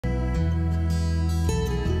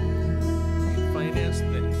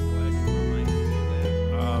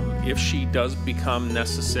if she does become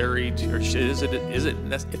necessary, to, or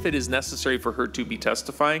if it is necessary for her to be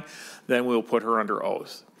testifying, then we'll put her under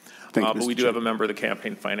oath. Thank you, but we do Chair. have a member of the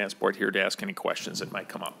Campaign Finance Board here to ask any questions that might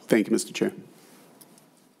come up. Thank you, Mr. Chair.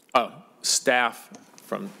 Staff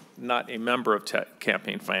from, not a member of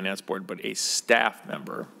Campaign Finance Board, but a staff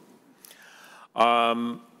member.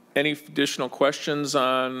 Any additional questions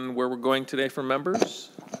on where we're going today for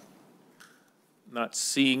members? Not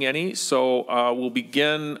seeing any, so we'll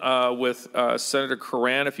begin with Senator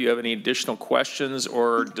Curran. If you have any additional questions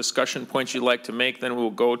or discussion points you'd like to make, then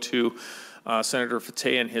we'll go to Senator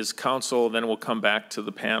Fateh and his counsel, then we'll come back to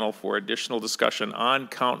the panel for additional discussion on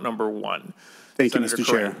count number 1. Thank Senator you, Mr.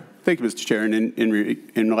 Curran. Chair. Thank you, Mr. Chair. And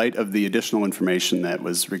in light of the additional information that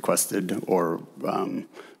was requested or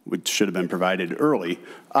which should have been provided early,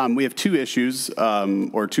 we have 2 issues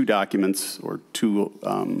or 2 documents or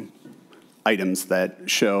 2 items that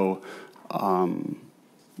show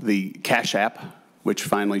the Cash App, which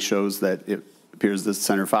finally shows that it appears that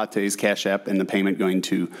Senator Fateh's Cash App and the payment going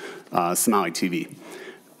to Somali TV.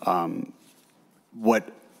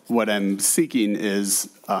 What I'm seeking is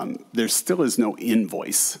there still is no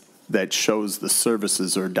invoice that shows the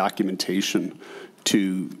services or documentation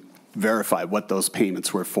to verify what those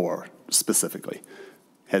payments were for specifically.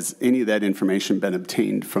 Has any of that information been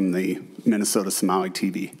obtained from the Minnesota Somali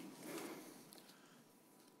TV?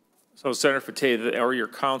 So Senator Fateh, or your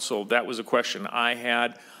counsel, that was a question I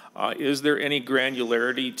had. Is there any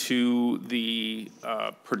granularity to the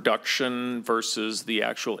production versus the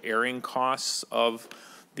actual airing costs of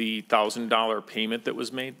the $1,000 payment that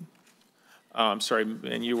was made? Sorry,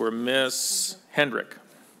 and you were Ms. Hendrick.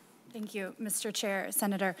 Thank you, Mr. Chair,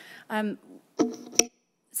 Senator.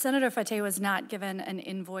 Senator Fateh was not given an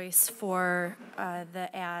invoice for the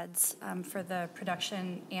ads, for the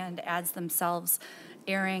production and ads themselves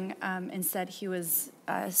airing. Instead, he was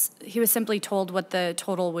simply told what the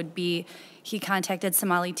total would be. He contacted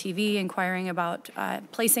Somali TV inquiring about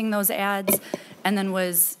placing those ads, and then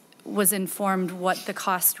was informed what the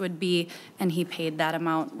cost would be, and he paid that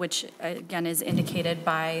amount, which again is indicated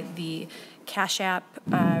by the Cash App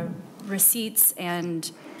receipts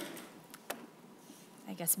and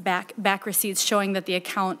I guess back receipts showing that the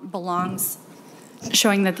account belongs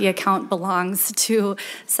to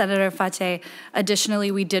Senator Fateh.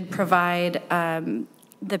 Additionally, we did provide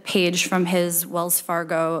the page from his Wells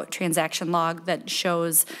Fargo transaction log that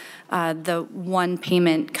shows the one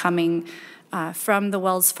payment coming from the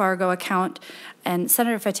Wells Fargo account. And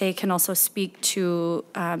Senator Fateh can also speak to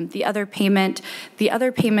the other payment. The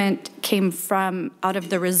other payment came from out of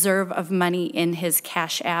the reserve of money in his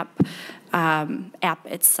Cash App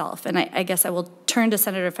itself. And I guess I will turn to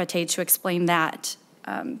Senator Fateh to explain that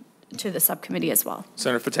to the subcommittee as well.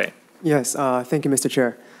 Senator Fateh. Yes, thank you, Mr.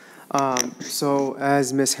 Chair. So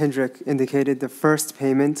as Ms. Hendrick indicated, the first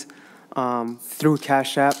payment through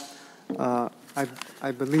Cash App,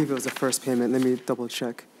 I believe it was the first payment. Let me double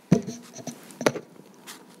check.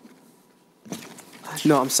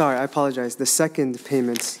 No, I'm sorry, I apologize. The second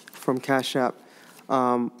payment from Cash App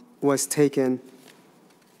was taken.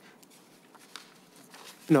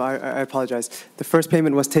 No, I apologize. The first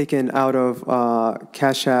payment was taken out of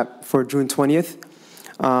Cash App for June 20th,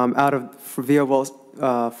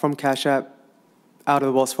 from Cash App out of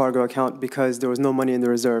the Wells Fargo account because there was no money in the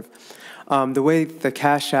reserve. The way the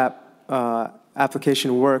Cash App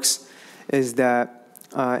application works is that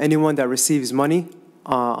anyone that receives money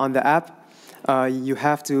on the app, you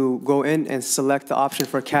have to go in and select the option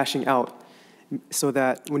for cashing out so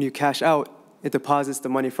that when you cash out, it deposits the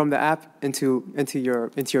money from the app into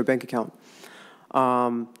your bank account.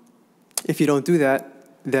 If you don't do that,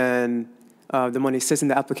 then the money sits in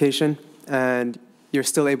the application and you're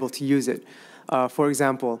still able to use it. For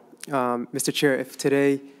example, Mr. Chair, if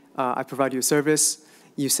today I provide you a service,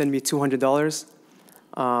 you send me $200,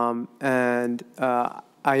 and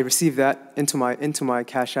I receive that into my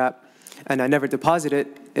Cash App, and I never deposit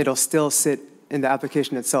it, it'll still sit in the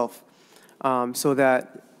application itself, so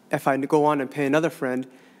that if I go on and pay another friend,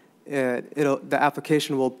 the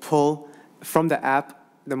application will pull from the app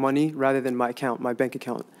the money rather than my account, my bank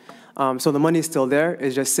account. So the money is still there,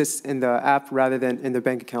 it just sits in the app rather than in the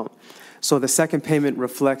bank account. So the second payment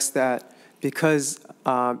reflects that because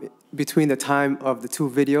between the time of the 2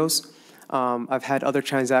 videos, I've had other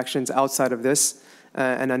transactions outside of this,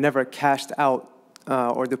 and I never cashed out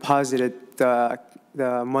or deposited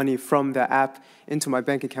the money from the app into my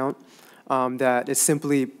bank account, that is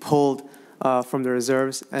simply pulled from the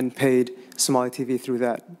reserves and paid Somali TV through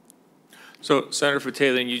that. So, Senator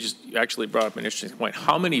Fateh, then you just actually brought up an interesting point.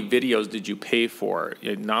 How many videos did you pay for?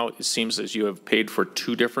 Now it seems as you have paid for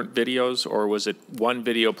 2 different videos, or was it one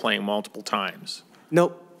video playing multiple times?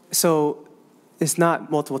 Nope. So it's not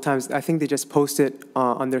multiple times. I think they just post it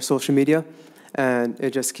on their social media, and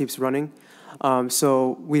it just keeps running.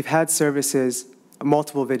 So we've had services,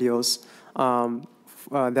 multiple videos,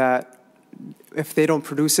 that if they don't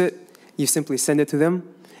produce it, you simply send it to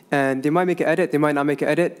them. And they might make an edit, they might not make an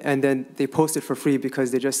edit, and then they post it for free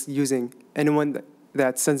because they're just using anyone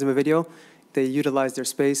that sends them a video. They utilize their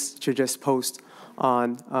space to just post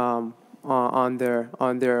on their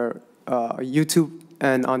YouTube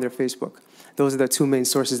and on their Facebook. Those are the 2 main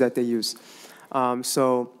sources that they use.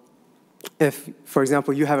 So if, for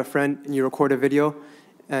example, you have a friend and you record a video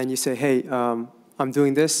and you say, hey, I'm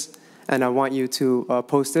doing this and I want you to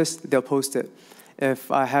post this, they'll post it.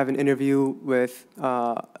 If I have an interview with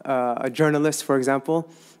a journalist, for example,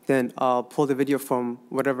 then I'll pull the video from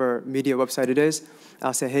whatever media website it is.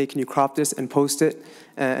 I'll say, hey, can you crop this and post it?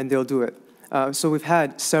 And they'll do it. So we've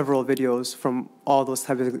had several videos from all those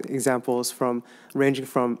types of examples, ranging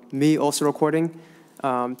from me also recording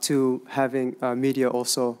to having media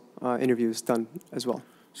also interviews done as well.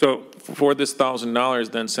 So for this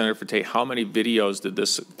 $1,000, then, Senator Fateh, how many videos did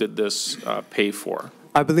this pay for?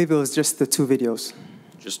 I believe it was just the 2 videos.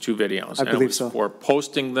 Just 2 videos. I believe so. For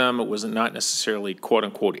posting them, it was not necessarily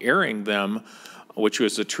quote-unquote airing them, which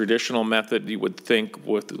was a traditional method you would think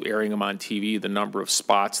with airing them on TV, the number of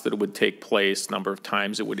spots that it would take place, number of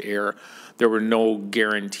times it would air. There were no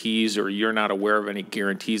guarantees, or you're not aware of any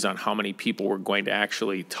guarantees on how many people were going to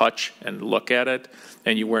actually touch and look at it,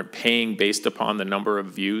 and you weren't paying based upon the number of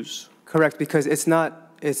views? Correct, because it's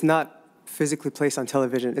not physically placed on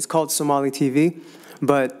television. It's called Somali TV.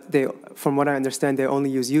 But from what I understand, they only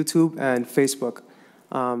use YouTube and Facebook.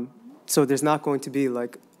 So there's not going to be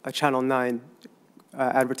like a Channel 9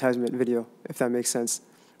 advertisement video, if that makes sense.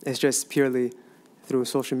 It's just purely through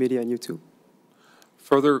social media and YouTube.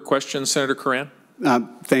 Further questions, Senator Curran?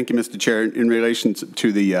 Thank you, Mr. Chair. In relation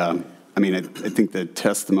to the, I think the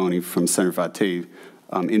testimony from Senator Fateh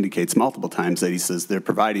indicates multiple times that he says they're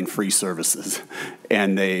providing free services,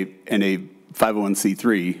 and a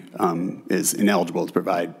 501c3 is ineligible to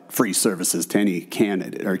provide free services to any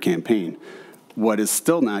candidate or campaign. What is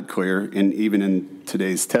still not clear, and even in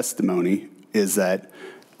today's testimony, is that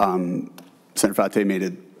Senator Fateh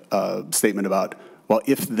made a statement about, well,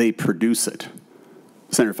 if they produce it.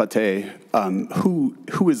 Senator Fateh, who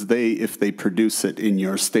is they if they produce it in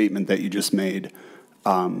your statement that you just made?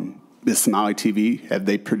 Is Somali TV, have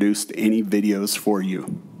they produced any videos for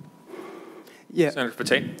you? Yeah. Senator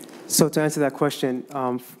Fateh? So to answer that question,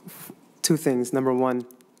 2 things. Number one,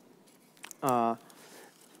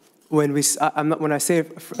 when I say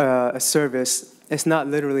a service, it's not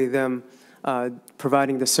literally them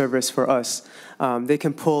providing the service for us. They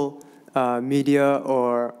can pull media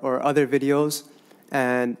or other videos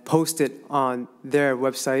and post it on their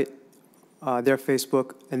website, their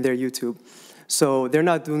Facebook, and their YouTube. So they're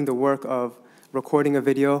not doing the work of recording a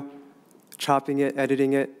video, chopping it,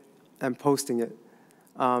 editing it, and posting it.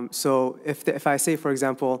 So if I say, for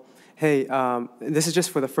example, hey, this is just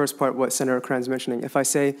for the first part, what Senator Cran's mentioning. If I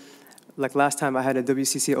say, like last time I had a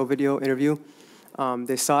WCCO video interview,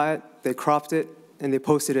 they saw it, they cropped it, and they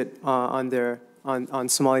posted it on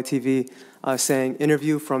Somali TV saying,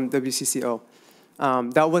 interview from WCCO.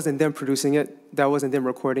 That wasn't them producing it, that wasn't them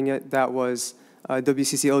recording it, that was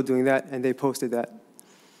WCCO doing that, and they posted that.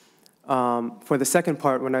 For the second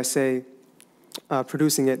part, when I say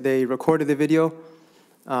producing it, they recorded the video,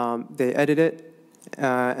 they edit it,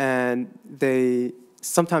 and they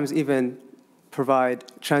sometimes even provide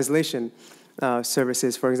translation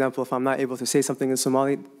services. For example, if I'm not able to say something in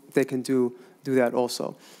Somali, they can do that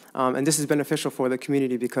also. And this is beneficial for the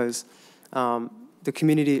community because the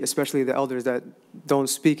community, especially the elders that don't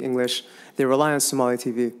speak English, they rely on Somali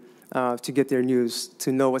TV to get their news,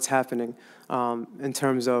 to know what's happening in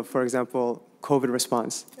terms of, for example, COVID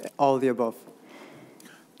response, all of the above.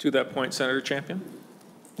 To that point, Senator Champion.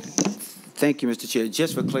 Thank you, Mr. Chair.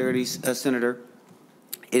 Just for clarity, Senator,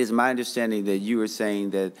 it is my understanding that you were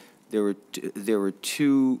saying that there were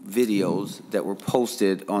 2 videos that were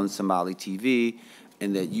posted on Somali TV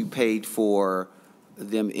and that you paid for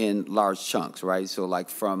them in large chunks, right? So like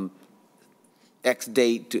from X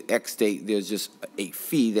date to X date, there's just a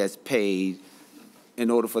fee that's paid in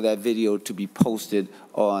order for that video to be posted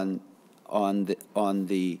on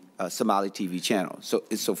the Somali TV channel. So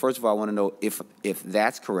first of all, I want to know if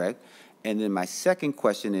that's correct. And then my second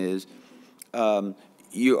question is,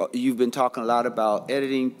 you've been talking a lot about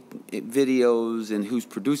editing videos and who's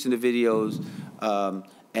producing the videos.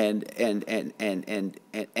 And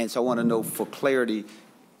so I want to know for clarity,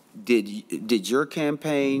 did your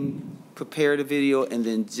campaign prepare the video and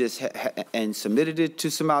then just and submitted it to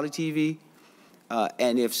Somali TV?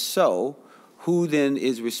 And if so, who then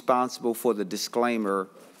is responsible for the disclaimer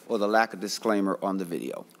or the lack of disclaimer on the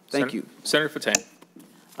video? Thank you. Senator Fateh.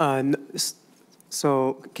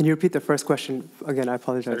 So can you repeat the first question again? I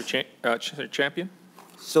apologize. Senator Champion.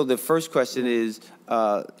 So the first question is,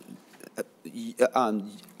 I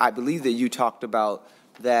believe that you talked about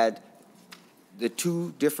that the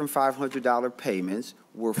two different $500 payments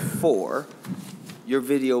were for your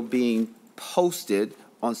video being posted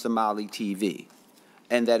on Somali TV,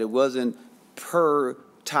 and that it wasn't per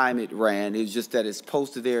time it ran. It was just that it's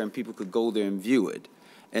posted there and people could go there and view it.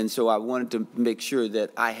 And so I wanted to make sure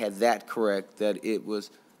that I had that correct, that it was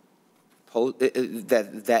that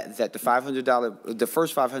the $500, the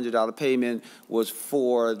first $500 payment was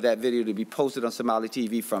for that video to be posted on Somali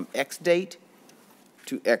TV from X date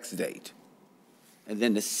to X date. And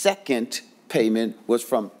then the second payment was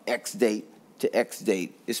from X date to X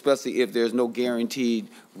date, especially if there's no guaranteed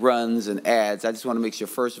runs and ads. I just want to make sure,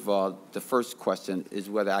 first of all, the first question is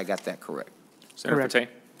whether I got that correct. Senator Fateh.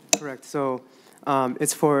 Correct. So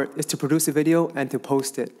it's to produce a video and to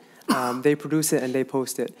post it. They produce it and they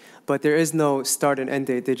post it. But there is no start and end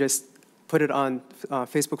date. They just put it on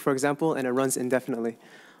Facebook, for example, and it runs indefinitely.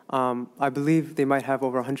 I believe they might have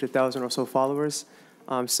over 100,000 or so followers.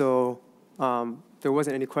 There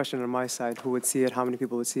wasn't any question on my side who would see it, how many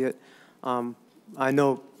people would see it. I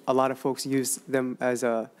know a lot of folks use them as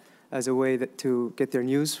a way to get their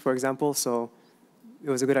news, for example. So it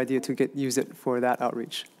was a good idea to use it for that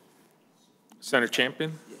outreach. Senator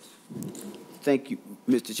Champion. Thank you,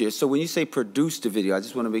 Mr. Chair. So when you say produce the video, I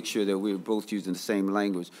just want to make sure that we're both using the same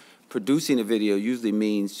language. Producing a video usually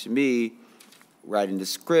means, to me, writing the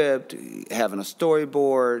script, having a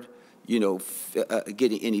storyboard, you know,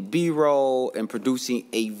 getting any B-roll, and producing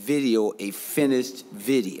a video, a finished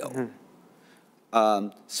video. Mm-hmm.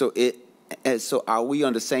 So are we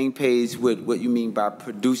on the same page with what you mean by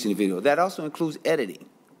producing a video? That also includes editing.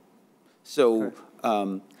 So.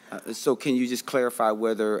 Okay. So can you just clarify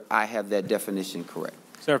whether I have that definition correct?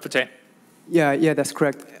 Senator Fateh. Yeah, that's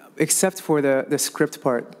correct, except for the script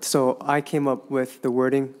part. So I came up with the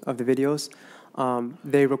wording of the videos.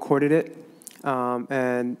 They recorded it,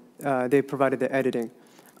 and they provided the editing.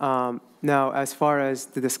 Now, as far as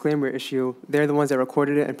the disclaimer issue, they're the ones that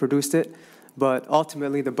recorded it and produced it, but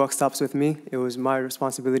ultimately the buck stops with me. It was my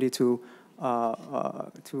responsibility to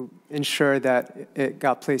ensure that it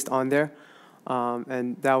got placed on there.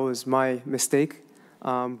 And that was my mistake.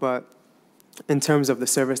 But in terms of the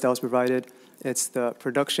service that was provided, it's the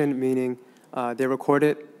production, meaning they record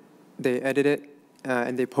it, they edit it,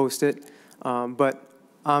 and they post it. But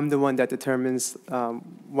I'm the one that determines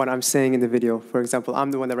what I'm saying in the video. For example,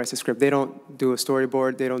 I'm the one that writes the script. They don't do a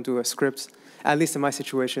storyboard. They don't do a script. At least in my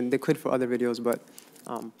situation, they could for other videos, but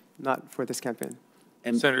not for this campaign.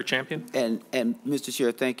 And Senator Champion. And Mr.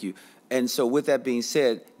 Chair, thank you. And so with that being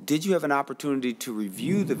said, did you have an opportunity to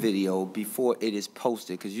review the video before it is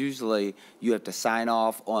posted? Because usually you have to sign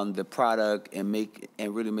off on the product and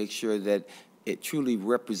really make sure that it truly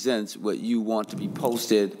represents what you want to be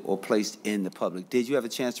posted or placed in the public. Did you have a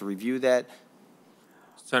chance to review that?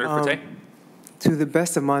 Senator Fateh. To the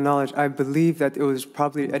best of my knowledge, I believe that it was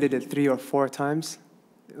probably edited 3 or 4 times.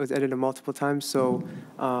 It was edited multiple times. So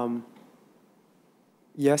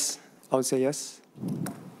yes, I would say yes.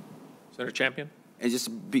 Senator Champion. And just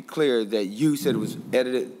to be clear that you said it was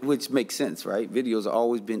edited, which makes sense, right? Videos have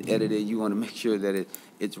always been edited. You want to make sure that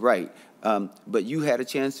it's right. But you had a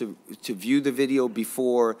chance to view the video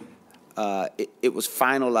before it was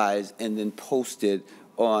finalized and then posted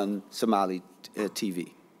on Somali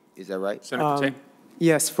TV. Is that right? Senator Fateh.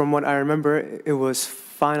 Yes, from what I remember, it was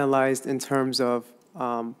finalized in terms of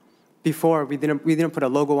before we didn't put a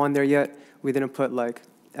logo on there yet. We didn't put like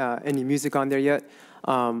any music on there yet.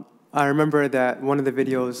 I remember that one of the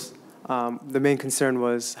videos, the main concern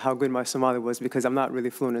was how good my Somali was, because I'm not really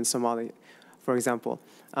fluent in Somali, for example.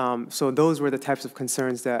 So those were the types of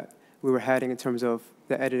concerns that we were having in terms of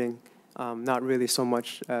the editing, not really so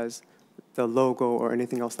much as the logo or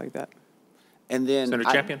anything else like that. And then Senator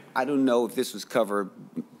Champion. I don't know if this was covered,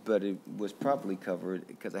 but it was probably covered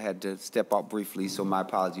because I had to step out briefly, so my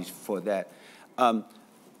apologies for that.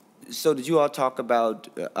 So did you all talk about,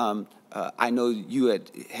 I know you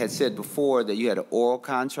had said before that you had an oral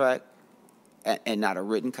contract and not a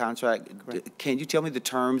written contract. Correct. Can you tell me the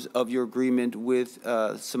terms of your agreement with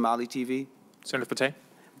Somali TV? Senator Fateh.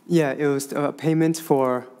 Yeah, it was a payment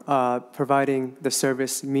for providing the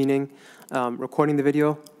service, meaning recording the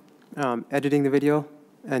video, editing the video,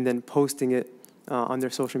 and then posting it on their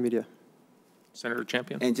social media. Senator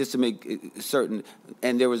Champion? And just to make certain,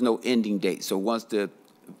 and there was no ending date. So once the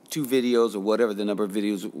 2 videos or whatever the number of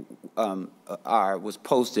videos was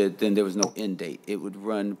posted, then there was no end date. It would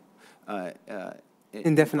run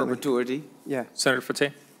Indefinitely. Perpetuity. Yeah. Senator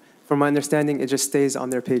Fateh? From my understanding, it just stays on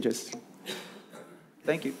their pages.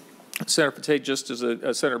 Thank you. Senator Fateh, just as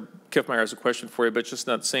Senator Kiffmeyer has a question for you, but just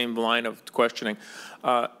in that same line of questioning.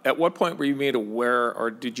 At what point were you made aware, or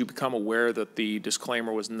did you become aware that the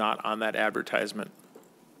disclaimer was not on that advertisement?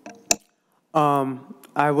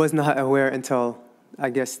 I was not aware until, I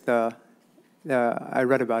guess, I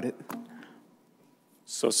read about it.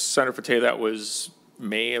 So, Senator Fateh, that was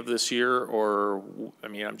May of this year, or, I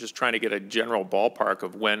mean, I'm just trying to get a general ballpark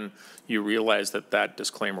of when you realized that that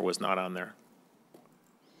disclaimer was not on there.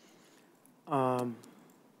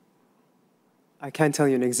 I can't tell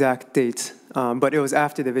you an exact date, but it was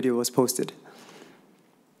after the video was posted.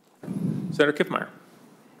 Senator Kiffmeyer.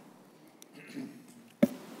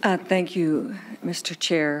 Thank you, Mr.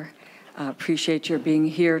 Chair. Appreciate your being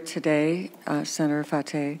here today, Senator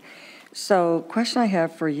Fateh. So, question I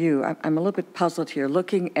have for you, I'm a little bit puzzled here,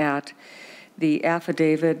 looking at the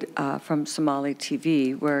affidavit from Somali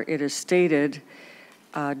TV, where it is stated,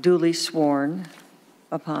 duly sworn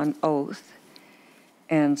upon oath,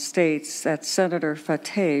 and states that Senator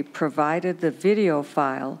Fateh provided the video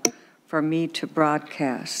file for me to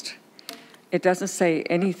broadcast. It doesn't say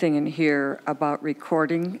anything in here about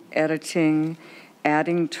recording, editing,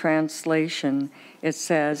 adding translation. It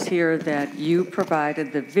says here that you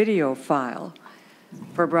provided the video file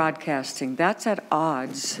for broadcasting. That's at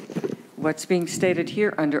odds, what's being stated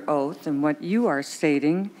here under oath and what you are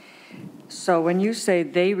stating. So when you say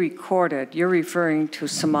they recorded, you're referring to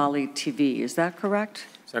Somali TV, is that correct?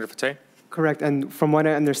 Senator Fateh? Correct, and from what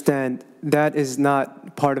I understand, that is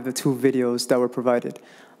not part of the 2 videos that were provided.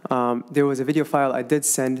 There was a video file I did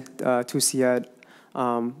send to Siad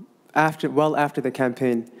well after the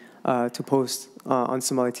campaign to post on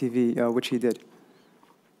Somali TV, which he did.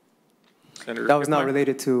 Senator That was not Kiffmeyer?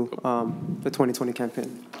 related to the 2020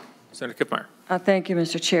 campaign. Senator Kiffmeyer. Thank you,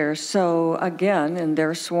 Mr. Chair. So again, in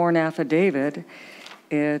their sworn affidavit,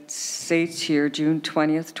 it states here June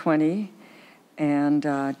 20th, 20, and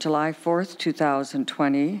July 4th,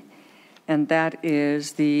 2020, and that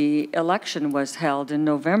is the election was held in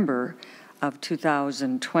November of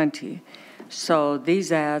 2020. So these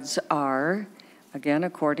ads are, again,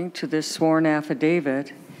 according to this sworn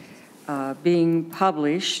affidavit, being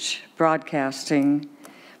published, broadcasting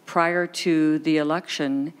prior to the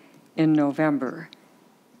election in November.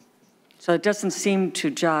 So it doesn't seem to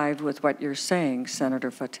jive with what you're saying, Senator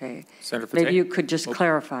Fateh. Senator Fateh? Maybe you could just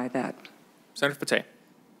clarify that. Senator Fateh?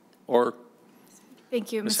 Or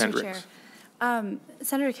Thank you, Ms. Mr. Hendricks. Chair.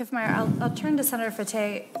 Senator Kiffmeyer, I'll turn to Senator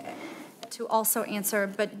Fateh to also answer,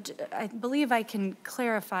 but I believe I can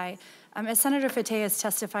clarify. As Senator Fateh has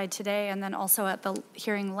testified today and then also at the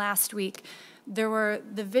hearing last week, there were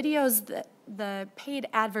the videos, the paid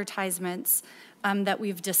advertisements that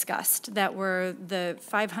we've discussed that were the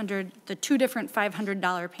 2 different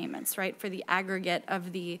 $500 payments, right, for the aggregate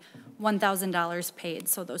of the $1,000 paid.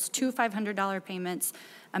 So those 2 $500 payments,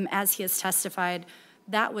 as he has testified,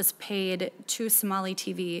 that was paid to Somali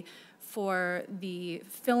TV for the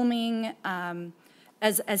filming,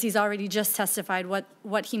 as he's already just testified,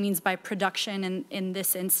 what he means by production in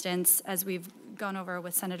this instance, as we've gone over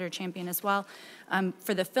with Senator Champion as well,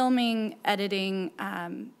 for the filming, editing,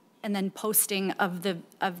 and then posting of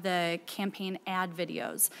the campaign ad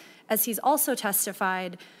videos. As he's also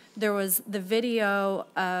testified, there was the video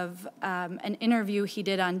of an interview he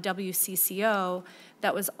did on WCCO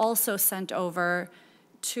that was also sent over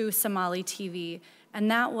to Somali TV.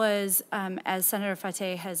 And that was, as Senator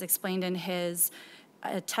Fateh has explained in his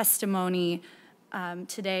testimony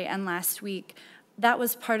today and last week, that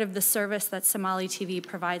was part of the service that Somali TV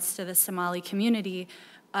provides to the Somali community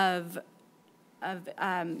of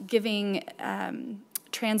giving,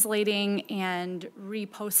 translating and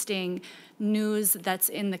reposting news that's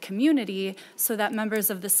in the community so that members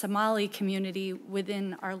of the Somali community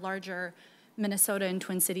within our larger Minnesota and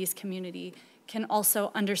Twin Cities community can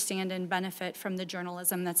also understand and benefit from the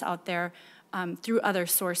journalism that's out there through other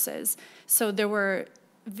sources. So there were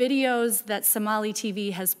videos that Somali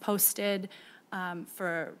TV has posted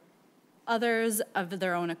for others of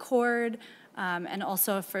their own accord, and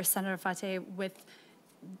also for Senator Fateh with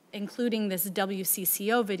including this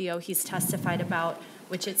WCCO video he's testified about,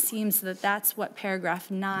 which it seems that that's what paragraph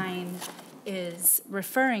 9 is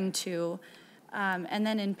referring to. And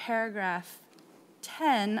then in paragraph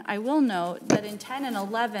 10, I will note that in 10 and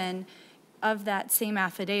 11 of that same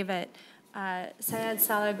affidavit, Syed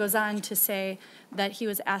Salah goes on to say that he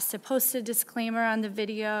was asked to post a disclaimer on the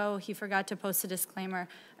video. He forgot to post a disclaimer.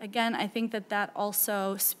 Again, I think that that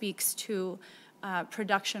also speaks to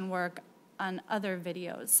production work on other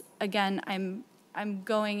videos. Again, I'm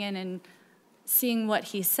going in and seeing what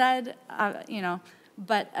he said, you know,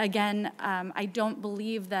 but again, I don't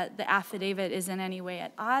believe that the affidavit is in any way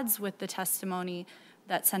at odds with the testimony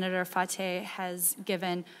that Senator Fateh has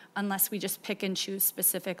given, unless we just pick and choose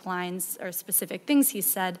specific lines or specific things he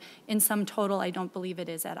said. In sum total, I don't believe it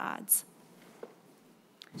is at odds.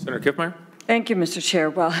 Senator Kiffmeyer? Thank you, Mr. Chair.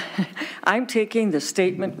 Well, I'm taking the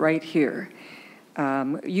statement right here.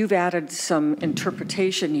 You've added some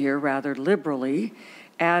interpretation here rather liberally,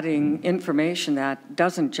 adding information that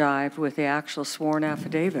doesn't jive with the actual sworn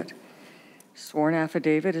affidavit. Sworn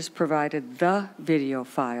affidavit has provided the video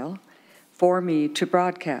file for me to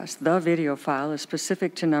broadcast. The video file is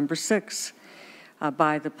specific to number 6.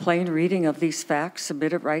 By the plain reading of these facts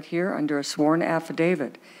submitted right here under a sworn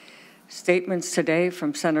affidavit. Statements today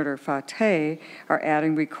from Senator Fateh are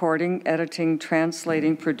adding recording, editing,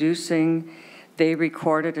 translating, producing, they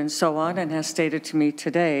recorded and so on, and has stated to me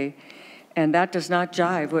today. And that does not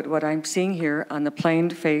jive with what I'm seeing here on the plain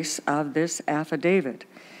face of this affidavit.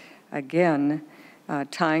 Again,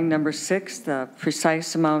 tying number 6, the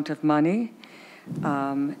precise amount of money,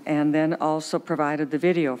 and then also provided the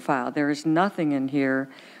video file. There is nothing in here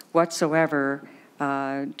whatsoever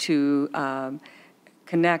to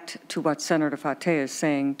connect to what Senator Fateh is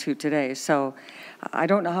saying to today. So I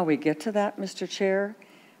don't know how we get to that, Mr. Chair,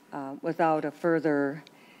 without a further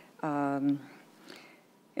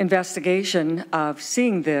investigation of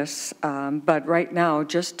seeing this, but right now,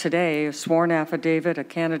 just today, a sworn affidavit, a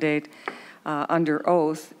candidate under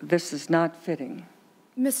oath, this is not fitting.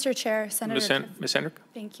 Mr. Chair, Senator Ms. Hendrick?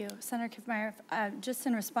 Thank you. Senator Kiffmeyer, just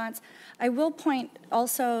in response, I will point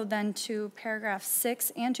also then to paragraph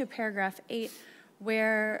 6 and to paragraph 8,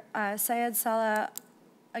 where Syed Salah,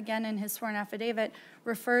 again in his sworn affidavit,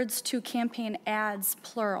 refers to campaign ads,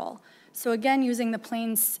 plural. So again, using the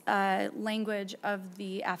plain language of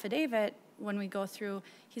the affidavit, when we go through,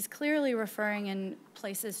 he's clearly referring in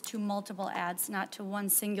places to multiple ads, not to one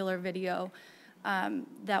singular video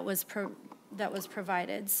that was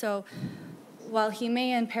provided. So while he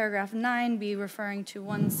may in paragraph 9 be referring to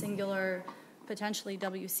one singular potentially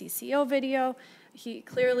WCCO video, he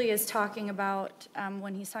clearly is talking about,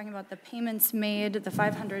 when he's talking about the payments made,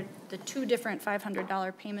 the 2 different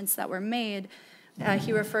 $500 payments that were made,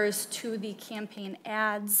 he refers to the campaign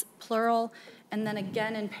ads, plural, and then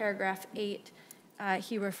again in paragraph 8,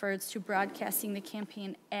 he refers to broadcasting the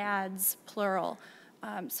campaign ads, plural.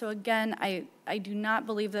 So again, I do not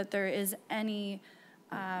believe that there is any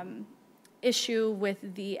issue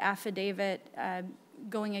with the affidavit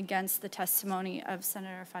going against the testimony of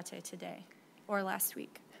Senator Fateh today or last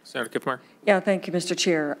week. Senator Kiffmeyer? Yeah, thank you, Mr.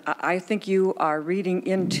 Chair. I think you are reading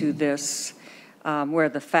into this where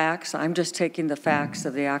the facts, I'm just taking the facts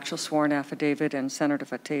of the actual sworn affidavit and Senator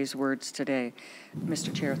Fateh's words today.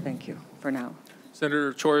 Mr. Chair, thank you for now.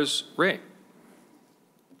 Senator Chores-Ray?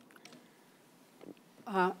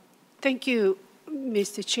 Thank you,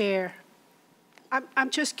 Mr. Chair. I'm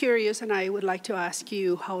just curious, and I would like to ask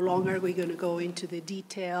you, how long are we going to go into the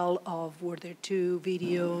detail of were there 2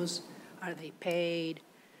 videos? Are they paid?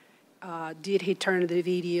 Did he turn the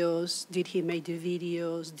videos? Did he make the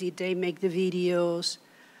videos? Did they make the videos?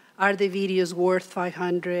 Are the videos worth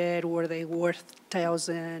 $500? Were they worth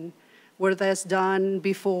 $1,000? Were those done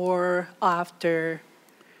before, after?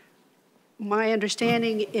 My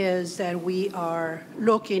understanding is that we are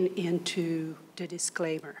looking into the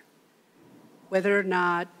disclaimer, whether or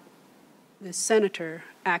not the senator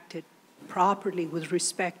acted properly with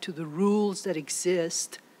respect to the rules that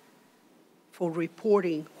exist for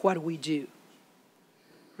reporting what we do.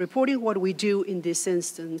 Reporting what we do in this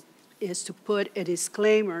instance is to put a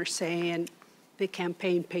disclaimer saying the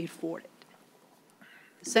campaign paid for it.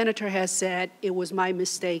 The senator has said, it was my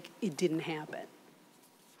mistake, it didn't happen.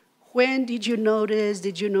 When did you notice?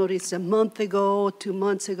 Did you notice a month ago, 2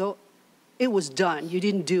 months ago? It was done, you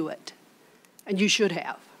didn't do it, and you should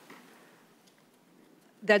have.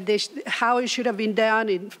 That how it should have been done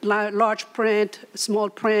in large print, small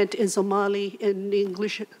print, in Somali, in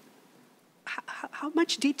English. How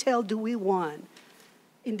much detail do we want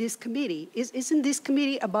in this committee? Isn't this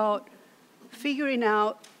committee about figuring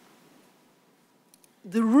out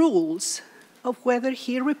the rules of whether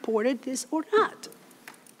he reported this or not?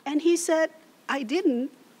 And he said, I didn't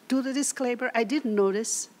do the disclaimer, I didn't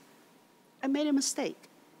notice, I made a mistake.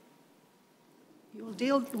 You'll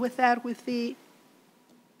deal with that with the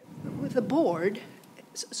board,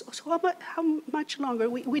 So how much longer?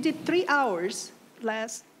 We did 3 hours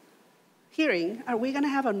last hearing. Are we going to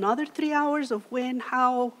have another 3 hours of when,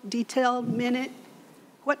 how, detailed, minute?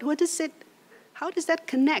 What does it, how does that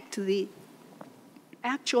connect to the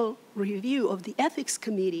actual review of the ethics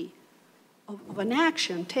committee of an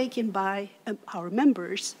action taken by our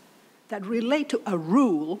members that relate to a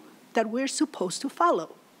rule that we're supposed to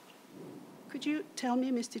follow? Could you tell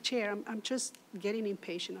me, Mr. Chair? I'm just getting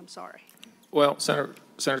impatient. I'm sorry. Well, Senator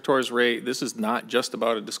Torres-Ray, this is not just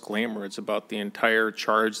about a disclaimer. It's about the entire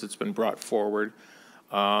charge that's been brought forward,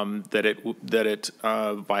 that it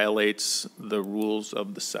violates the rules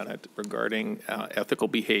of the Senate regarding ethical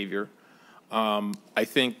behavior. I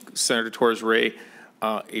think, Senator Torres-Ray,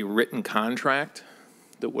 a written contract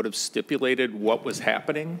that would have stipulated what was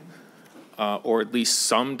happening, or at least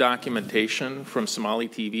some documentation from Somali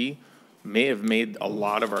TV, may have made a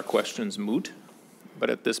lot of our questions moot. But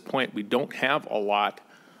at this point, we don't have a lot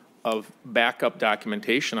of backup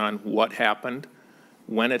documentation on what happened,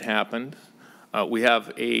 when it happened. We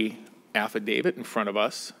have a affidavit in front of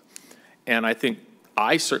us, and I think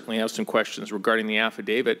I certainly have some questions regarding the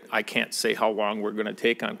affidavit. I can't say how long we're going to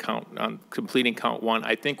take on completing count one.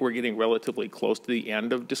 I think we're getting relatively close to the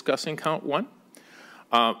end of discussing count one.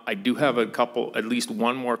 I do have at least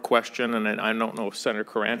one more question, and I don't know if Senator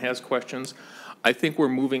Coran has questions. I think we're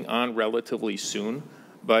moving on relatively soon,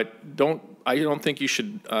 but I don't think you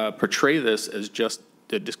should portray this as just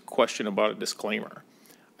a question about a disclaimer.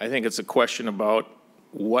 I think it's a question about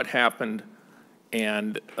what happened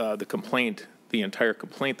and the complaint, the entire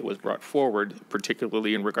complaint that was brought forward,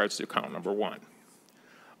 particularly in regards to count number one.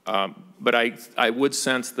 But I would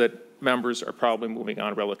sense that members are probably moving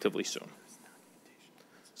on relatively soon.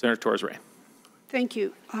 Senator Torres-Ray. Thank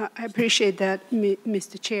you. I appreciate that,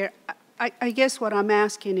 Mr. Chair. I guess what I'm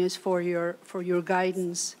asking is for your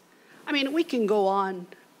guidance. I mean, we can go on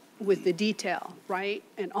with the detail, right?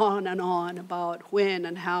 And on about when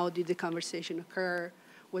and how did the conversation occur.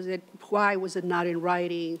 Why was it not in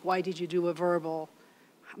writing? Why did you do a verbal?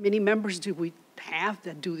 How many members do we have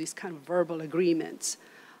that do these kind of verbal agreements?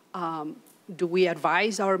 Do we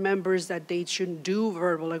advise our members that they shouldn't do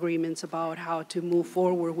verbal agreements about how to move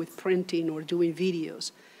forward with printing or doing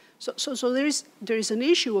videos? So there's an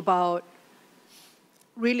issue about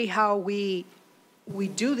really how we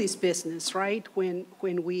do this business, right? When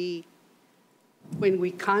we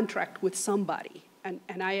contract with somebody.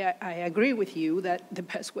 And I agree with you that the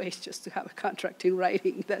best way is just to have a contract in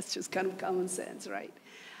writing. That's just kind of common sense, right?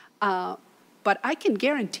 But I can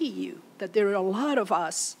guarantee you that there are a lot of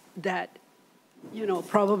us that, you know,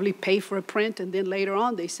 probably pay for a print and then later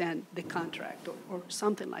on they send the contract or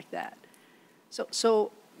something like that.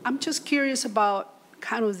 So I'm just curious about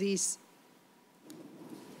kind of these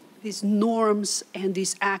norms and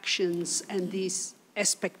these actions and these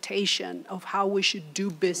expectation of how we should do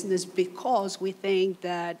business because we think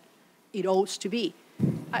that it ought to be.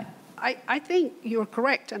 I think you're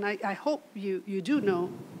correct, and I hope you do know,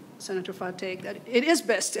 Senator Fateh, that it is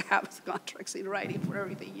best to have contracts in writing for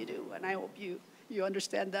everything you do, and I hope you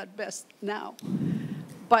understand that best now.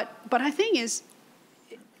 But I think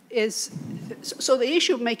so the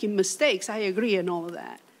issue of making mistakes, I agree in all of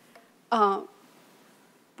that. But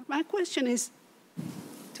my question is,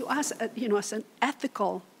 to us, you know, as an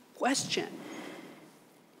ethical question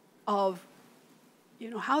of, you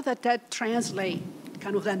know, how that translate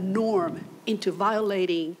kind of that norm into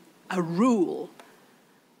violating a rule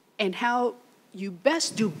and how you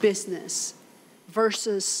best do business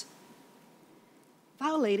versus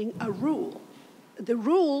violating a rule. The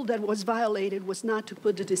rule that was violated was not to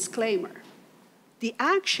put the disclaimer. The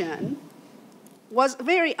action was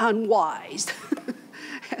very unwise.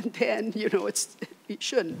 And then, you know, it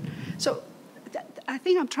shouldn't. So I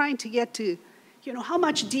think I'm trying to get to, you know, how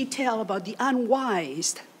much detail about the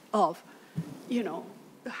unwise of, you know,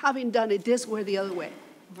 having done it this way or the other way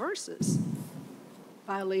versus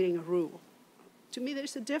violating a rule. To me,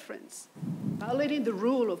 there's a difference. Violating the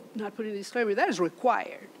rule of not putting a disclaimer, that is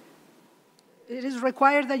required. It is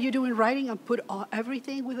required that you do in writing and put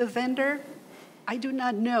everything with a vendor. I do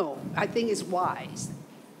not know. I think it's wise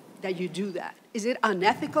that you do that. Is it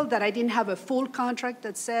unethical that I didn't have a full contract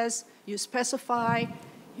that says you specify,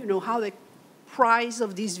 you know, how the price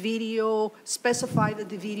of this video, specify that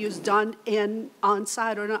the video is done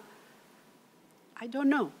on-site or not? I don't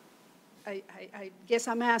know. I guess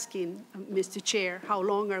I'm asking, Mr. Chair, how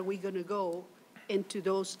long are we going to go into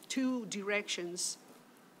those two directions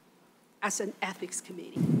as an ethics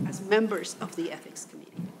committee, as members of the ethics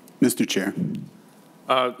committee? Mr. Chair.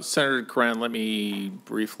 Senator Coran, let me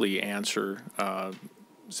briefly answer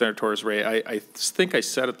Senator Torres-Ray. I think I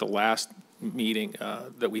said at the last meeting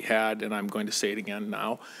that we had, and I'm going to say it again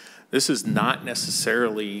now. This is not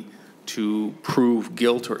necessarily to prove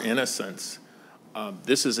guilt or innocence.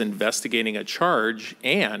 This is investigating a charge,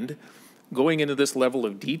 and going into this level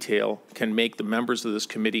of detail can make the members of this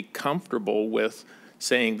committee comfortable with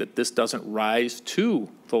saying that this doesn't rise to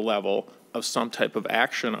the level of some type of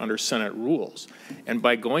action under Senate rules. And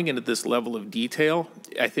by going into this level of detail,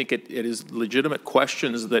 I think it is legitimate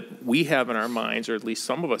questions that we have in our minds, or at least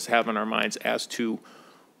some of us have in our minds, as to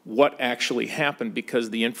what actually happened, because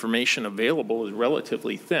the information available is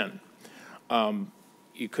relatively thin.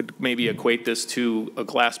 You could maybe equate this to a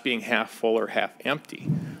glass being half full or half empty.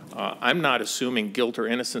 I'm not assuming guilt or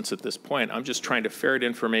innocence at this point. I'm just trying to ferret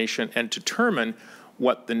information and determine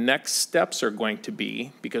what the next steps are going to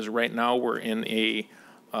be, because right now we're in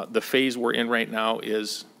the phase we're in right now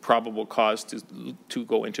is probable cause to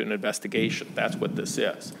go into an investigation. That's what this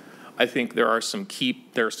is. I think there are some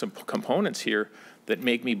components here that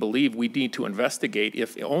make me believe we need to investigate,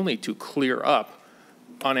 if only to clear up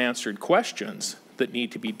unanswered questions that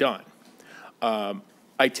need to be done.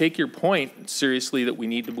 I take your point seriously that we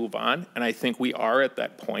need to move on, and I think we are at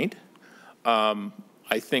that point.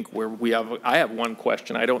 I think I have one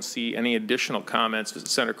question. I don't see any additional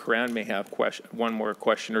comments. Senator Curran may have one more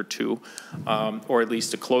question or two, or at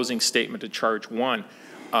least a closing statement to charge one,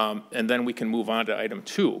 and then we can move on to item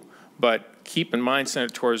 2. But keep in mind,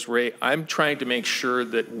 Senator Torres-Ray, I'm trying to make sure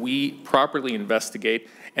that we properly investigate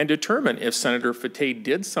and determine if Senator Fateh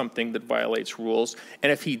did something that violates rules,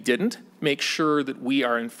 and if he didn't, make sure that we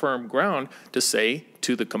are in firm ground to say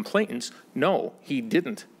to the complainants, no, he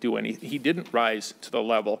didn't do anything. He didn't rise to the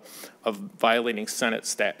level of violating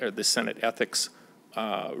the Senate ethics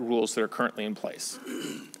rules that are currently in place.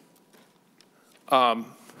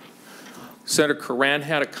 Senator Curran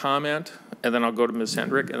had a comment, and then I'll go to Ms.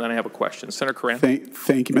 Hendrick, and then I have a question. Senator Curran.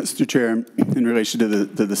 Thank you, Mr. Chair. In relation to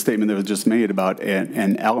the statement that was just made about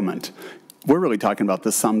an element, we're really talking about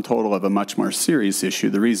the sum total of a much more serious issue.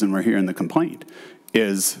 The reason we're here in the complaint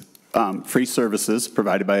is free services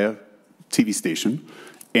provided by a TV station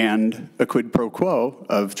and a quid pro quo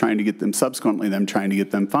of trying to get them, subsequently them trying to get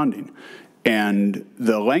them funding. And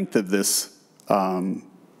the length of this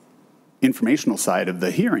informational side of the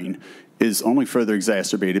hearing is only further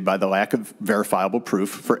exacerbated by the lack of verifiable proof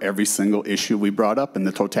for every single issue we brought up and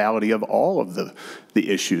the totality of all of the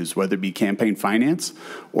issues, whether it be campaign finance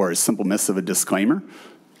or a simple miss of a disclaimer.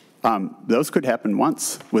 Those could happen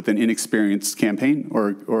once with an inexperienced campaign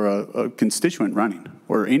or a constituent running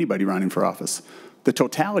or anybody running for office. The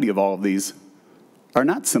totality of all of these are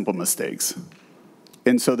not simple mistakes.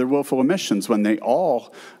 And so they're willful omissions when they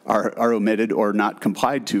all are omitted or not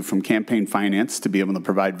complied to from campaign finance to be able to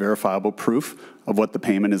provide verifiable proof of what the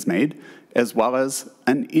payment is made, as well as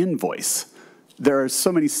an invoice. There are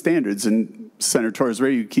so many standards, and Senator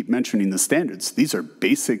Torres-Ray, you keep mentioning the standards. These are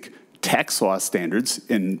basic tax law standards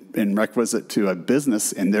in requisite to a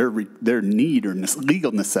business and their need or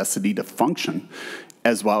legal necessity to function,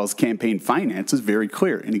 as well as campaign finance is very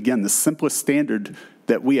clear. And again, the simplest standard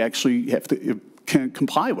that we actually have to can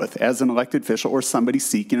comply with as an elected official or somebody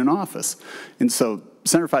seeking an office. And so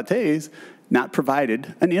Senator Fateh's not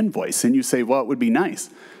provided an invoice. And you say, well, it would be nice.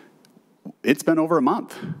 It's been over a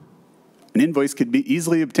month. An invoice could be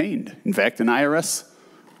easily obtained. In fact, an IRS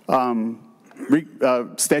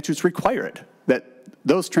statutes require it, that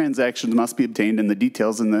those transactions must be obtained and the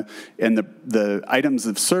details and the items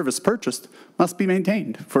of service purchased must be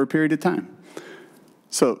maintained for a period of time.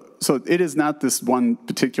 So it is not this one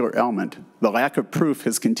particular element. The lack of proof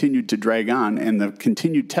has continued to drag on, and the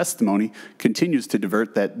continued testimony continues to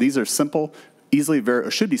divert that these are simple,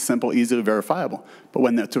 should be simple, easily verifiable. But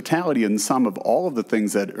when the totality and sum of all of the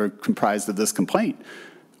things that are comprised of this complaint,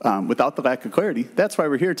 without the lack of clarity, that's why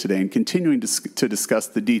we're here today and continuing to discuss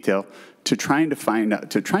the detail to try and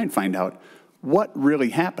find out what really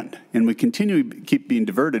happened. And we keep being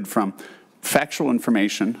diverted from factual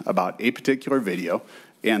information about a particular video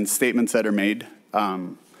and statements that are made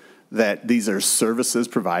that these are services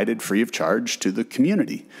provided free of charge to the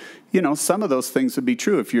community. You know, some of those things would be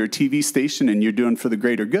true if you're a TV station and you're doing for the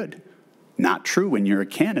greater good. Not true when you're a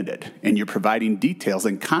candidate and you're providing details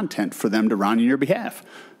and content for them to run on your behalf.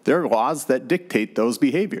 There are laws that dictate those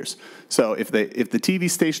behaviors. So if the TV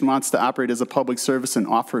station wants to operate as a public service and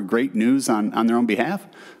offer great news on their own behalf,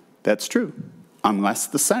 that's true, unless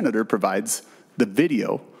the senator provides the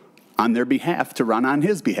video on their behalf to run on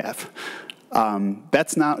his behalf.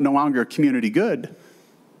 That's no longer a community good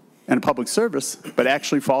and a public service, but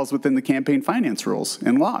actually falls within the campaign finance rules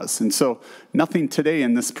and laws. And so nothing today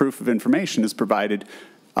in this proof of information is provided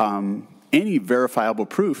any verifiable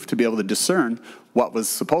proof to be able to discern what was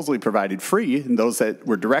supposedly provided free and those that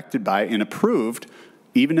were directed by and approved,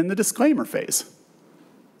 even in the disclaimer phase.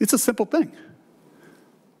 It's a simple thing.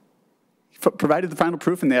 He provided the final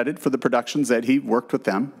proof and they added for the productions that he worked with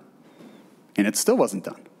them, and it still wasn't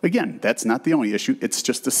done. Again, that's not the only issue. It's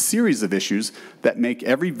just a series of issues that make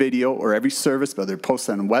every video or every service, whether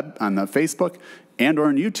posted on the Facebook and or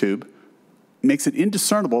on YouTube, makes it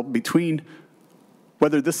indiscernible between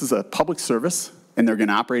whether this is a public service and they're going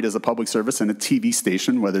to operate as a public service in a TV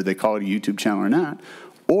station, whether they call it a YouTube channel or not,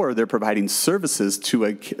 or they're providing services to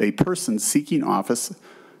a person seeking office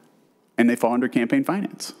and they fall under campaign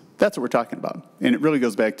finance. That's what we're talking about. And it really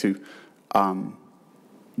goes back to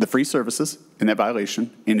the free services in that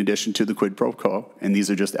violation, in addition to the quid pro quo, and these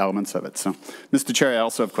are just elements of it. So, Mr. Chair, I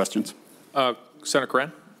also have questions. Senator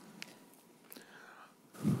Coran?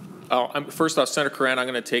 First off, Senator Coran, I'm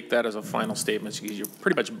going to take that as a final statement because you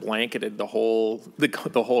pretty much blanketed the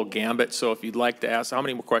whole gambit. So if you'd like to ask, how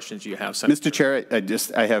many more questions do you have, Senator? Mr. Chair,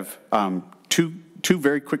 I have two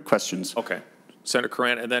very quick questions. Okay. Senator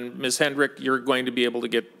Coran, and then Ms. Hendrick, you're going to be able to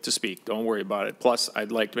get to speak. Don't worry about it. Plus,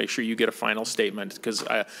 I'd like to make sure you get a final statement because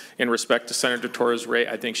in respect to Senator Torres-Ray,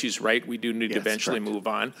 I think she's right. We do need to eventually move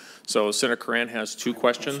on. So Senator Coran has 2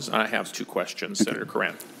 questions. I have 2 questions, okay. Senator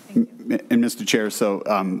Coran. And Mr. Chair, so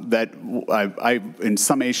in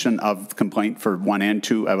summation of complaint for 1 and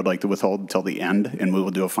 2, I would like to withhold until the end, and we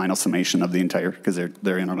will do a final summation of the entire, because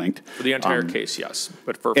they're interlinked. For the entire case, yes.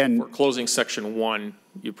 But for closing section 1,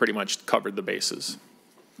 you pretty much covered the bases.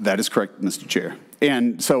 That is correct, Mr. Chair.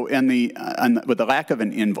 And so with the lack of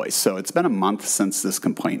an invoice, so it's been a month since this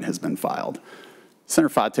complaint has been filed. Senator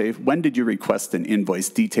Fateh, when did you request an invoice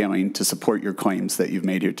detailing to support your claims that you've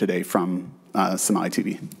made here today from Somali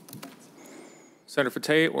TV? Senator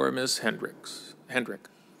Fateh or Ms. Hendrick?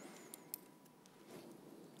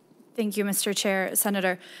 Thank you, Mr. Chair.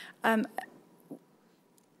 Senator,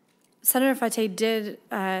 Senator Fateh did,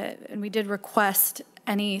 and we did request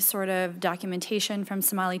any sort of documentation from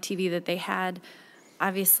Somali TV that they had.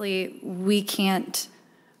 Obviously, we can't,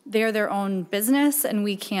 they're their own business, and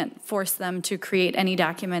we can't force them to create any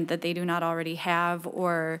document that they do not already have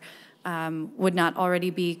or would not already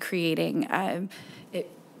be creating.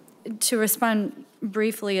 To respond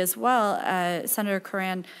briefly as well, Senator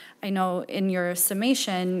Coran, I know in your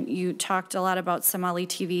summation you talked a lot about Somali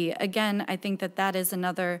TV. Again, I think that that is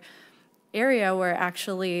another area where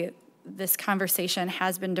actually this conversation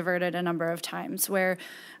has been diverted a number of times, where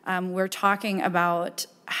we're talking about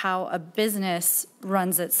how a business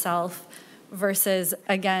runs itself versus,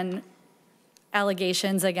 again,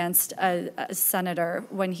 allegations against a senator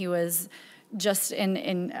when he was just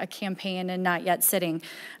in a campaign and not yet sitting.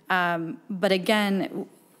 But again,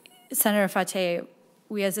 Senator Fateh,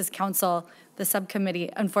 we as his counsel, the subcommittee,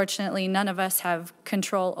 unfortunately, none of us have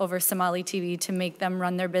control over Somali TV to make them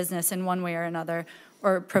run their business in one way or another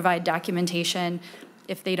or provide documentation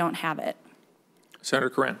if they don't have it. Senator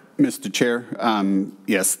Coran. Mr. Chair,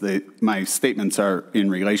 yes, my statements are in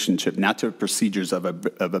relationship not to procedures of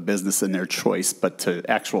a business and their choice, but to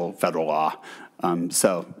actual federal law.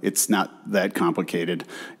 So it's not that complicated.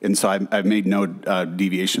 And so I've made no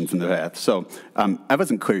deviation from the path. So I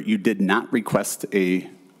wasn't clear. You did not request an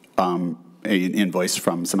invoice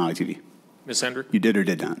from Somali TV? Ms. Hendrick? You did or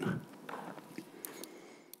did not?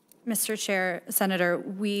 Mr. Chair, Senator,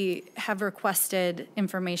 we have requested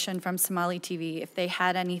information from Somali TV if they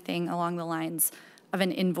had anything along the lines of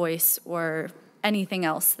an invoice or anything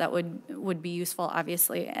else that would be useful,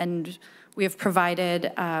 obviously, and we have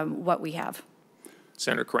provided what we have.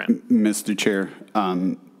 Senator Coran. Mr. Chair,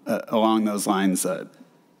 along those lines,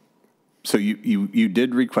 so you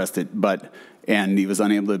did request it, and he was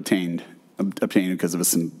unable to obtain it because of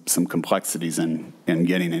some complexities in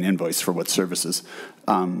getting an invoice for what services.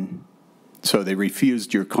 So they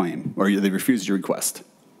refused your claim, or they refused your request.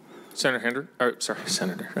 Senator Hendrick, sorry,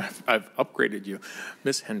 Senator, I've upgraded you.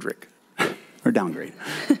 Ms. Hendrick. Or downgrade.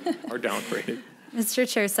 Or downgraded. Mr.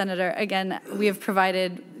 Chair, Senator, again, we have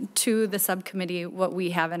provided to the subcommittee what we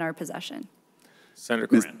have in our possession. Senator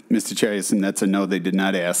Coran. Mr. Chair, and that's a no, they did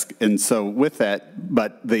not ask. And so with that,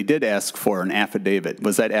 but they did ask for an affidavit.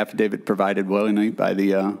 Was that affidavit provided willingly by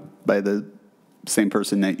the same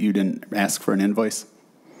person that you didn't ask for an invoice?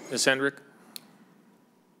 Ms. Hendrick.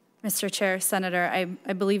 Mr. Chair, Senator,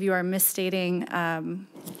 I believe you are misstating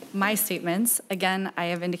my statements. Again, I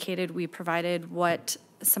have indicated we provided what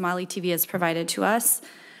Somali TV has provided to us.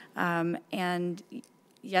 And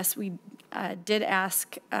yes, we did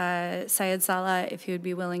ask Syed Salah if he would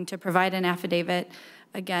be willing to provide an affidavit.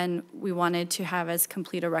 Again, we wanted to have as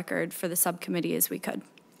complete a record for the subcommittee as we could.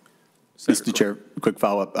 Mr. Chair, quick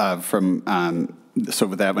follow-up so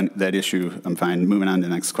with that issue, I'm fine. Moving on to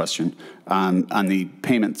the next question. On the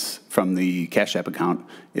payments from the Cash App account,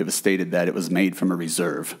 it was stated that it was made from a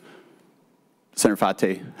reserve. Senator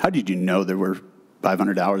Fateh, how did you know there were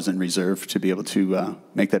 $500 in reserve to be able to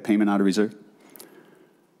make that payment out of reserve?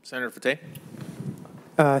 Senator Fateh?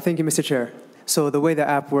 Thank you, Mr. Chair. So the way the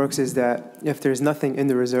app works is that if there's nothing in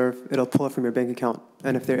the reserve, it'll pull it from your bank account.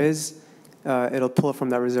 And if there is, it'll pull it from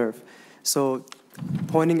that reserve. So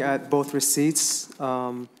pointing at both receipts,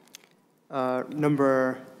 page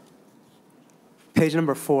number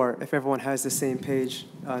 4, if everyone has the same page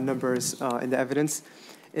numbers in the evidence,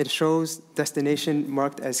 it shows destination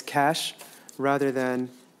marked as cash rather than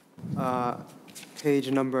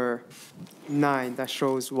page number 9 that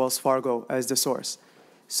shows Wells Fargo as the source.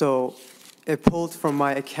 So it pulled from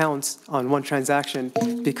my account on one transaction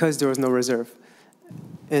because there was no reserve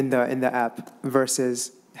in the app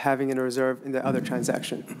versus having a reserve in the other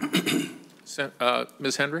transaction.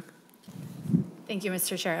 Ms. Hendrick? Thank you,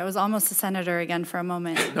 Mr. Chair. I was almost a senator again for a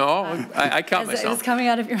moment. No, I count myself. It was coming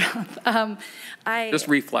out of your mouth. Just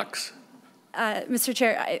reflex. Mr.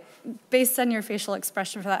 Chair, based on your facial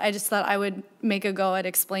expression for that, I just thought I would make a go at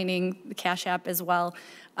explaining the Cash App as well.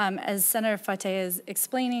 As Senator Fateh is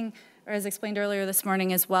explaining, or as explained earlier this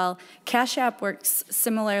morning as well, Cash App works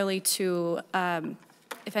similarly to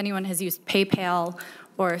if anyone has used PayPal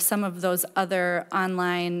or some of those other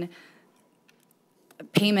online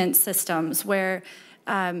payment systems where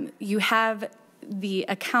you have the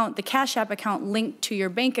account, the Cash App account linked to your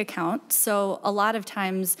bank account. So a lot of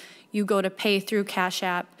times you go to pay through Cash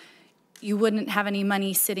App, you wouldn't have any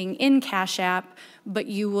money sitting in Cash App, but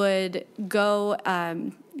you would go,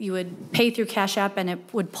 you would pay through Cash App and it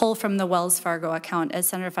would pull from the Wells Fargo account, as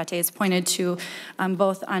Senator Fateh has pointed to,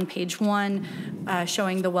 both on page 1,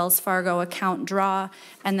 showing the Wells Fargo account draw,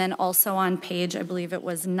 and then also on page, I believe it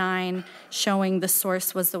was 9, showing the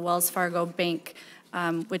source was the Wells Fargo bank,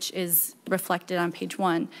 which is reflected on page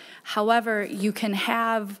 1. However, you can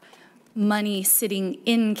have money sitting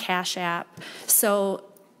in Cash App, so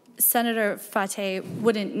Senator Fateh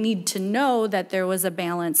wouldn't need to know that there was a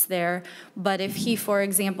balance there, but if he, for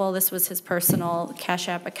example, this was his personal Cash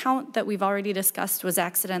App account that we've already discussed was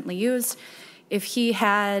accidentally used, if he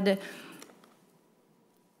had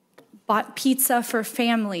bought pizza for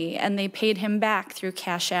family and they paid him back through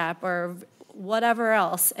Cash App or whatever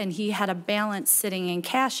else, and he had a balance sitting in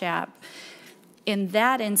Cash App, in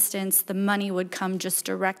that instance, the money would come just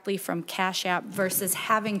directly from Cash App versus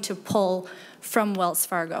having to pull from Wells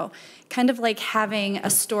Fargo, kind of like having a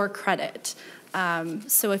store credit.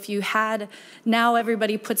 So if you had, now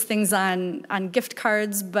everybody puts things on gift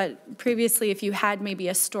cards, but previously if you had maybe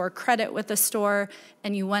a store credit with a store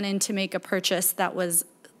and you went in to make a purchase that was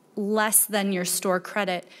less than your store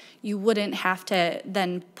credit, you wouldn't have to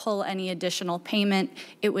then pull any additional payment.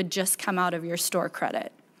 It would just come out of your store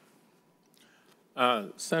credit.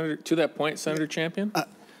 Senator, to that point, Senator Champion?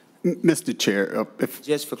 Mr. Chair,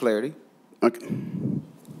 just for clarity. Okay.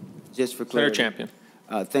 Just for clarity. Senator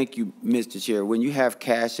Champion. Thank you, Mr. Chair. When you have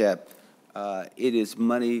Cash App, it is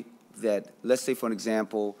money that, let's say for an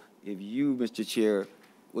example, if you, Mr. Chair,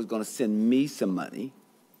 was going to send me some money,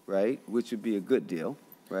 right, which would be a good deal,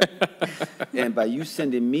 right? And by you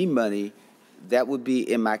sending me money, that would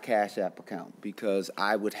be in my Cash App account because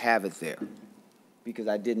I would have it there because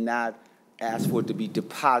I did not ask for it to be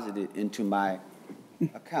deposited into my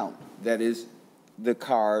account. That is the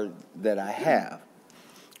card that I have.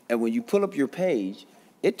 And when you pull up your page,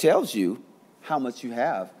 it tells you how much you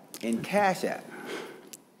have in Cash App.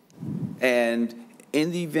 And in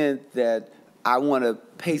the event that I want to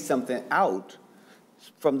pay something out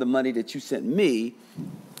from the money that you sent me,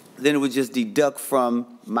 then it would just deduct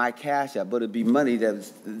from my Cash App, but it'd be money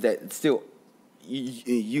that still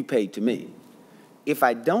you paid to me. If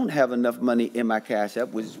I don't have enough money in my Cash App,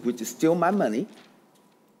 which is still my money,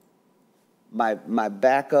 my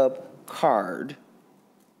backup card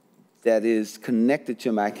that is connected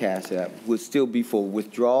to my Cash App would still be for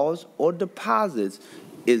withdrawals or deposits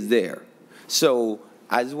is there. So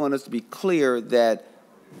I just want us to be clear that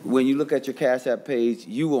when you look at your Cash App page,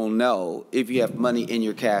 you will know if you have money in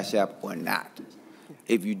your Cash App or not.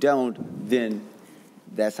 If you don't, then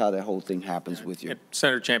that's how that whole thing happens with you.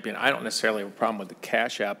 Senator Champion, I don't necessarily have a problem with the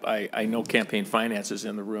Cash App. I know campaign finance is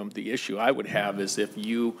in the room. The issue I would have is if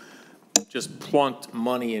you just plunked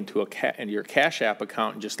money into your Cash App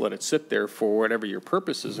account and just let it sit there for whatever your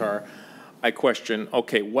purposes are, I question,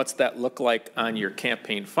 okay, what's that look like on your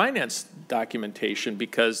campaign finance documentation?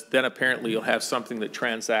 Because then apparently you'll have something that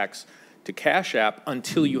transacts to Cash App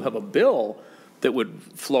until you have a bill that would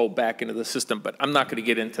flow back into the system. But I'm not going to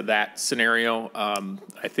get into that scenario.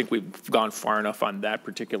 I think we've gone far enough on that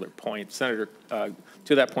particular point. Senator,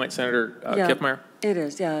 to that point, Senator Kiffmeyer? It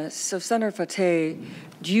is, yeah. So Senator Fateh,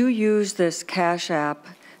 do you use this Cash App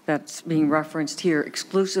that's being referenced here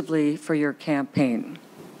exclusively for your campaign?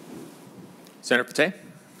 Senator Fateh?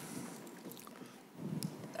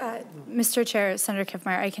 Mr. Chair, Senator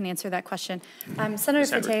Kiffmeyer, I can answer that question. Senator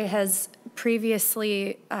Fateh has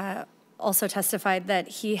previously also testified that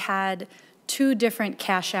he had 2 different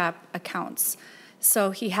Cash App accounts.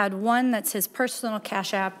 So he had one that's his personal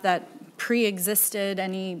Cash App that pre-existed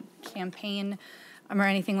any campaign or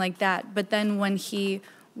anything like that. But then when he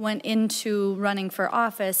went into running for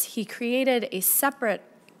office, he created a separate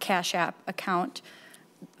Cash App account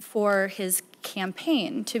for his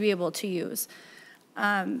campaign to be able to use.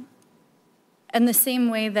 And the same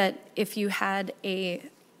way that if you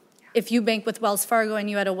bank with Wells Fargo and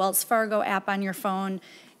you had a Wells Fargo app on your phone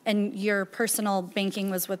and your personal banking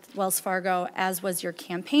was with Wells Fargo, as was your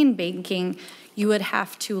campaign banking, you would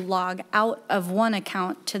have to log out of one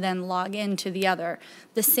account to then log into the other.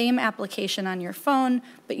 The same application on your phone,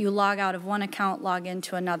 but you log out of one account, log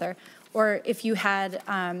into another. Or if you had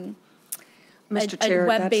Mr. Chair,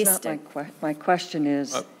 web-based... that's not my question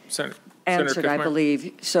is answered, I Kiffmeyer?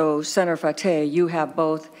 believe. So, Senator Fateh, you have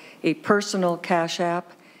both a personal Cash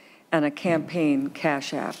App and a campaign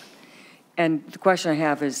Cash App. And the question I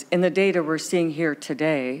have is, in the data we're seeing here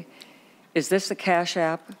today, is this a Cash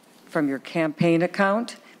App from your campaign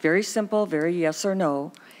account? Very simple, very yes or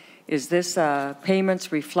no. Is this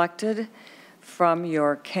payments reflected from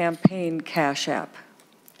your campaign Cash App?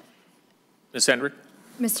 Ms. Hendrick?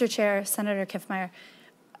 Mr. Chair, Senator Kiffmeyer,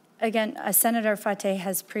 again, Senator Fateh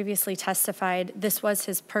has previously testified this was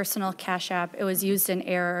his personal Cash App. It was used in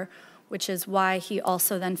error, which is why he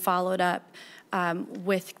also then followed up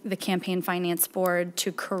with the Campaign Finance Board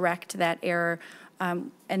to correct that error.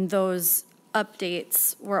 And those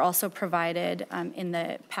updates were also provided in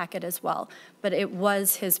the packet as well. But it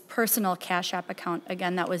was his personal Cash App account,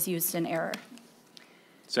 again, that was used in error.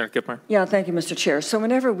 Senator Kiffmeyer? Yeah, thank you, Mr. Chair. So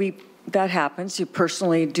whenever that happens, you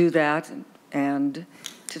personally do that, and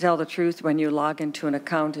to tell the truth, when you log into an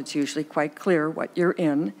account, it's usually quite clear what you're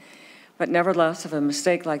in. But nevertheless, if a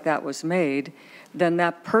mistake like that was made, then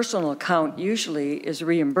that personal account usually is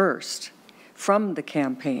reimbursed from the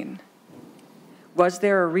campaign. Was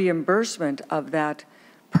there a reimbursement of that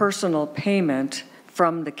personal payment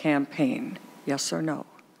from the campaign? Yes or no?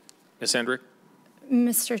 Ms. Hendrick?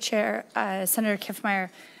 Mr. Chair, Senator Kiffmeyer,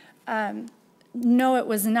 no, it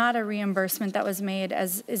was not a reimbursement that was made,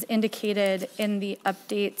 as is indicated in the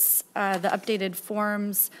updates, the updated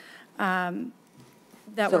forms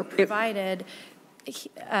that were provided.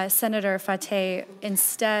 Senator Fateh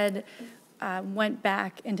instead went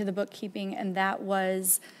back into the bookkeeping, and that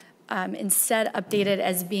was instead updated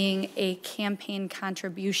as being a campaign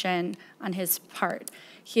contribution on his part.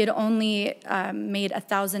 He had only made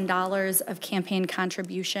 $1,000 of campaign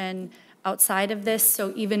contribution outside of this,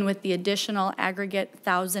 so even with the additional aggregate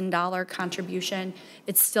 $1,000 contribution,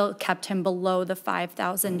 it still kept him below the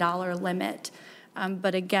 $5,000 limit.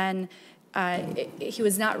 But again, he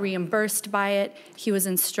was not reimbursed by it. He was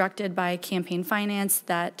instructed by Campaign Finance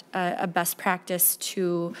that a best practice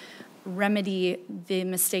to remedy the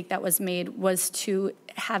mistake that was made was to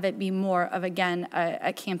have it be more of, again,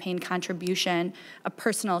 a campaign contribution, a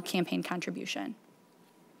personal campaign contribution.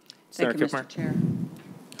 Thank you, Mr. Chair.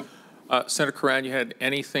 Senator Curran, you had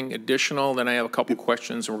anything additional? Then I have a couple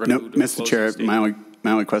questions, and we're going to move to Mr. Chair,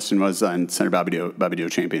 my only question was on Senator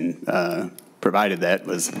Bobbio Champion provided that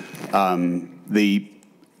was the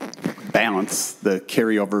balance, the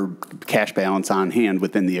carryover cash balance on hand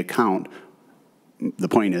within the account. The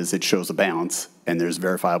point is it shows a balance, and there's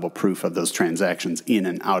verifiable proof of those transactions in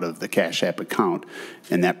and out of the Cash App account,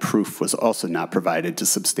 and that proof was also not provided to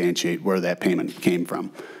substantiate where that payment came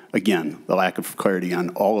from. Again, the lack of clarity on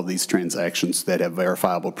all of these transactions that have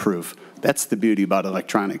verifiable proof. That's the beauty about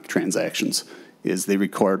electronic transactions, is they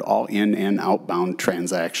record all in and outbound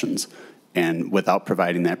transactions. And without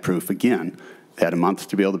providing that proof, again, they had a month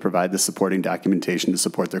to be able to provide the supporting documentation to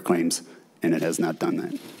support their claims, and it has not done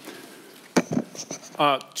that.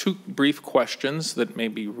 Two brief questions that may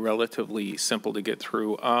be relatively simple to get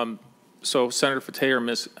through. So Senator Fateh or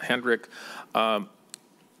Ms. Hendrick,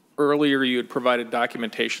 earlier you had provided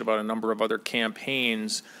documentation about a number of other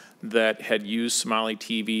campaigns that had used Somali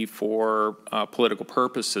TV for political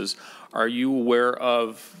purposes. Are you aware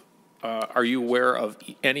of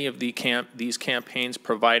any of these campaigns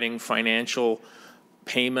providing financial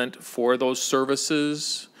payment for those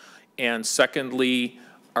services? And secondly,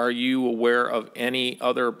 are you aware of any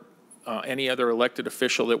other any other elected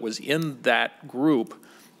official that was in that group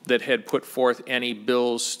that had put forth any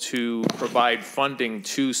bills to provide funding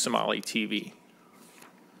to Somali TV.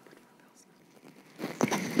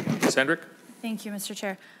 Ms. Hendrick? Thank you, Mr.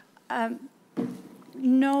 Chair.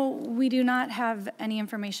 No, we do not have any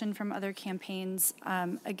information from other campaigns.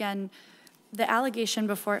 Again, the allegation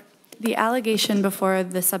before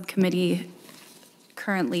the subcommittee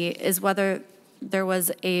currently is whether there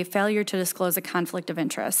was a failure to disclose a conflict of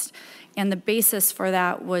interest. And the basis for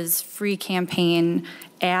that was free campaign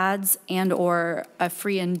ads and or a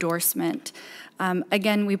free endorsement.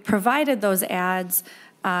 Again, we provided those ads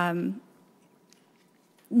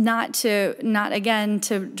not again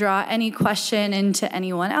to draw any question into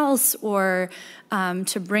anyone else or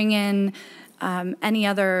to bring in any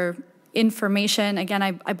other information. Again,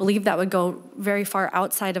 I believe that would go very far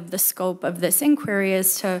outside of the scope of this inquiry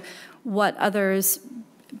as to what others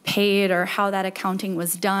paid or how that accounting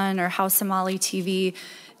was done or how Somali TV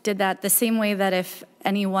did that. The same way that if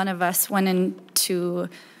any one of us went into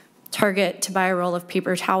Target to buy a roll of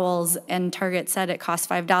paper towels and Target said it cost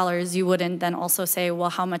 $5, you wouldn't then also say, well,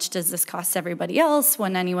 how much does this cost everybody else?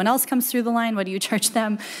 When anyone else comes through the line, what do you charge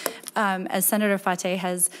them? As Senator Fateh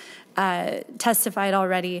has testified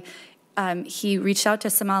already, he reached out to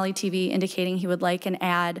Somali TV indicating he would like an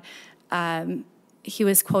ad. He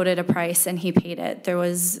was quoted a price and he paid it. There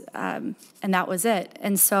was, and that was it.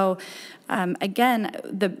 And so, again,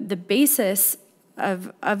 the basis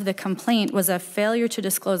of the complaint was a failure to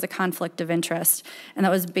disclose a conflict of interest. And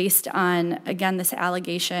that was based on, again, this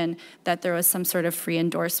allegation that there was some sort of free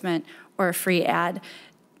endorsement or a free ad.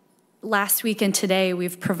 Last week and today,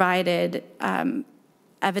 we've provided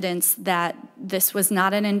evidence that this was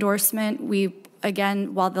not an endorsement. We,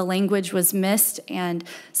 again, while the language was missed and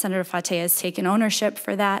Senator Fateh has taken ownership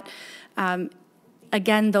for that,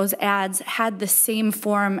 again, those ads had the same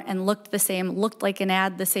form and looked the same, looked like an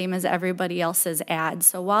ad the same as everybody else's ad.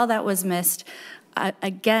 So while that was missed,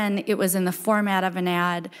 again, it was in the format of an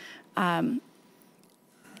ad. And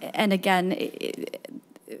again,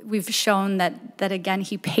 we've shown that again,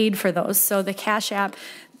 he paid for those. So the Cash App,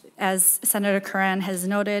 as Senator Karan has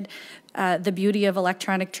noted, the beauty of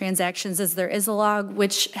electronic transactions is there is a log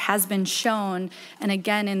which has been shown, and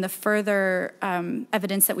again, in the further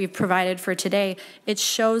evidence that we've provided for today, it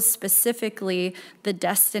shows specifically the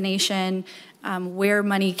destination, where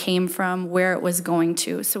money came from, where it was going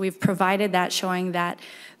to. So we've provided that showing that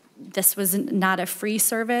this was not a free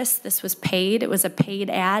service, this was paid. It was a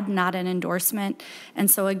paid ad, not an endorsement. And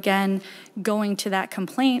so again, going to that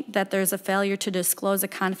complaint that there's a failure to disclose a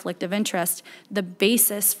conflict of interest, the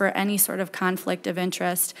basis for any sort of conflict of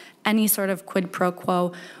interest, any sort of quid pro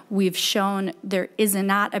quo, we've shown there is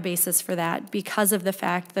not a basis for that because of the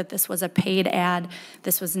fact that this was a paid ad,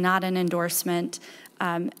 this was not an endorsement.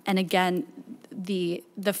 And again, the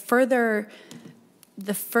further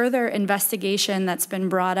investigation that's been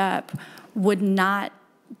brought up would not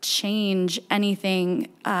change anything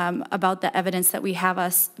about the evidence that we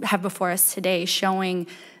have before us today, showing,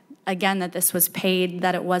 again, that this was paid,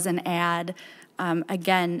 that it was an ad,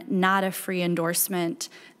 again, not a free endorsement,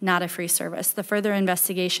 not a free service. The further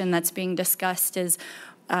investigation that's being discussed is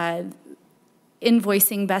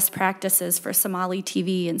invoicing best practices for Somali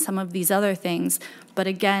TV and some of these other things. But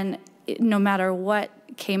again, no matter what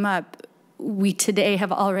came up, we today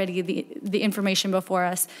have already the information before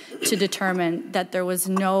us to determine that there was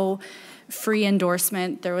no free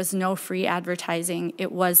endorsement, there was no free advertising,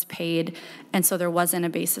 it was paid, and so there wasn't a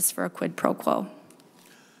basis for a quid pro quo.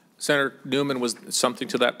 Senator Newman, was something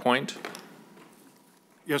to that point?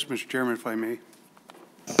 Yes, Mr. Chairman, if I may.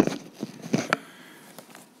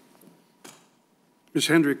 Ms.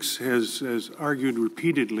 Hendricks has argued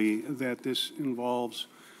repeatedly that this involves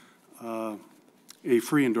a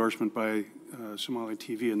free endorsement by Somali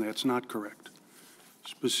TV, and that's not correct.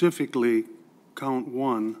 Specifically, count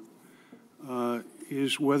one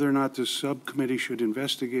is whether or not the subcommittee should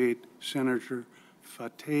investigate Senator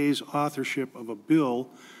Fateh's authorship of a bill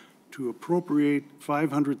to appropriate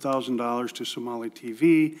 $500,000 to Somali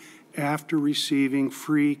TV after receiving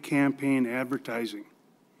free campaign advertising.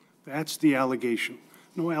 That's the allegation,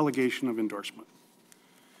 no allegation of endorsement.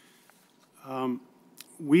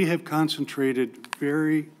 We have concentrated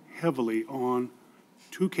very heavily on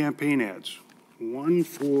two campaign ads, one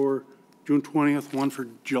for June 20th, one for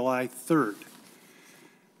July 3rd.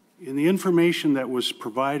 In the information that was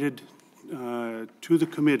provided to the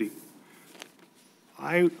committee,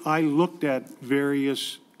 I looked at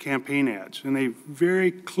various campaign ads, and they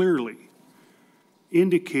very clearly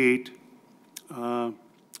indicate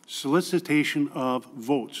solicitation of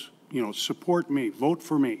votes, support me, vote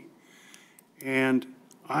for me. And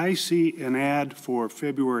I see an ad for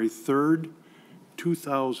February 3rd,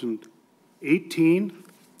 2018,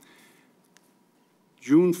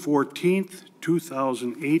 June 14th,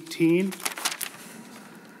 2018,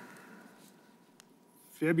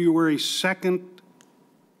 February 2nd,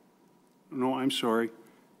 no, I'm sorry,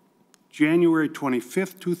 January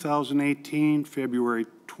 25th, 2018, February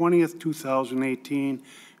 20th, 2018,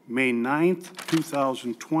 May 9th,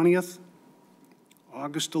 2020,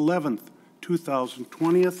 August 11th,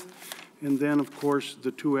 2020, and then, of course,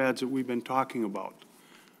 the two ads that we've been talking about.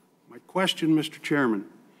 My question, Mr. Chairman,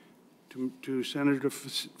 to Senator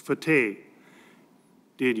Fateh,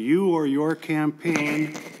 did you or your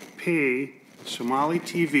campaign pay Somali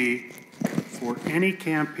TV for any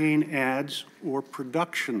campaign ads or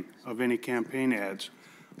production of any campaign ads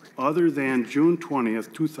other than June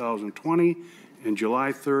 20th, 2020 and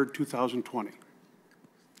July 3rd, 2020?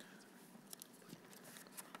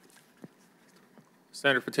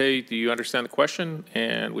 Senator Fateh, do you understand the question,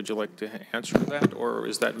 and would you like to answer that, or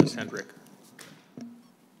is that Ms. Hendrick?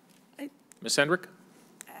 Ms. Hendrick?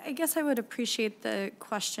 I guess I would appreciate the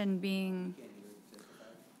question being,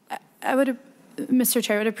 Mr.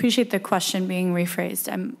 Chair, I would appreciate the question being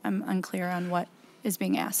rephrased. I'm unclear on what is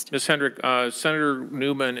being asked. Ms. Hendrick, Senator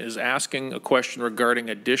Newman is asking a question regarding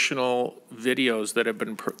additional videos that have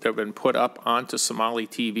been put up onto Somali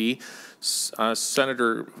TV.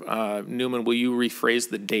 Senator Newman, will you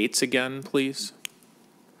rephrase the dates again, please?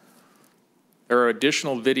 There are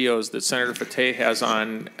additional videos that Senator Fateh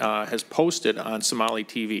has posted on Somali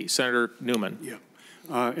TV. Senator Newman. Yeah.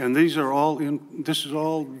 And these are all this is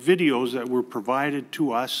all videos that were provided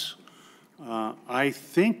to us, I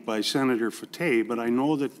think by Senator Fateh, but I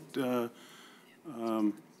know that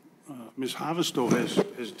Ms. Havisto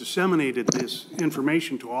has disseminated this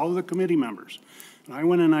information to all of the committee members. And I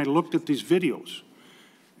went and I looked at these videos,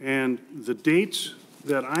 and the dates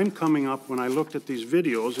that I'm coming up when I looked at these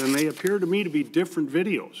videos, and they appear to me to be different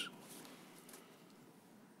videos.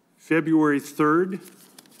 February 3rd,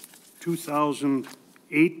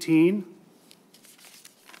 2018,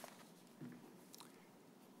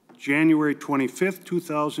 January 25th,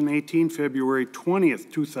 2018, February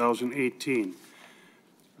 20th, 2018,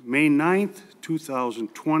 May 9th,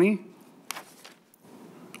 2020,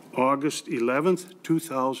 August 11th,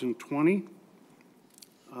 2020,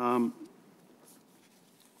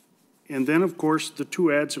 and then, of course, the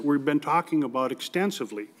two ads that we've been talking about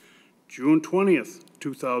extensively, June 20th,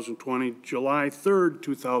 2020, July 3rd,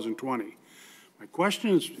 2020. My question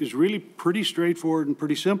is really pretty straightforward and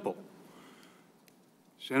pretty simple.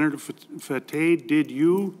 Senator Fateh, did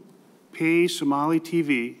you pay Somali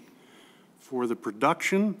TV for the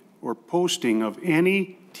production or posting of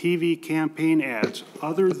any TV campaign ads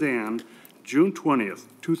other than June 20th,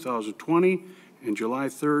 2020 and July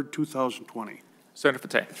 3rd, 2020? Senator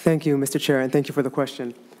Fateh. Thank you, Mr. Chair, and thank you for the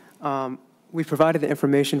question. We provided the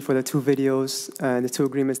information for the two videos and the two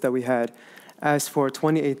agreements that we had. As for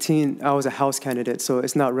 2018, I was a House candidate, so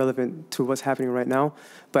it's not relevant to what's happening right now.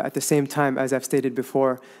 But at the same time, as I've stated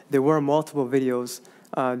before, there were multiple videos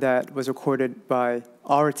that was recorded by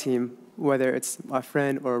our team, whether it's a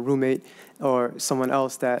friend or a roommate or someone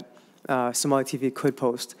else that Somali TV could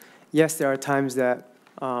post. Yes, there are times that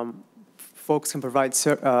folks can provide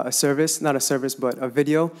a service, not a service, but a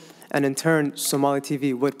video, and in turn, Somali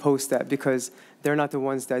TV would post that because they're not the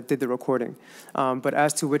ones that did the recording. But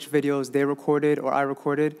as to which videos they recorded or I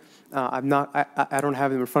recorded, I don't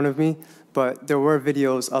have them in front of me, but there were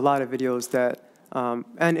videos, a lot of videos that,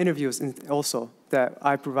 and interviews also, that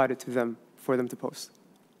I provided to them for them to post.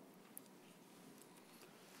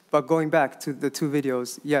 But going back to the two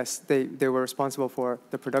videos, yes, they were responsible for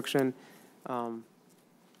the production,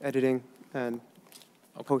 editing, and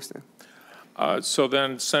posting. So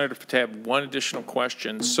then, Senator Fateh, I have one additional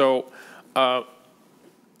question. So,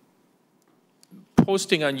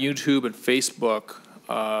 posting on YouTube and Facebook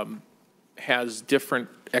has different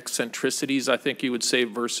eccentricities, I think you would say,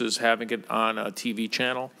 versus having it on a TV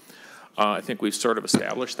channel. I think we've sort of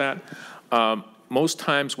established that. Most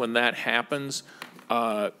times when that happens,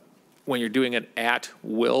 when you're doing an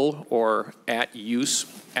at-will or at-use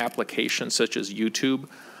application such as YouTube,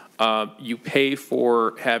 you pay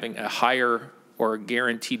for having a higher or a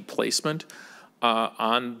guaranteed placement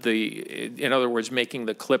on the, in other words, making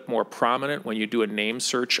the clip more prominent when you do a name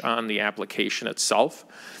search on the application itself.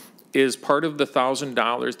 Is part of the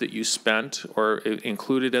 $1,000 that you spent or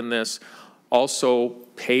included in this also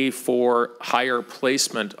pay for higher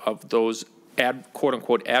placement of those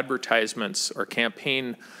quote-unquote advertisements or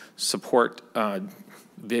campaign support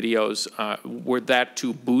videos, were that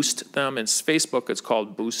to boost them? In Facebook, it's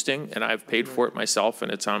called boosting, and I've paid for it myself,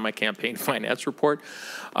 and it's on my campaign finance report.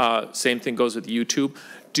 Same thing goes with YouTube.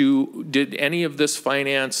 Did any of this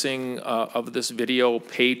financing of this video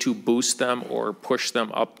pay to boost them or push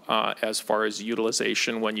them up as far as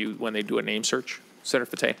utilization when they do a name search? Senator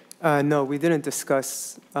Fateh? No, we didn't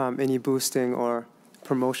discuss any boosting or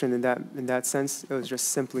promotion in that sense. It was just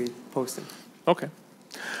simply posting. Okay.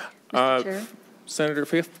 Mr. Chair? Senator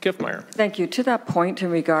Kiffmeyer. Thank you. To that point, in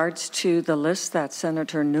regards to the list that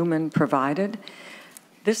Senator Newman provided,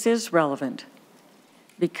 this is relevant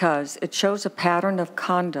because it shows a pattern of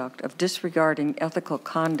conduct, of disregarding ethical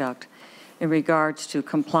conduct in regards to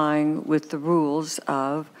complying with the rules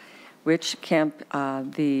of which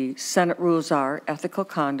the Senate rules are ethical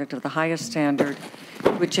conduct of the highest standard,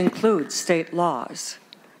 which includes state laws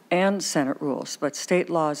and Senate rules, but state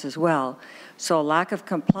laws as well. So a lack of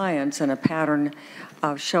compliance and a pattern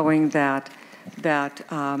of showing that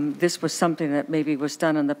this was something that maybe was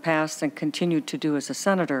done in the past and continued to do as a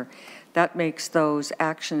senator, that makes those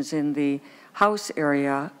actions in the House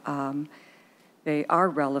area, they are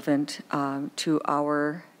relevant to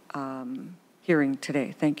our hearing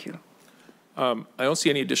today. Thank you. I don't see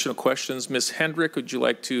any additional questions. Ms. Hendrick, would you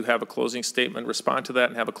like to have a closing statement, respond to that,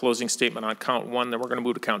 and have a closing statement on count one? Then we're going to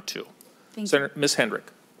move to count two. Thank you. Ms.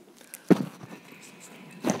 Hendrick.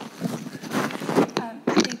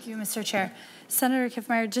 Thank you, Mr. Chair. Senator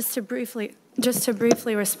Kiffmeyer, just to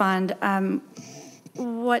briefly respond,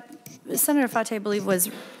 what Senator Fateh, I believe,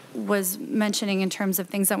 was mentioning in terms of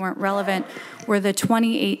things that weren't relevant were the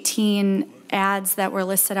 2018 ads that were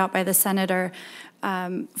listed out by the senator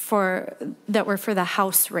that were for the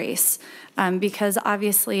House race, because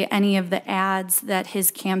obviously any of the ads that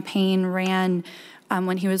his campaign ran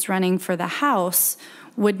when he was running for the House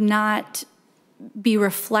would not be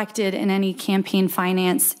reflected in any campaign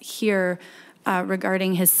finance here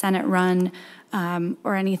regarding his Senate run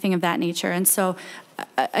or anything of that nature. And so,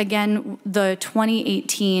 again, the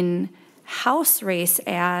 2018 House race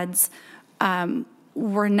ads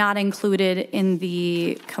were not included in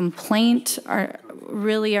the complaint, or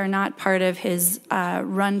really are not part of his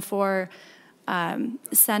run for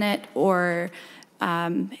Senate or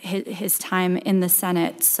his time in the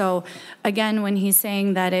Senate. So again, when he's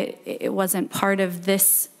saying that it wasn't part of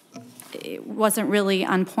this, it wasn't really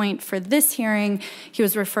on point for this hearing, he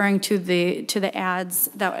was referring to the ads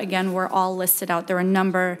that, again, were all listed out. There were a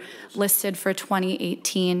number listed for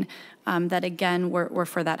 2018 that, again, were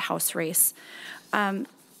for that House race.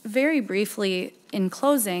 Very briefly, in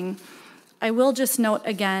closing, I will just note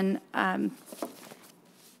again,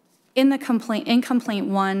 in complaint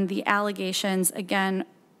one, the allegations, again,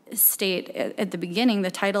 state at the beginning, the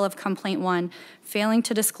title of complaint one, failing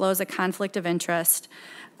to disclose a conflict of interest,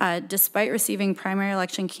 despite receiving primary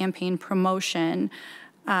election campaign promotion,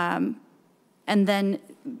 and then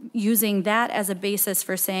using that as a basis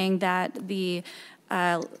for saying that the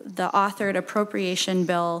authored appropriation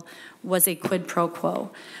bill was a quid pro quo.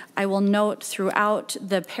 I will note throughout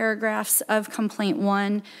the paragraphs of complaint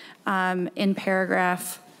one, in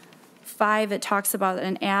paragraph 5, it talks about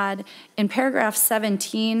an ad. In paragraph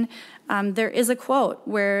 17, there is a quote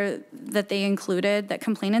that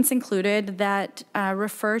complainants included that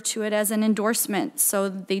refer to it as an endorsement. So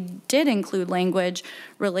they did include language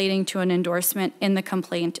relating to an endorsement in the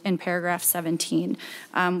complaint in paragraph 17.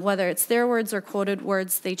 Whether it's their words or quoted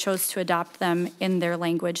words, they chose to adopt them in their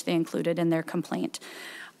language they included in their complaint.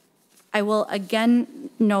 I will again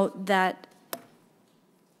note that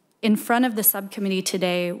in front of the subcommittee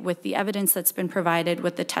today, with the evidence that's been provided,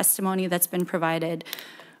 with the testimony that's been provided,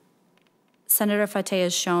 Senator Fateh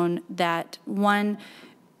has shown that, one,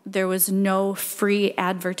 there was no free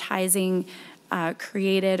advertising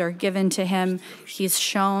created or given to him. He's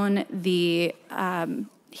shown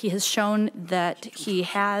he has shown that he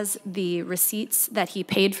has the receipts that he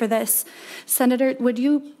paid for this. Senator, would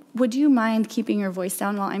you mind keeping your voice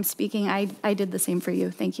down while I'm speaking? I did the same for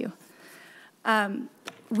you. Thank you.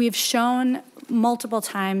 We've shown multiple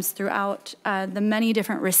times throughout the many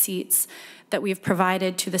different receipts that we've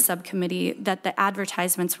provided to the subcommittee that the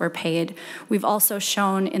advertisements were paid. We've also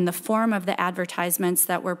shown in the form of the advertisements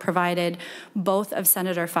that were provided, both of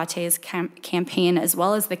Senator Fateh's campaign as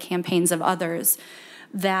well as the campaigns of others,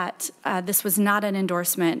 that this was not an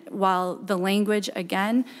endorsement. While the language,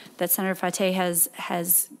 again, that Senator Fateh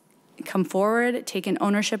has come forward, taken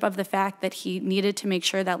ownership of the fact that he needed to make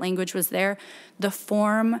sure that language was there, the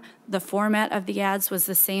format of the ads was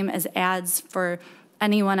the same as ads for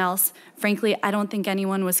anyone else. Frankly, I don't think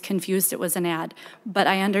anyone was confused it was an ad, but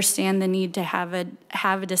I understand the need to have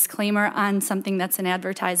a disclaimer on something that's an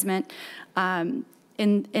advertisement.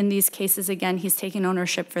 in these cases, again, he's taking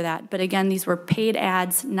ownership for that. But again, these were paid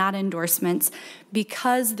ads, not endorsements.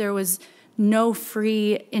 Because there was no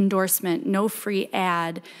free endorsement, no free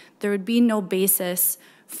ad, there would be no basis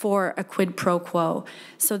for a quid pro quo.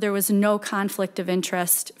 So there was no conflict of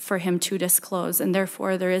interest for him to disclose, and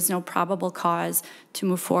therefore there is no probable cause to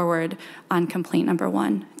move forward on complaint number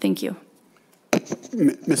 1. Thank you.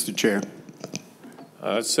 Mr. Chair.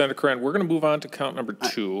 Senator Coran, we're going to move on to count number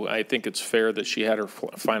 2. I think it's fair that she had her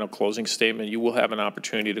final closing statement. You will have an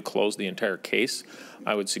opportunity to close the entire case.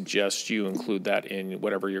 I would suggest you include that in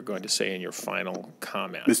whatever you're going to say in your final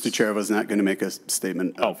comments. Mr. Chair, I was not going to make a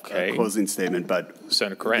statement, a closing statement, but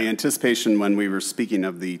Senator Coran, the anticipation when we were speaking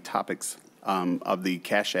of the topics of the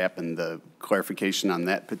Cash App and the clarification on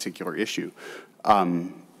that particular issue,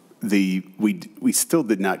 we still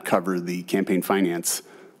did not cover the campaign finance,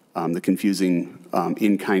 the confusing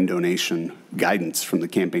in-kind donation guidance from the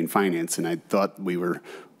campaign finance, and I thought we were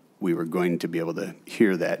going to be able to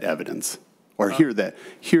hear that evidence, or hear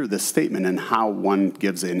the statement and how one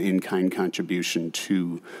gives an in-kind contribution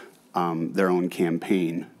to their own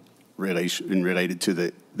campaign related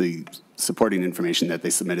to the supporting information that they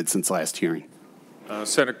submitted since last hearing.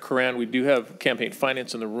 Senator Coran, we do have campaign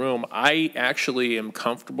finance in the room. I actually am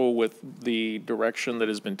comfortable with the direction that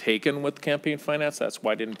has been taken with campaign finance. That's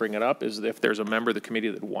why I didn't bring it up, is if there's a member of the committee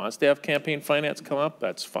that wants to have campaign finance come up,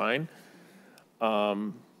 that's fine.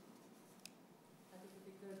 Okay.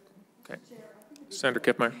 Senator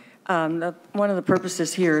Kiffmeyer. One of the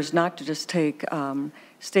purposes here is not to just take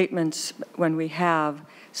statements when we have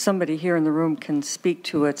somebody here in the room can speak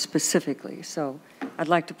to it specifically. So I'd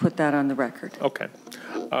like to put that on the record. Okay.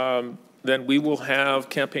 Then we will have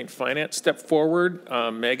campaign finance step forward,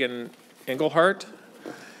 Megan Engelhardt,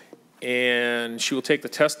 and she will take the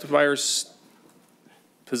testifier's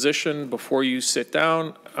position before you sit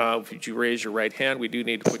down. Would you raise your right hand? We do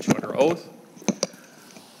need to put you under oath.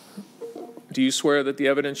 Do you swear that the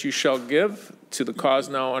evidence you shall give to the cause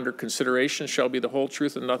now under consideration shall be the whole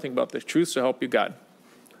truth and nothing but the truth, so help you God?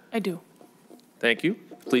 I do. Thank you.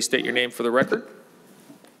 Please state your name for the record.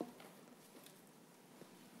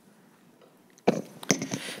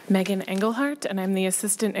 Megan Engelhardt, and I'm the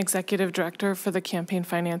Assistant Executive Director for the Campaign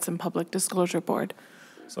Finance and Public Disclosure Board.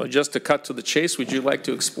 So just to cut to the chase, would you like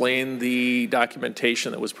to explain the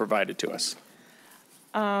documentation that was provided to us?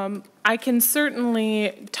 I can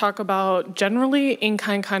certainly talk about generally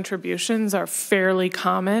in-kind contributions are fairly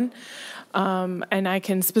common. And I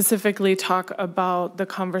can specifically talk about the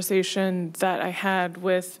conversation that I had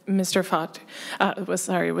with Mr. Fateh,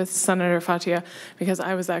 with Senator Fateh, because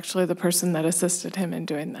I was actually the person that assisted him in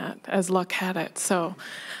doing that, as luck had it. So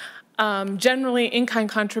generally, in-kind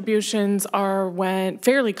contributions are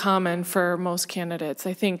fairly common for most candidates.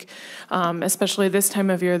 I think, especially this time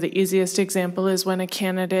of year, the easiest example is when a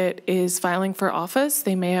candidate is filing for office.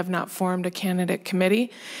 They may have not formed a candidate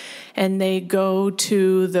committee, and they go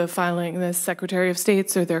to the Secretary of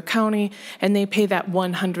State's or their county, and they pay that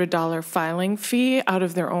 $100 filing fee out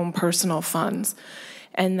of their own personal funds.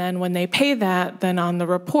 And then when they pay that, then on the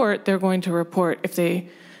report, they're going to report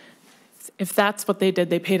if that's what they did,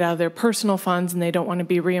 they paid out of their personal funds and they don't want to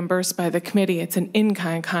be reimbursed by the committee, it's an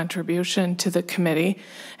in-kind contribution to the committee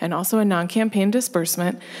and also a non-campaign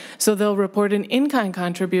disbursement. So they'll report an in-kind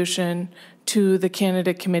contribution to the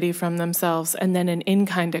candidate committee from themselves and then an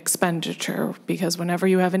in-kind expenditure, because whenever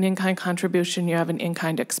you have an in-kind contribution, you have an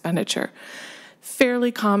in-kind expenditure.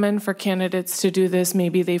 Fairly common for candidates to do this.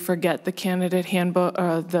 Maybe they forget the candidate handbook,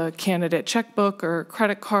 the candidate checkbook or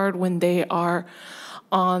credit card when they are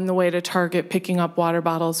on the way to Target picking up water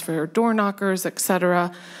bottles for door knockers, et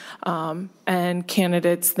cetera. And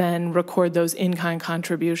candidates then record those in-kind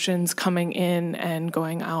contributions coming in and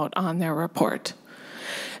going out on their report.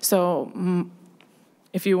 So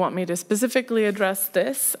if you want me to specifically address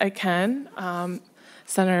this, I can.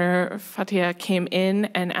 Senator Fateh came in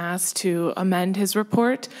and asked to amend his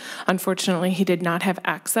report. Unfortunately, he did not have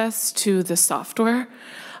access to the software.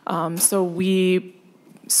 So we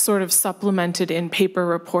sort of supplemented in paper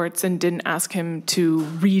reports and didn't ask him to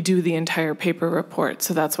redo the entire paper report.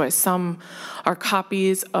 So that's why some are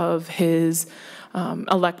copies of his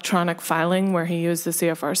electronic filing where he used the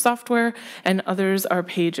CFR software, and others are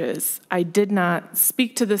pages. I did not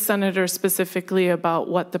speak to the senator specifically about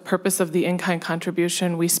what the purpose of the in-kind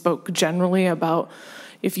contribution. We spoke generally about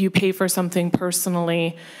if you pay for something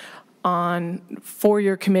personally for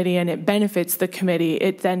your committee and it benefits the committee,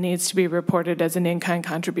 it then needs to be reported as an in-kind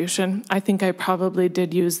contribution. I think I probably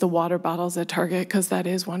did use the water bottles at Target because that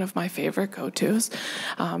is one of my favorite go-tos,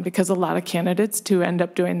 because a lot of candidates do end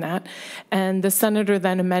up doing that. And the senator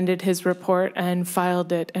then amended his report and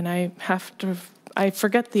filed it, and I have to I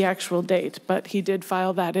forget the actual date, but he did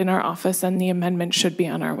file that in our office, and the amendment should be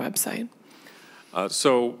on our website.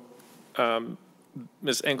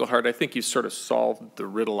 Ms. Engelhardt, I think you sort of solved the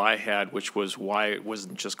riddle I had, which was why it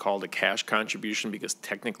wasn't just called a cash contribution, because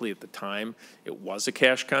technically at the time it was a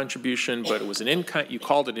cash contribution, but it was an in-kind. You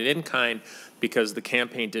called it an in-kind because the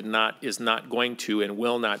campaign is not going to and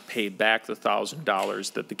will not pay back the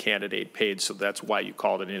 $1,000 that the candidate paid. So that's why you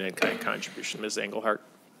called it an in-kind contribution, Ms. Engelhardt.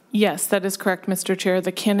 Yes, that is correct, Mr. Chair.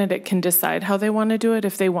 The candidate can decide how they want to do it.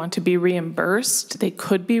 If they want to be reimbursed, they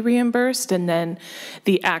could be reimbursed, and then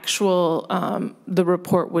the actual, the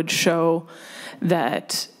report would show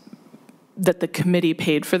that the committee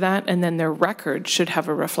paid for that, and then their record should have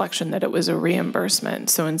a reflection that it was a reimbursement.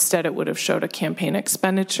 So instead it would have showed a campaign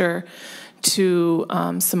expenditure to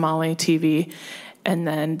Somali TV, and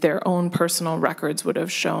then their own personal records would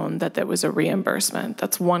have shown that there was a reimbursement.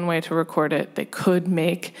 That's one way to record it. They could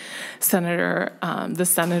make the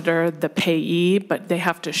senator the payee, but they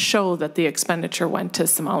have to show that the expenditure went to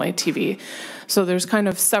Somali TV. So there's kind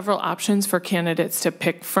of several options for candidates to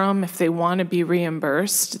pick from. If they want to be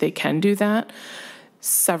reimbursed, they can do that.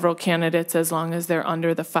 Several candidates, as long as they're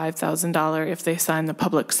under the $5,000, if they sign the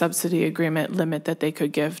public subsidy agreement limit that they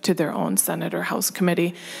could give to their own Senate or House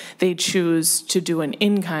committee, they choose to do an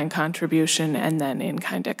in-kind contribution and then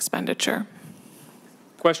in-kind expenditure.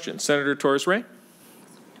 Question, Senator Torres-Ray.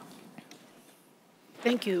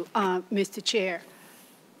 Thank you, Mr. Chair.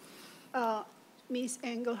 Ms.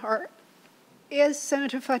 Engelhardt, is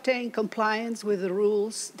Senator Fateh in compliance with the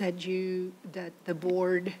rules that the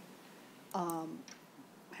board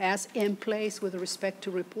has in place with respect to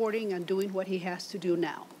reporting and doing what he has to do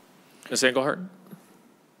now? Ms. Engelhardt?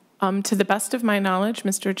 To the best of my knowledge,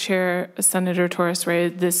 Mr. Chair, Senator Torres-Ray,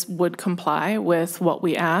 this would comply with what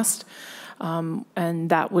we asked, and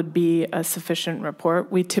that would be a sufficient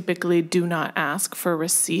report. We typically do not ask for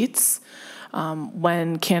receipts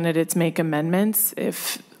when candidates make amendments.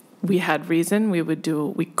 If we had reason,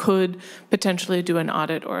 we could potentially do an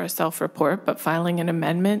audit or a self-report, but filing an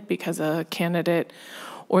amendment because a candidate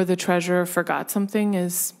or the treasurer forgot something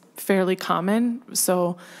is fairly common.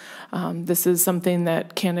 So this is something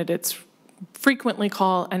that candidates frequently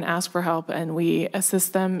call and ask for help, and we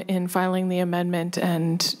assist them in filing the amendment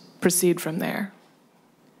and proceed from there.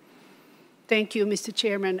 Thank you, Mr.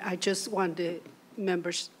 Chairman. I just want the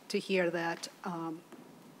members to hear that.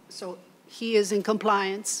 So he is in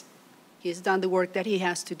compliance. He has done the work that he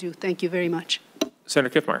has to do. Thank you very much.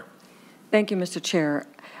 Senator Kiffmeyer. Thank you, Mr. Chair.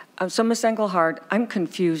 So, Ms. Engelhardt, I'm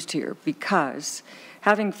confused here because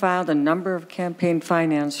having filed a number of campaign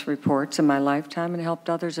finance reports in my lifetime and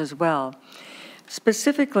helped others as well,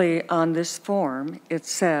 specifically on this form, it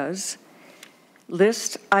says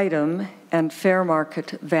list item and fair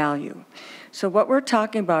market value. So what we're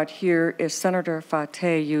talking about here is Senator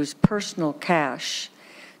Fateh used personal cash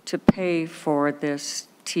to pay for this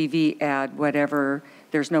TV ad, whatever.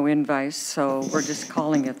 There's no invoice, so we're just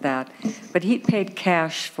calling it that. But he paid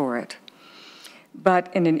cash for it.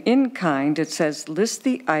 But in an in-kind, it says list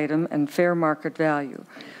the item and fair market value.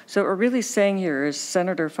 So what we're really saying here is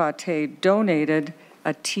Senator Fateh donated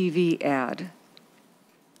a TV ad.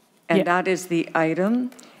 And that is the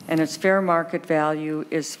item, and its fair market value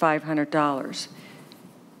is $500.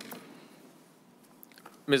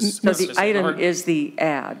 So the item is the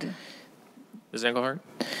ad. Ms. Engelhardt?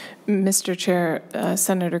 Mr. Chair,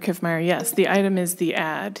 Senator Kiffmeyer, yes, the item is the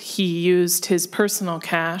ad. He used his personal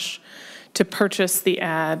cash to purchase the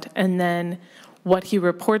ad, and then what he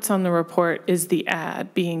reports on the report is the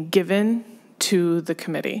ad being given to the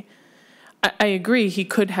committee. I agree he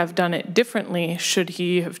could have done it differently should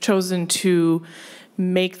he have chosen to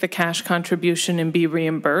make the cash contribution and be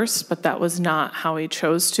reimbursed, but that was not how he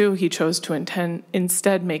chose to. He chose to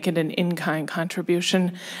instead make it an in-kind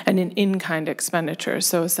contribution and an in-kind expenditure.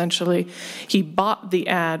 So essentially, he bought the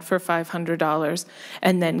ad for $500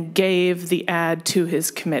 and then gave the ad to his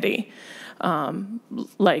committee.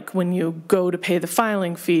 Like when you go to pay the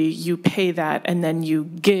filing fee, you pay that and then you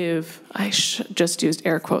give, I just used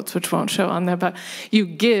air quotes, which won't show on there, but you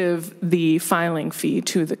give the filing fee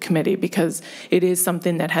to the committee because it is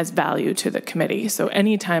something that has value to the committee. So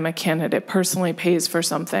anytime a candidate personally pays for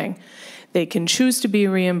something, they can choose to be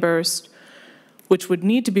reimbursed, which would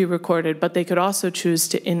need to be recorded, but they could also choose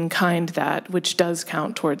to in-kind that, which does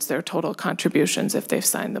count towards their total contributions if they've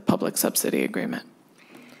signed the public subsidy agreement.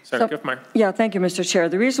 Senator Kiffmeyer. Yeah, thank you, Mr. Chair.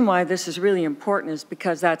 The reason why this is really important is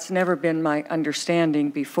because that's never been my understanding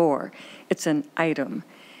before. It's an item,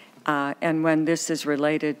 and when this is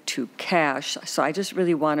related to cash, so I just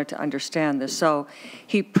really wanted to understand this. So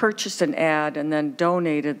he purchased an ad and then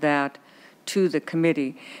donated that to the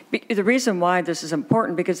committee. The reason why this is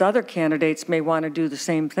important, because other candidates may want to do the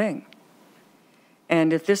same thing.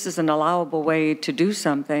 And if this is an allowable way to do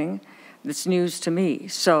something, it's news to me.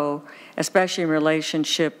 So, especially in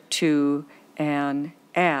relationship to an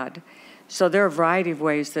ad. So there are a variety of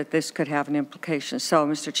ways that this could have an implication. So,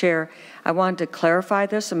 Mr. Chair, I wanted to clarify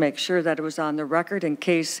this and make sure that it was on the record in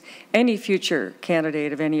case any future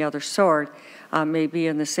candidate of any other sort may be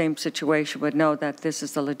in the same situation, would know that this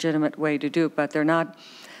is the legitimate way to do it, but they're not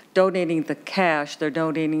donating the cash, they're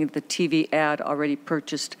donating the TV ad already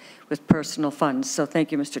purchased with personal funds. So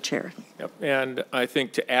thank you, Mr. Chair. Yep. And I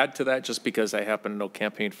think to add to that, just because I happen to know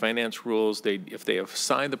campaign finance rules, if they have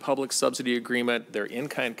signed the public subsidy agreement, their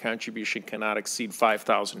in-kind contribution cannot exceed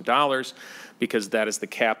 $5,000 because that is the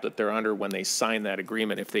cap that they're under when they sign that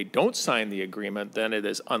agreement. If they don't sign the agreement, then it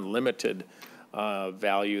is unlimited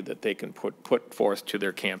value that they can put forth to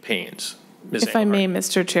their campaigns. Ms. If I may,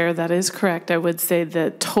 Mr. Chair, that is correct. I would say the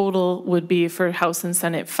total would be for House and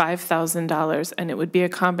Senate $5,000, and it would be a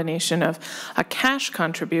combination of a cash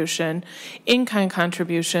contribution, in-kind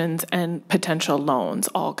contributions, and potential loans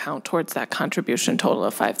all count towards that contribution total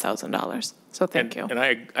of $5,000. So thank you. And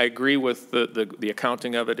I agree with the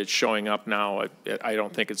accounting of it. It's showing up now. I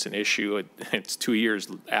don't think it's an issue. It's 2 years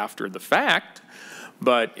after the fact,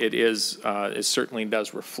 but it is. It certainly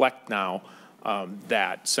does reflect now.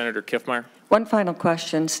 That. Senator Kiffmeyer? One final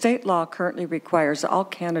question. State law currently requires all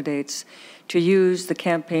candidates to use the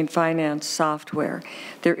campaign finance software.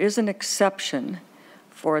 There is an exception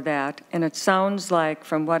for that, and it sounds like,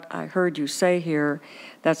 from what I heard you say here,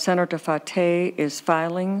 that Senator Fateh is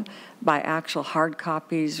filing by actual hard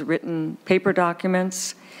copies, written paper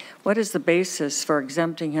documents. What is the basis for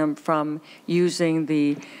exempting him from using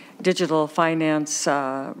the digital finance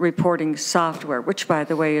reporting software, which, by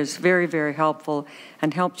the way, is very, very helpful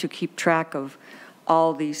and helps you keep track of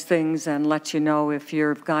all these things and lets you know if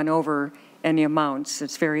you've gone over any amounts.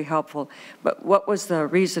 It's very helpful. But what was the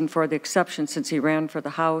reason for the exception, since he ran for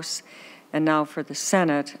the House and now for the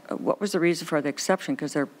Senate? What was the reason for the exception?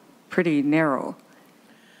 Because they're pretty narrow.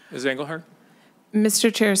 Ms. Engelhardt?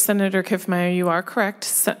 Mr. Chair, Senator Kiffmeyer, you are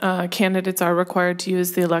correct. Candidates are required to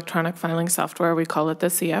use the electronic filing software. We call it the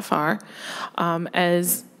CFR.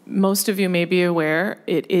 As most of you may be aware,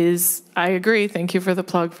 it is, I agree, thank you for the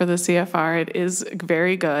plug for the CFR, it is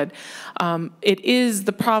very good.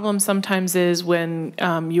 The problem sometimes is when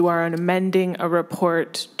you are amending a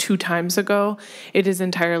report 2 times ago, it is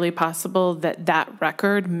entirely possible that that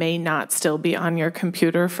record may not still be on your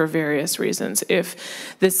computer for various reasons.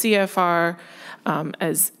 If the CFR,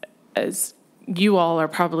 as you all are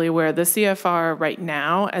probably aware, the CFR right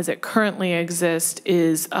now, as it currently exists,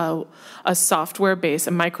 is a software-based,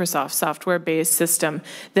 a Microsoft software-based system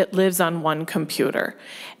that lives on one computer.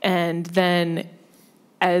 And then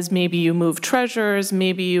as maybe you move treasurers,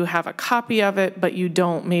 maybe you have a copy of it, but you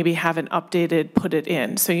don't maybe haven't updated, put it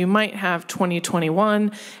in. So you might have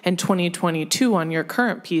 2021 and 2022 on your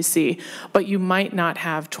current PC, but you might not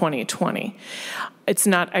have 2020. It's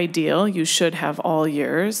not ideal. You should have all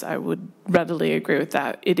years. I would readily agree with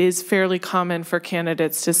that. It is fairly common for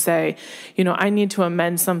candidates to say, you know, I need to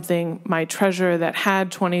amend something. My treasurer that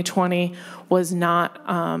had 2020 was not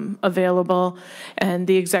available, and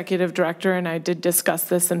the executive director and I did discuss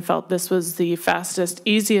this and felt this was the fastest,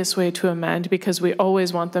 easiest way to amend, because we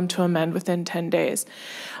always want them to amend within 10 days.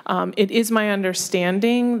 It is my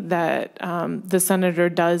understanding that the senator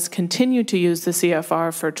does continue to use the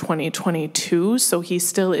CFR for 2022, so he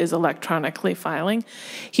still is electronically filing.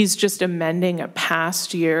 He's just amending a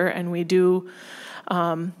past year, and we do,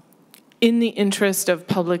 in the interest of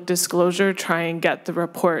public disclosure, try and get the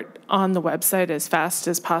report on the website as fast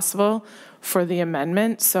as possible for the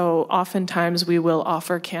amendment. So oftentimes we will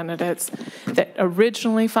offer candidates that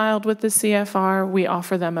originally filed with the CFR, we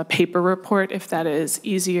offer them a paper report if that is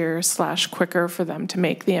easier / quicker for them to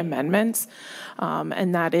make the amendments.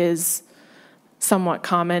 And that is somewhat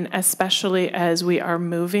common, especially as we are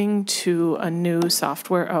moving to a new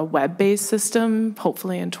software, a web-based system,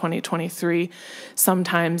 hopefully in 2023.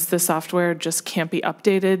 Sometimes the software just can't be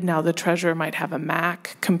updated. Now the treasurer might have a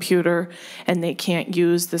Mac computer and they can't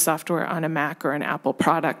use the software on a Mac or an Apple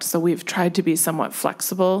product. So we've tried to be somewhat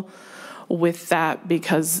flexible with that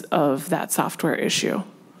because of that software issue.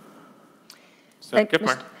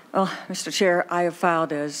 Mr. Chair, I have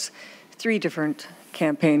filed as 3 different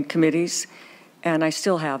campaign committees, and I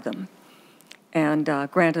still have them. And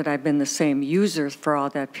granted, I've been the same user for all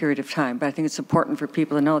that period of time, but I think it's important for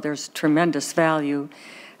people to know there's tremendous value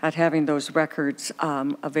at having those records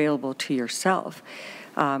available to yourself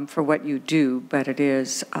for what you do, but it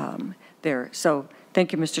is there. So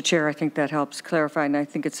Thank you, Mr. Chair. I think that helps clarify, and I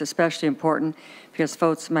think it's especially important because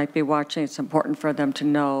folks might be watching. It's important for them to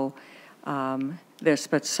know this,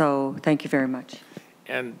 but so thank you very much.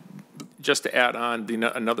 And just to add on,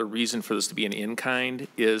 another reason for this to be an in-kind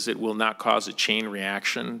is it will not cause a chain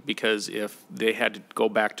reaction, because if they had to go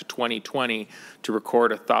back to 2020 to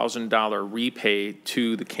record a $1,000 repay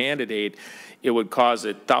to the candidate, it would cause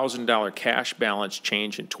a $1,000 cash balance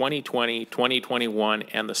change in 2020, 2021,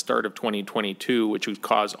 and the start of 2022, which would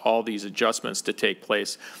cause all these adjustments to take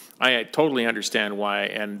place. I totally understand why,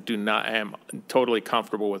 and am totally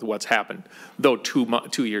comfortable with what's happened. Though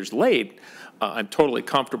 2 years late, I'm totally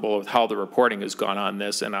comfortable with how the reporting has gone on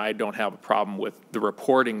this, and I don't have a problem with the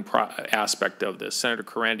reporting aspect of this. Senator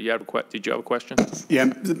Coran, did you have a question? Yeah,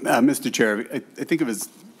 Mr. Chair, I think it was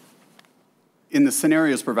in the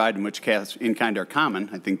scenarios provided in which cash in kind are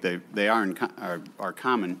common. I think they are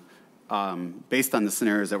common based on the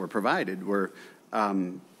scenarios that were provided. Where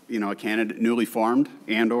you know, a candidate newly formed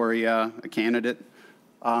and/or a candidate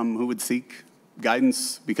who would seek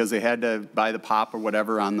guidance because they had to buy the pop or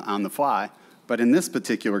whatever on the fly. But in this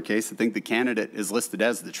particular case, I think the candidate is listed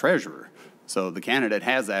as the treasurer. So the candidate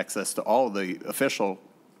has access to all the official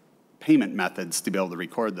payment methods to be able to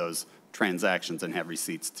record those transactions and have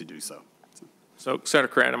receipts to do so. So, Senator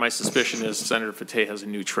Coran, my suspicion is Senator Fateh has a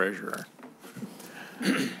new treasurer.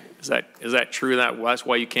 Is that true? That's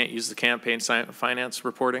why you can't use the campaign finance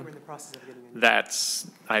reporting? We're in the process of getting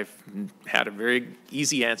I've had a very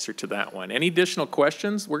easy answer to that one. Any additional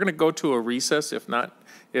questions? We're going to go to a recess, if not,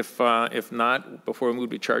 before we move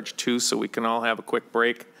to charge 2, so we can all have a quick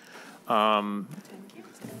break.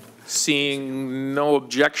 Seeing no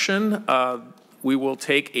objection, we will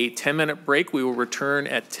take a 10-minute break. We will return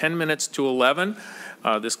at 10 minutes to 11.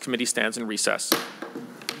 This committee stands in recess.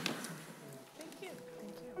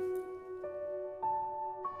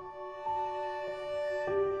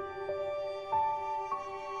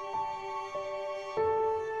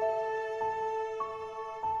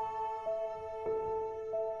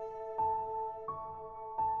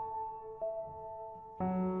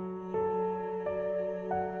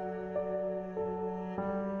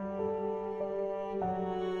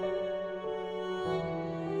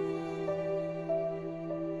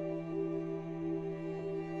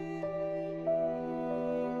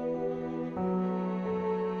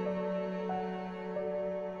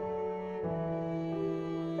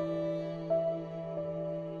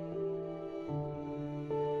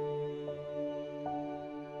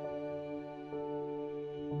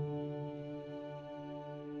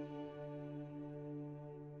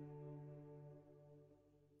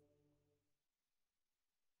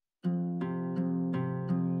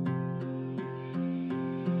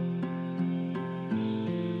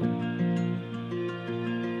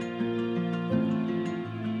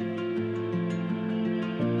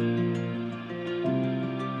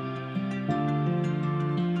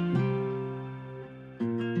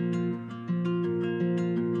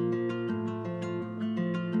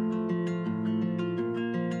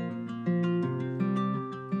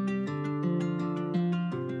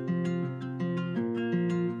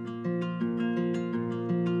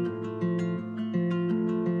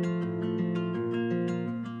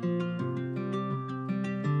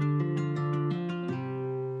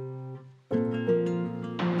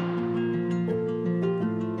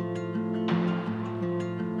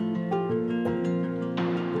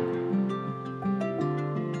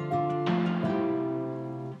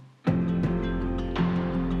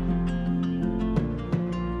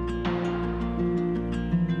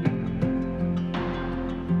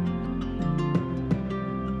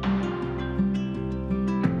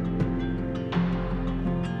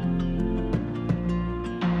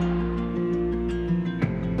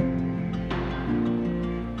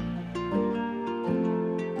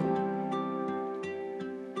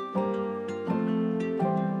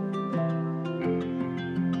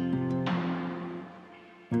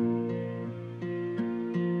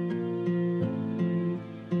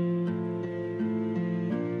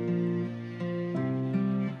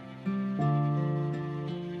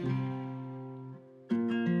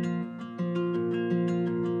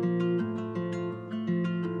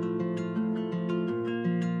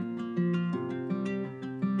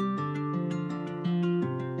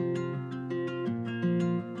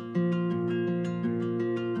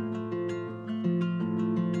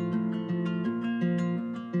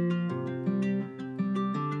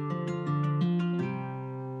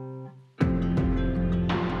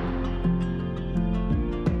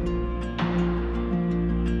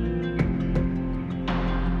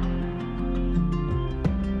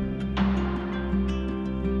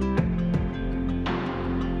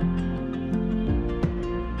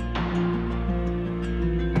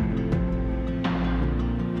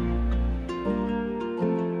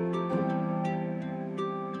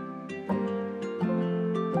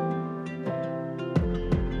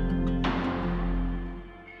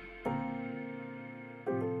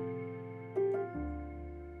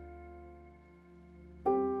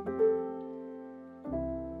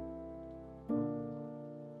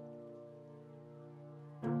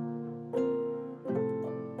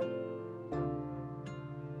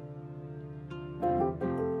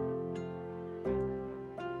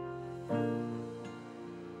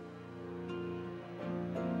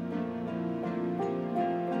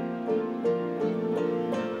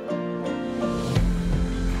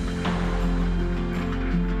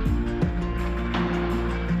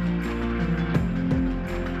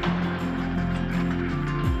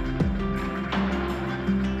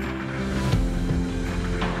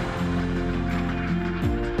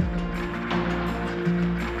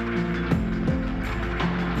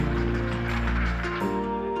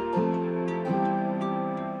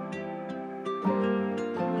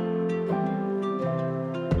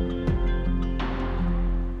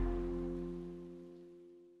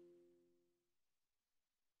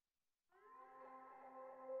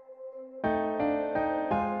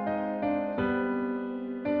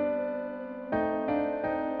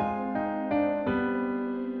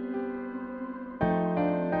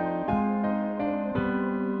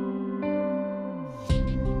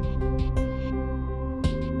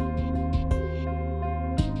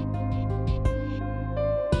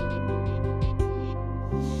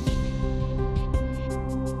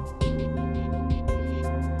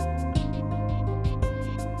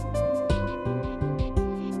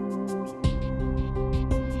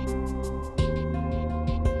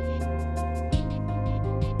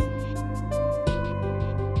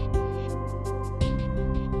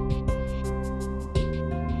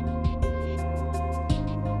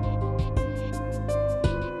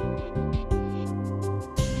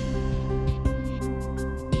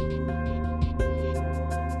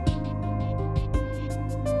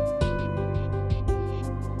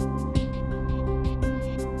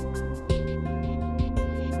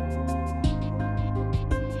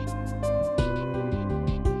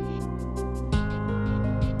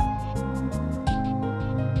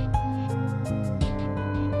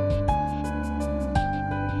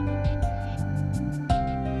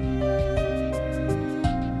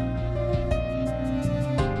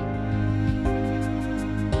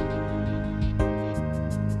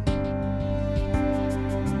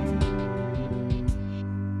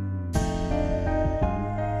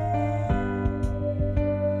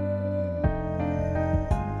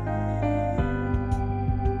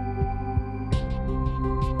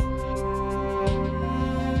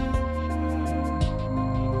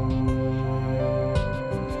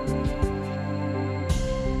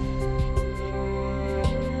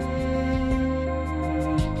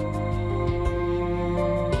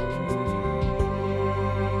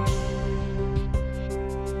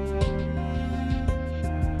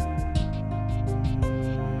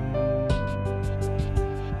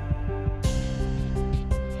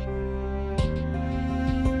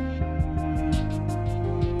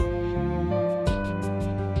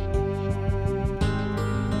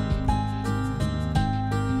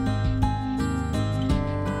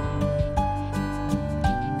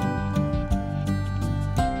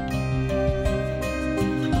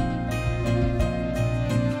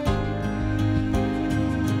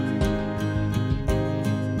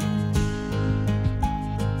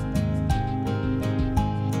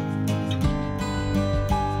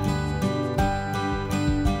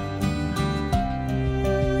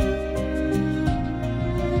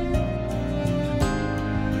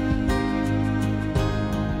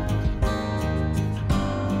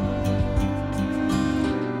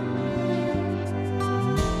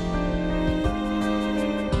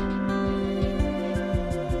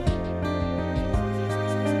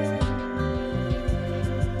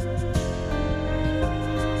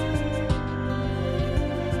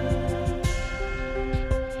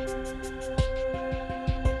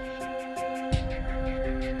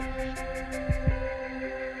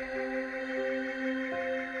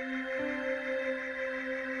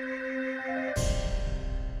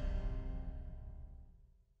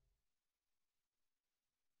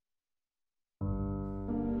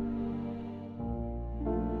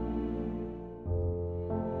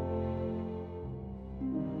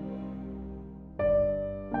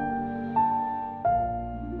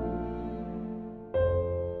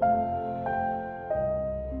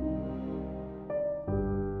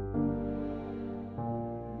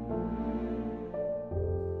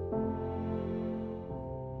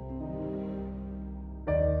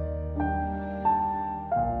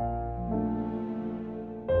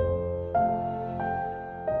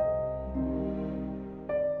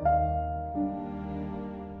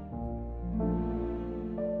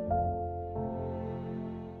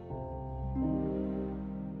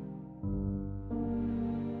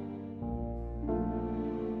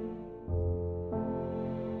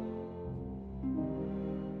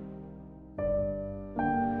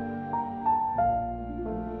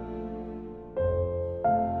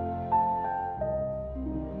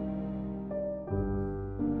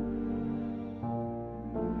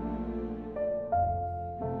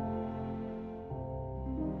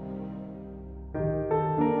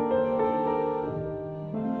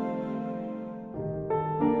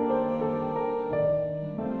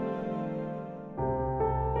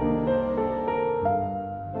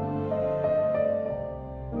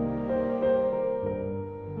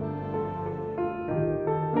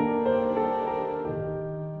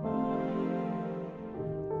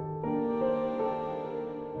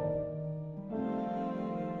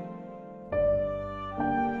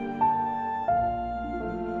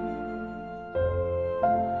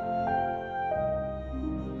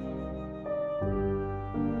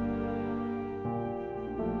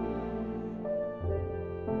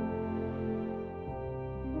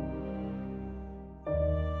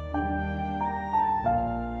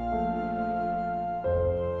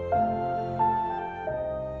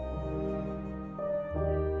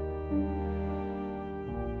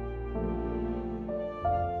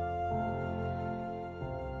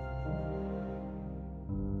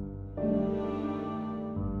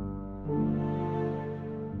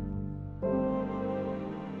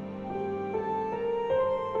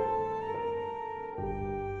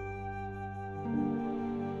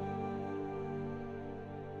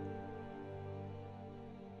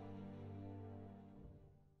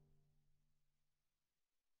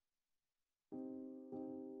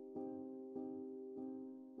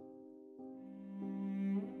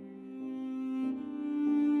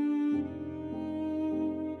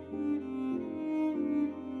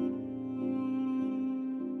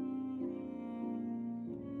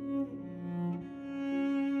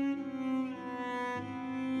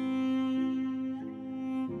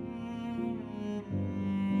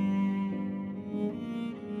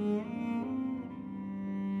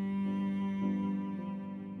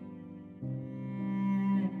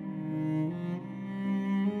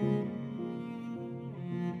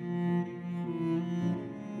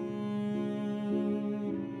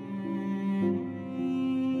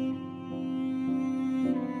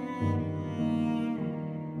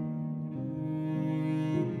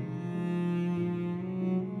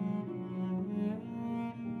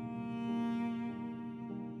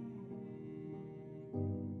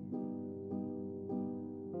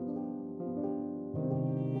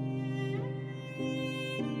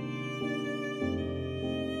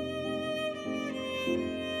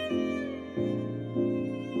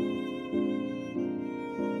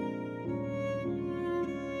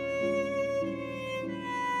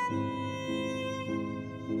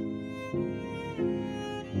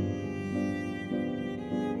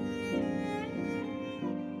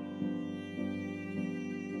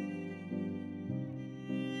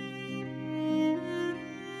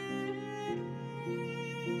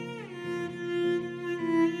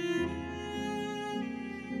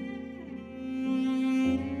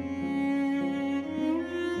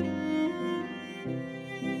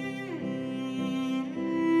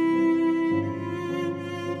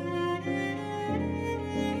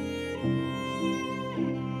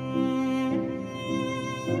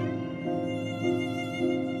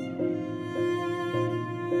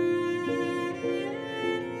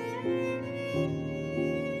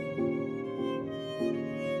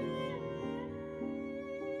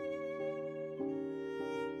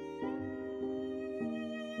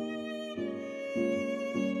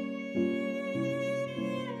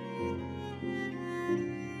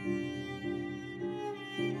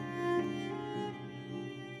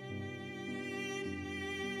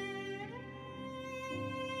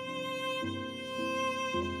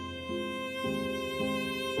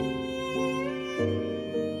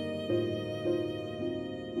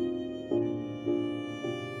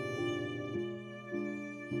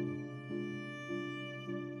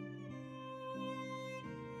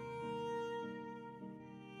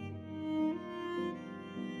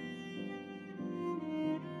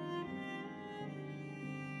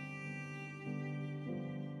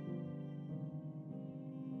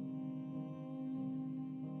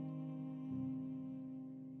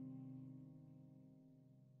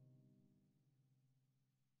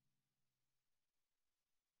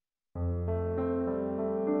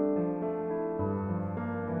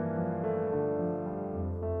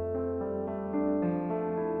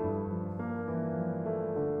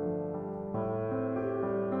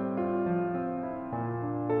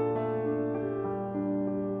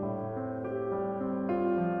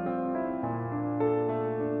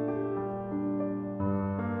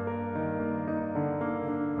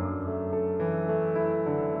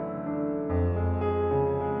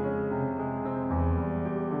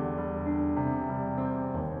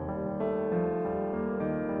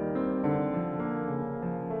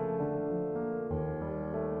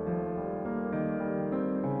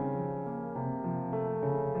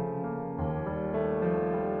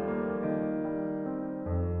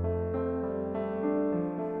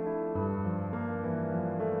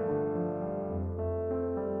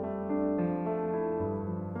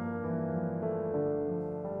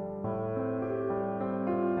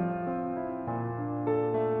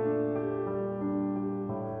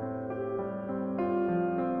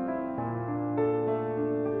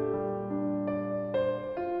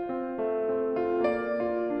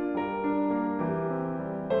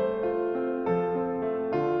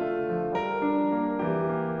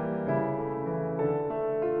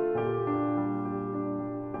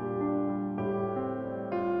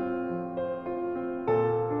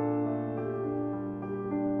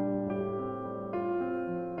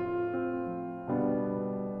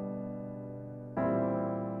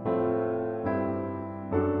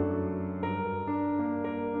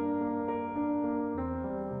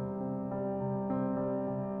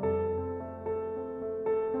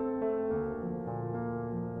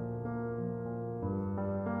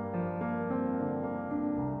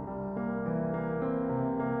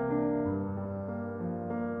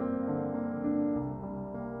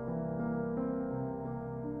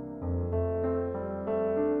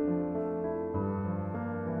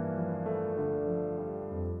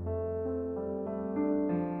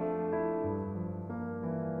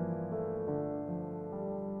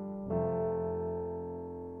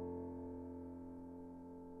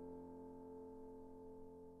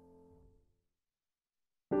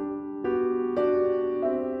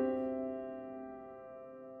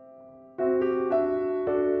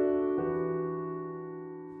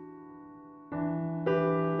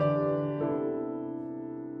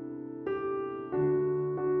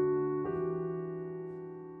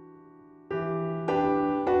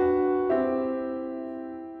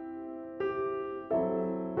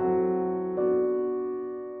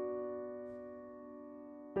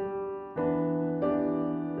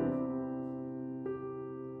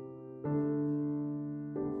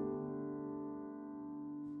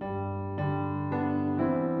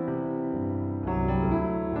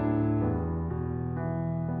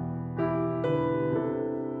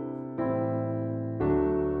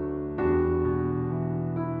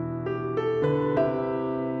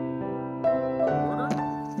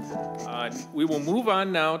 We will move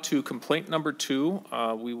on now to complaint number 2.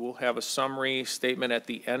 We will have a summary statement at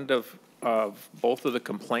the end of both of the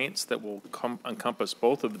complaints that will encompass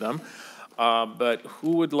both of them. But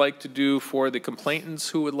who would like to do for the complainants?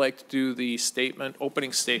 Who would like to do the statement,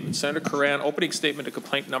 opening statement? Senator Curran, opening statement to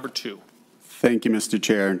complaint number 2. Thank you, Mr.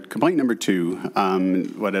 Chair. Complaint number 2,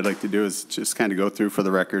 what I'd like to do is just kind of go through for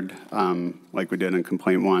the record like we did in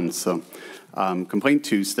complaint 1. So complaint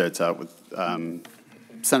 2 starts out with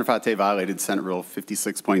Senator Fateh violated Senate Rule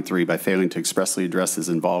 56.3 by failing to expressly address his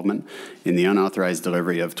involvement in the unauthorized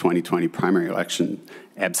delivery of 2020 primary election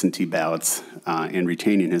absentee ballots and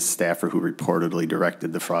retaining his staffer who reportedly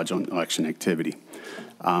directed the fraudulent election activity.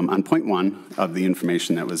 On point 1 of the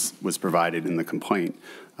information that was provided in the complaint,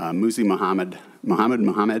 Muzi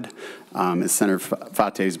Mohammed is Senator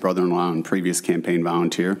Fateh's brother-in-law and previous campaign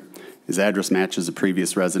volunteer. His address matches the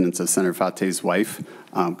previous residence of Senator Fateh's wife,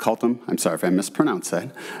 Kulthum, I'm sorry if I mispronounced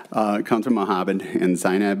that, Kulthum Mohammed and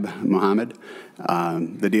Zainab Mohammed,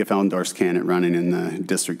 the DFL endorsed candidate running in the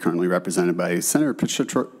district currently represented by Senator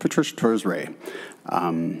Patricia Torres-Ray.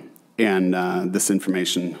 This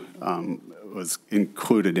information was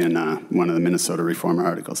included in one of the Minnesota Reformer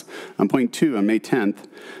articles. On point 2, on May 10th,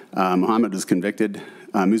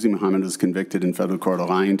 Muzi Mohammed was convicted in federal court of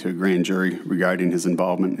lying to a grand jury regarding his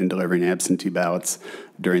involvement in delivering absentee ballots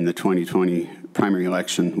during the 2020 primary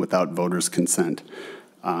election without voters' consent.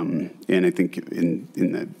 And I think in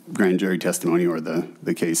the grand jury testimony or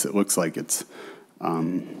the case, it looks like it's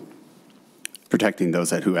protecting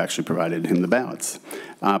those who actually provided him the ballots.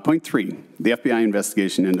 Point 3, the FBI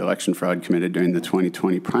investigation into election fraud committed during the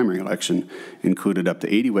 2020 primary election included up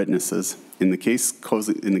to 80 witnesses. In the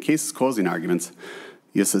case's closing arguments,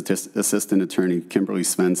 U.S. Assistant Attorney Kimberly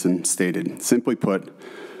Svensson stated, simply put,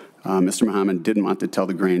 Mr. Mohammed didn't want to tell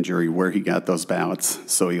the grand jury where he got those ballots,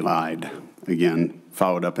 so he lied. Again,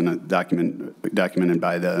 followed up in a documented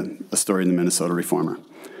by a story in the Minnesota Reformer.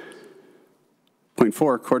 Point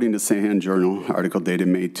 4, according to Sahan Journal, article dated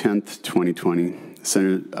May 10th, 2020,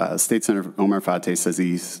 State Senator Omar Fateh says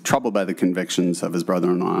he's troubled by the convictions of his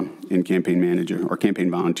brother-in-law and campaign manager or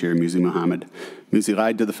campaign volunteer, Muzi Mohammed. Muzi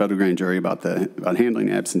lied to the federal grand jury about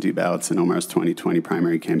handling absentee ballots in Omar's 2020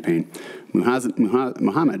 primary campaign.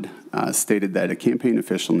 Mohammed stated that a campaign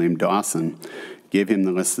official named Dawson gave him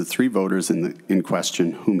the list of 3 voters in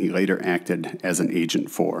question, whom he later acted as an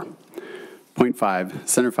agent for. Point 5,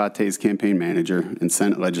 Senator Fateh's campaign manager and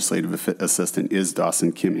Senate legislative assistant is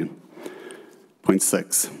Dawson Kimmian. Point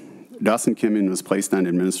 6, Dawson Kimmian was placed on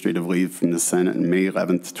administrative leave from the Senate on May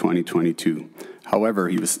 11th, 2022.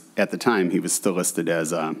 However, at the time, he was still listed as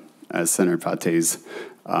Senator Fateh's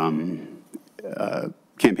campaign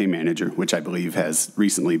manager, which I believe has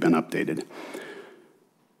recently been updated.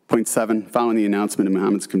 Point 7, following the announcement of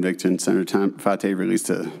Mohammed's conviction, Senator Fateh released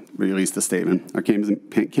a statement. Our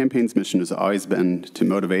campaign's mission has always been to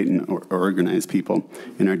motivate and organize people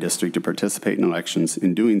in our district to participate in elections.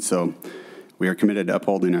 In doing so, we are committed to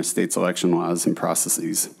upholding our state's election laws and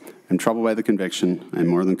processes. I'm troubled by the conviction. I'm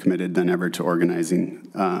more than committed than ever to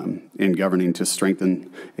organizing and governing to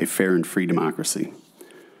strengthen a fair and free democracy.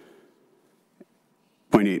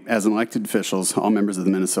 Point 8, as elected officials, all members of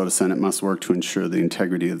the Minnesota Senate must work to ensure the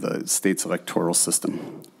integrity of the state's electoral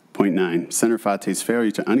system. Point 9, Senator Fateh's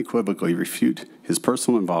failure to unequivocally refute his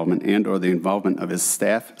personal involvement and or the involvement of his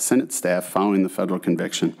Senate staff following the federal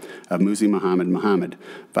conviction of Muzi Mohammed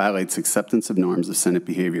violates acceptance of norms of Senate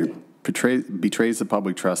behavior, betrays the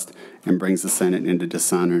public trust, and brings the Senate into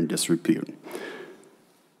dishonor and disrepute.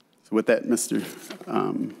 So with that, Mr.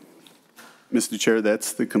 Chair,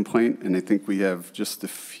 that's the complaint, and I think we have just a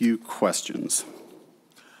few questions.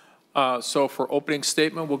 So for opening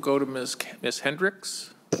statement, we'll go to Ms.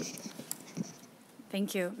 Hendricks.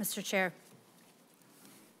 Thank you, Mr. Chair.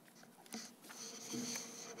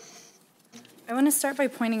 I want to start by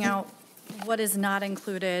pointing out what is not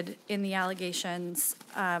included in the allegations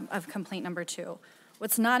of complaint number 2.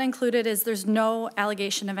 What's not included is there's no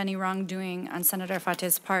allegation of any wrongdoing on Senator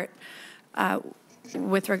Fateh's part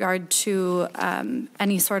with regard to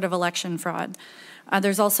any sort of election fraud.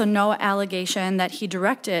 There's also no allegation that he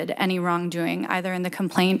directed any wrongdoing, either in the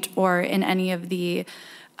complaint or in any of the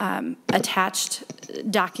attached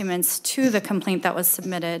documents to the complaint that was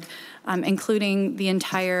submitted, including the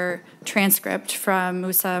entire transcript from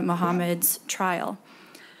Muzi Mohammed's trial.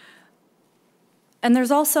 And there's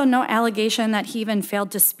also no allegation that he even failed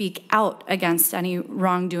to speak out against any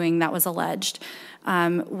wrongdoing that was alleged,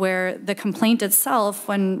 where the complaint itself,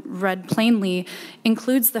 when read plainly,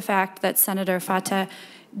 includes the fact that Senator Fateh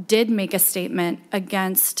did make a statement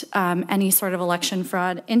against any sort of election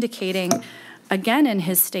fraud, indicating, again in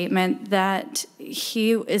his statement, that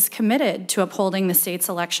he is committed to upholding the state's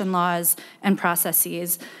election laws and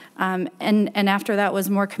processes, and after that was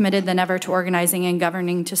more committed than ever to organizing and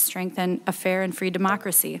governing to strengthen a fair and free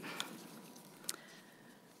democracy.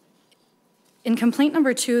 In complaint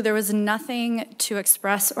number 2, there was nothing to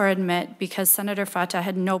express or admit because Senator Fateh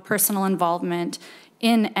had no personal involvement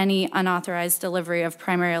in any unauthorized delivery of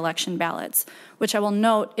primary election ballots, which I will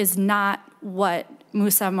note is not what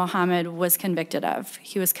Musa Mohammed was convicted of.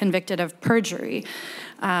 He was convicted of perjury,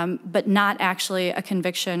 but not actually a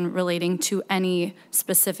conviction relating to any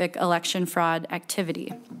specific election fraud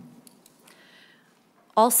activity.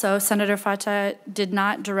 Also, Senator Fateh did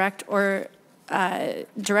not direct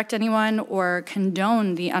anyone or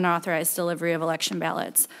condone the unauthorized delivery of election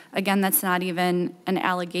ballots. Again, that's not even an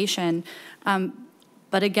allegation,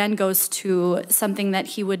 but again goes to something that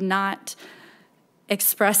he would not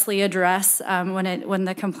expressly address when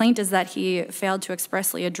the complaint is that he failed to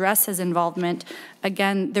expressly address his involvement.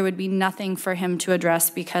 Again, there would be nothing for him to address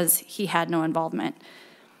because he had no involvement.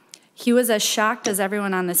 He was as shocked as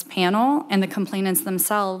everyone on this panel and the complainants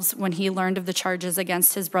themselves when he learned of the charges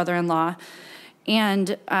against his brother-in-law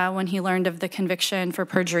and when he learned of the conviction for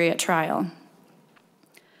perjury at trial.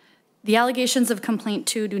 The allegations of complaint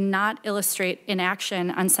 2 do not illustrate inaction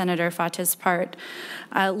on Senator Fateh's part.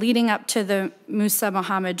 Leading up to the Musa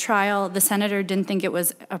Mohammed trial, the senator didn't think it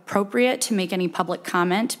was appropriate to make any public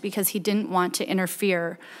comment because he didn't want to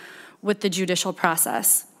interfere with the judicial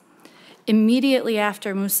process. Immediately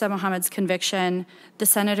after Musa Mohammed's conviction, the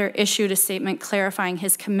senator issued a statement clarifying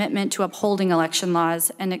his commitment to upholding election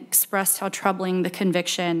laws and expressed how troubling the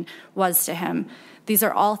conviction was to him. These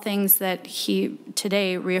are all things that he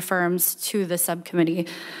today reaffirms to the subcommittee.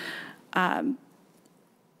 While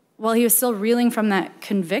he was still reeling from that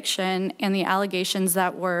conviction and the allegations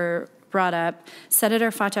that were brought up,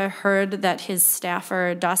 Senator Fateh heard that his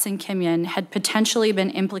staffer, Dawson Kimyon, had potentially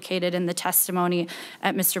been implicated in the testimony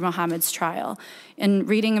at Mr. Mohammed's trial. In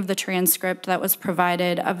reading of the transcript that was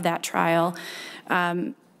provided of that trial,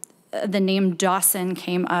 the name Dawson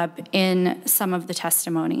came up in some of the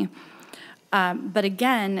testimony. But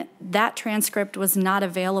again, that transcript was not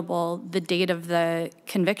available the date of the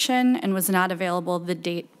conviction and was not available the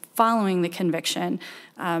date following the conviction.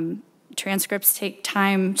 Transcripts take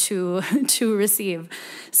time to receive.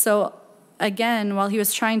 So again, while he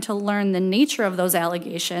was trying to learn the nature of those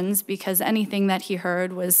allegations, because anything that he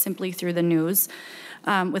heard was simply through the news,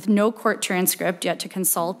 with no court transcript yet to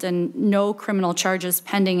consult and no criminal charges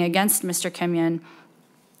pending against Mr. Kimyon,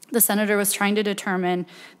 the senator was trying to determine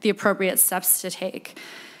the appropriate steps to take.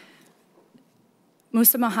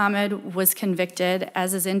 Musa Mohammed was convicted,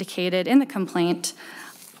 as is indicated in the complaint,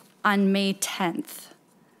 on May 10th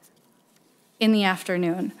in the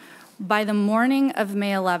afternoon. By the morning of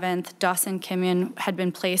May 11th, Dawson Kimyon had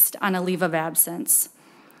been placed on a leave of absence,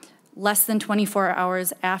 less than 24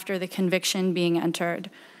 hours after the conviction being entered.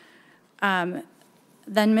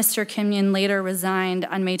 Then Mr. Kimyon later resigned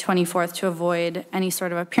on May 24th to avoid any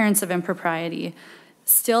sort of appearance of impropriety,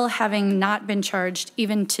 still having not been charged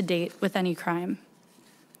even to date with any crime.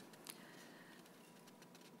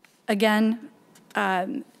 Again,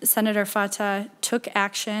 Senator Fateh took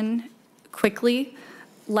action quickly,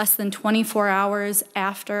 less than 24 hours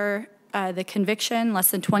after the conviction, less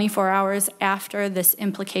than 24 hours after this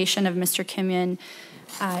implication of Mr. Kimyon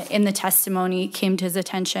in the testimony came to his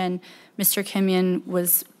attention. Mr. Kimyon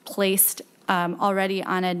was placed already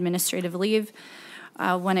on administrative leave.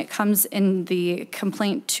 When it comes in the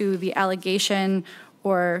complaint to the allegation,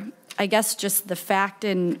 or I guess just the fact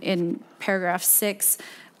in paragraph 6,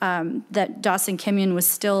 that Dawson Kimyon was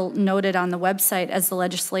still noted on the website as the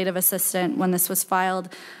legislative assistant when this was filed.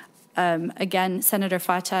 Again, Senator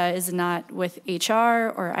Fateh is not with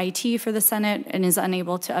HR or IT for the Senate and is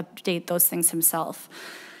unable to update those things himself.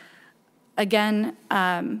 Again,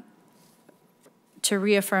 to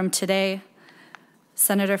reaffirm today,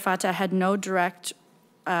 Senator Fateh had no direct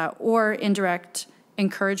or indirect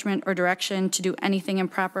encouragement or direction to do anything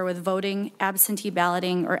improper with voting, absentee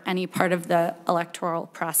balloting, or any part of the electoral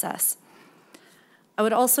process. I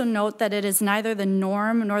would also note that it is neither the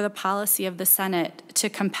norm nor the policy of the Senate to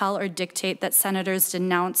compel or dictate that senators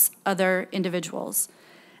denounce other individuals.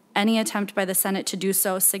 Any attempt by the Senate to do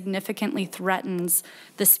so significantly threatens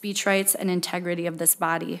the speech rights and integrity of this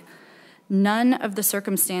body. None of the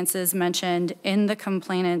circumstances mentioned in the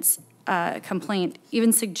complainant's complaint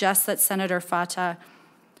even suggests that Senator Fateh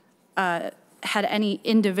had any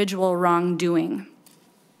individual wrongdoing.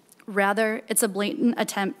 Rather, it's a blatant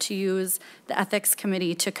attempt to use the Ethics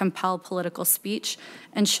Committee to compel political speech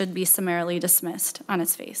and should be summarily dismissed on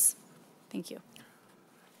its face. Thank you.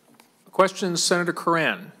 Questions, Senator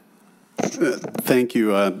Coran? Thank you,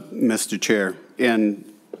 Mr. Chair. And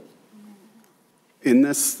in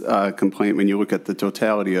this complaint, when you look at the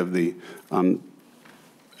totality of the,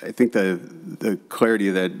 I think the clarity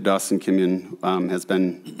that Dawson Kimyon has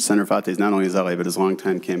been Senator Fateh's not only his LA, but his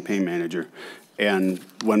longtime campaign manager. And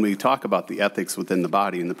when we talk about the ethics within the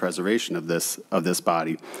body and the preservation of this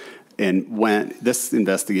body, and when this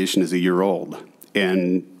investigation is a year old,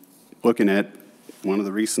 and looking at one of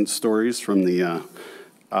the recent stories from the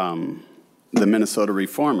Minnesota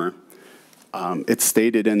Reformer, it's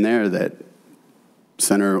stated in there that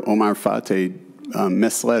Senator Omar Fateh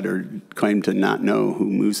misled or claimed to not know who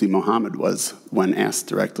Musi Mohammed was when asked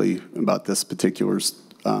directly about this particular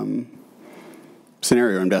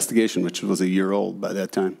scenario investigation, which was a year old by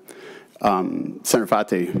that time. Senator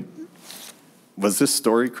Fateh, was this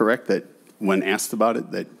story correct that when asked about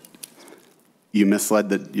it, that you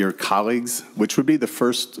misled your colleagues, which would be the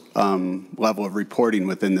first level of reporting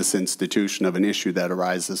within this institution of an issue that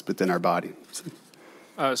arises within our body?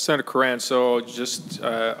 Senator Coran, so just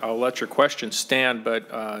I'll let your question stand, but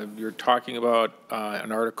you're talking about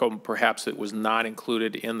an article perhaps that was not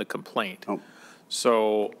included in the complaint. Oh.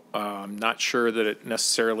 So I'm not sure that it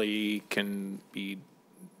necessarily can be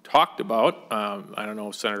talked about. I don't know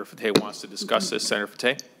if Senator Fateh wants to discuss this. Senator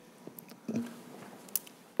Fateh?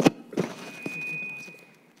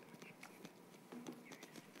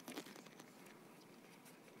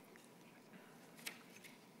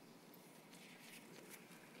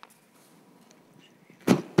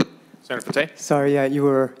 Senator Fateh? Sorry, yeah,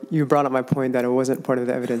 you brought up my point that it wasn't part of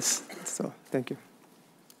the evidence, so thank you.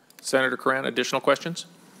 Senator Coran, additional questions?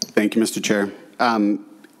 Thank you, Mr. Chair.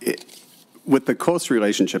 With the close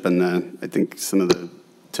relationship and I think some of the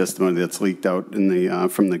testimony that's leaked out in the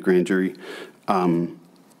from the grand jury,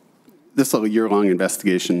 this is a year-long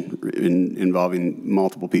investigation involving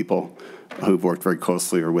multiple people who've worked very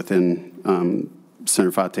closely or within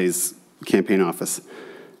Senator Fateh's campaign office.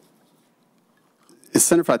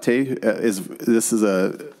 Senator Fateh, this is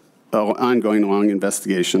an ongoing long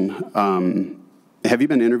investigation. Have you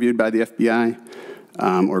been interviewed by the FBI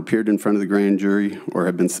or appeared in front of the grand jury or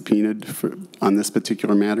have been subpoenaed on this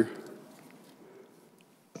particular matter?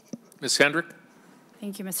 Ms. Hendrick?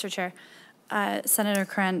 Thank you, Mr. Chair. Senator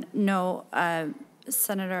Coran, no,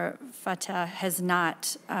 Senator Fateh has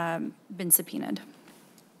not been subpoenaed.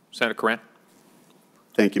 Senator Coran?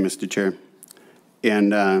 Thank you, Mr. Chair.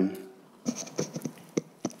 And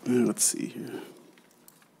let's see here.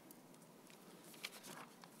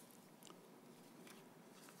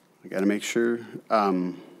 I got to make sure.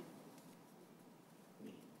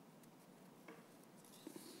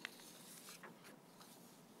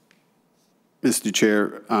 Mr.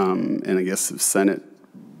 Chair, and I guess if Senate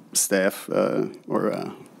staff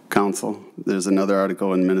or council, there's another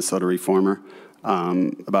article in Minnesota Reformer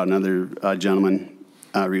about another gentleman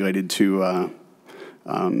related to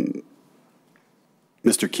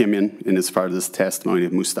Mr. Kimyon, and as part of this testimony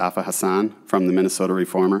of Mustafa Hassan from the Minnesota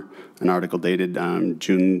Reformer, an article dated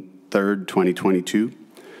June 3rd, 2022,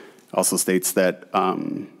 also states that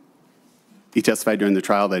he testified during the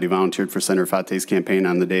trial that he volunteered for Senator Fateh's campaign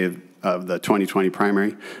on the day of the 2020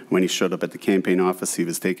 primary. When he showed up at the campaign office, he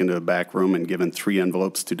was taken to a back room and given 3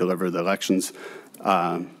 envelopes to deliver the elections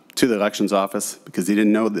to the elections office because he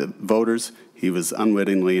didn't know the voters. He was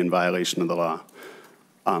unwittingly in violation of the law.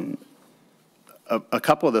 A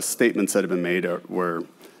couple of the statements that have been made were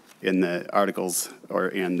in the articles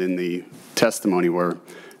and in the testimony were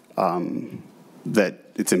that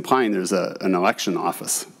it's implying there's an election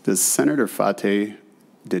office. Did Senator Fateh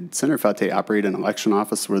operate an election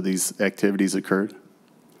office where these activities occurred?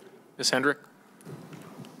 Ms. Hendrick?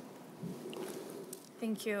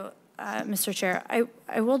 Thank you, Mr. Chair.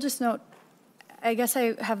 I will just note, I guess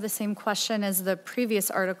I have the same question as the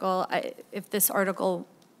previous article. If this article,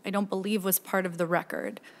 I don't believe, was part of the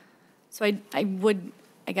record. So I would,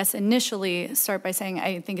 I guess, initially start by saying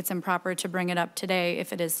I think it's improper to bring it up today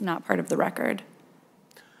if it is not part of the record.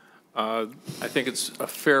 I think it's a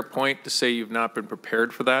fair point to say you've not been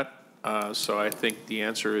prepared for that. So I think the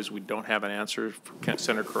answer is we don't have an answer for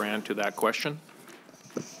Senator Coran to that question.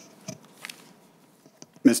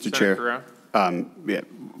 Mr. Chair, yeah,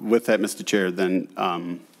 with that, Mr. Chair, then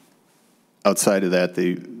outside of that,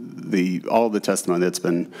 all the testimony that's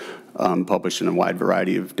been published in a wide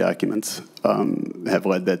variety of documents have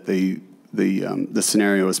led that the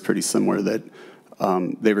scenario is pretty similar, that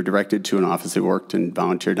they were directed to an office who worked and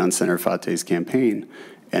volunteered on Senator Fateh's campaign,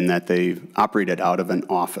 and that they operated out of an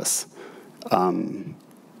office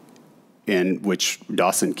in which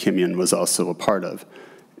Dawson Kimyon was also a part of.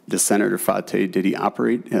 Does Senator Fateh, did he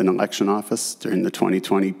operate an election office during the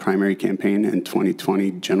 2020 primary campaign and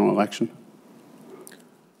 2020 general election?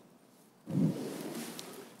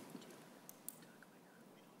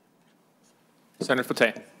 Senator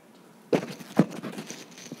Fateh.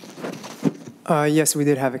 Yes, we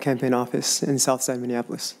did have a campaign office in Southside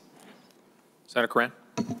Minneapolis. Senator Coran.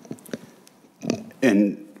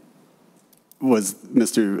 And was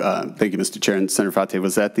thank you, Mr. Chair, and Senator Fateh,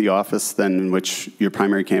 was that the office then in which your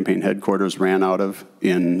primary campaign headquarters ran out of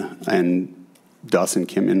and Dawson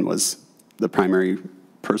Kimmin was the primary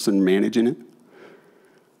person managing it?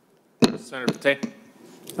 Senator Fateh.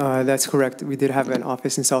 That's correct. We did have an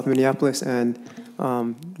office in South Minneapolis, and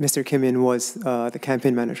Mr. Kimmin was the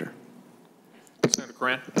campaign manager. Senator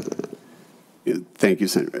Coran. Thank you,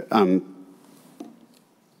 Senator.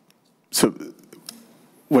 So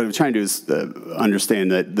what I'm trying to do is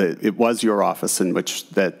understand that it was your office in which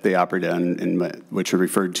that they operated on, in which are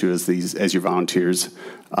referred to as as your volunteers.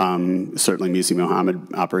 Certainly, Musi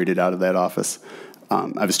Mohammed operated out of that office.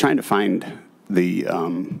 I was trying to find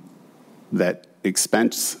that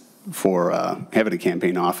expense for having a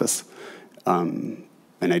campaign office, and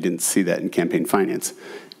I didn't see that in campaign finance.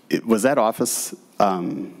 Was that office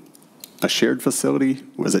a shared facility?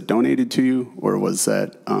 Was it donated to you, or was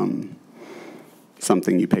that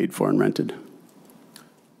something you paid for and rented?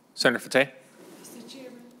 Senator Fateh. Mr.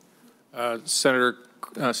 Chairman.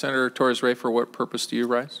 Senator Torres-Ray, for what purpose do you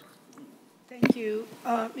rise? Thank you,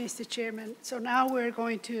 Mr. Chairman. So now we're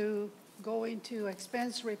going to go into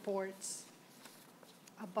expense reports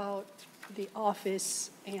about the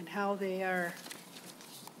office and how they are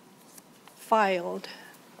filed.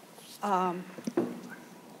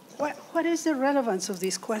 What is the relevance of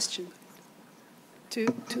this question to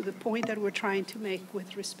the point that we're trying to make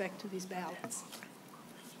with respect to these ballots?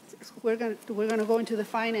 We're going to go into the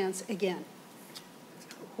finance again.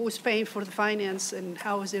 Who's paying for the finance and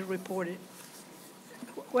how is it reported?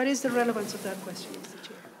 What is the relevance of that question, Mr.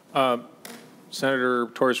 Chair? Senator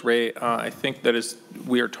Torres-Ray, I think that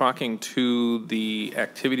we are talking to the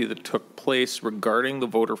activity that took place regarding the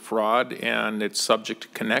voter fraud and its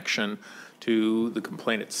subject connection to the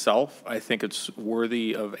complaint itself. I think it's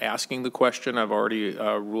worthy of asking the question. I've already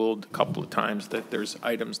ruled a couple of times that there's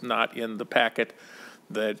items not in the packet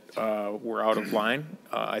that were out of line.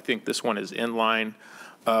 I think this one is in line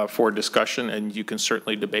for discussion, and you can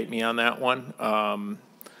certainly debate me on that one.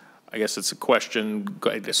 I guess it's a question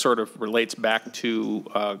that sort of relates back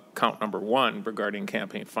to count number 1 regarding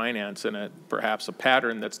campaign finance and perhaps a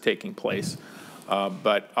pattern that's taking place.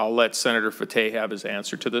 But I'll let Senator Fateh have his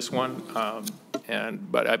answer to this one.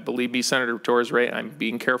 But I believe me, Senator Torres-Ray, I'm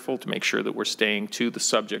being careful to make sure that we're staying to the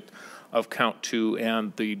subject of count 2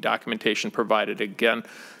 and the documentation provided. Again,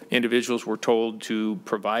 individuals were told to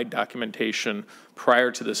provide documentation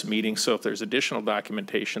prior to this meeting, so if there's additional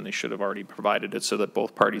documentation, they should have already provided it so that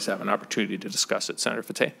both parties have an opportunity to discuss it. Senator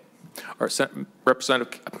Fateh, or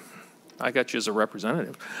Representative, I got you as a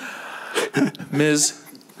representative. Ms.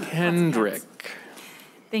 Kendrick.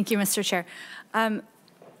 Thank you, Mr. Chair.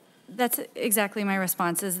 That's exactly my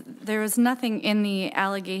response. Is there was nothing in the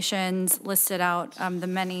allegations listed out, the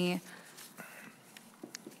many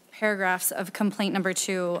paragraphs of complaint number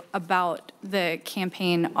 2 about the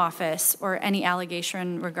campaign office or any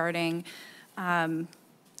allegation regarding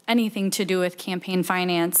anything to do with campaign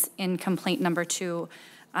finance in complaint number 2.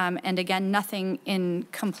 And again, nothing in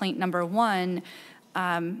complaint number 1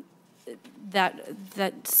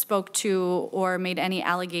 that spoke to or made any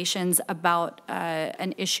allegations about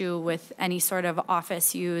an issue with any sort of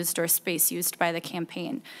office used or space used by the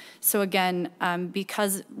campaign. So again,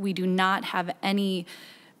 because we do not have any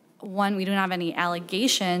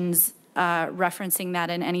allegations referencing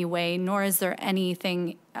that in any way, nor is there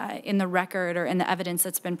anything in the record or in the evidence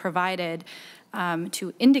that's been provided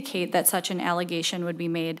to indicate that such an allegation would be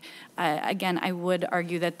made. Again, I would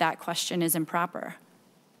argue that that question is improper.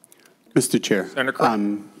 Mr. Chair,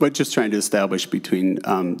 we're just trying to establish between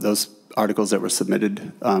those articles that were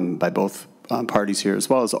submitted by both parties here, as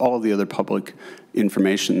well as all the other public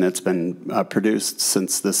information that's been produced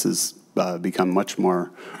since this has become much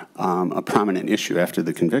more a prominent issue after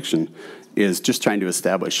the conviction, is just trying to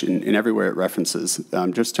establish, in everywhere it references,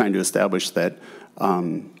 just trying to establish that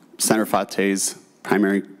Senator Fateh's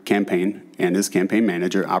primary campaign and his campaign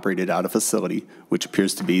manager operated out of a facility, which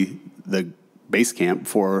appears to be the base camp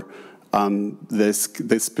for this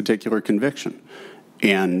particular conviction.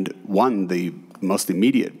 And the most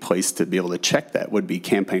immediate place to be able to check that would be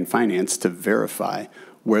campaign finance to verify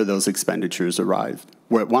where those expenditures arrived.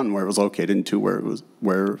 Where it was located, and 2,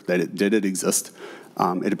 where did it exist.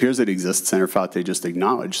 It appears it exists. Senator Fateh just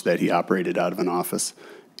acknowledged that he operated out of an office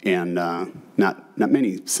and not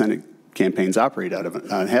many Senate campaigns operate out of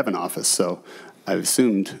have an office. So I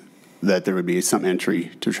assumed that there would be some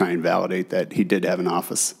entry to try and validate that he did have an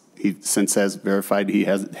office. He since has verified he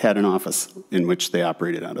has had an office in which they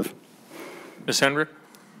operated out of. Ms. Hendrick?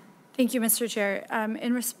 Thank you, Mr. Chair.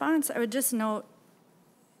 In response, I would just note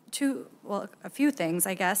a few things,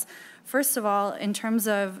 I guess. First of all, in terms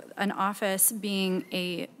of an office being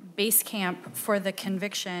a base camp for the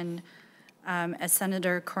conviction, as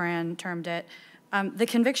Senator Coran termed it, the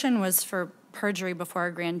conviction was for perjury before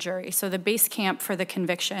a grand jury. So the base camp for the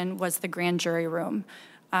conviction was the grand jury room.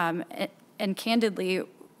 And candidly,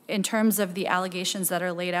 in terms of the allegations that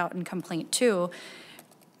are laid out in Complaint 2,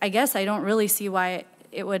 I guess I don't really see why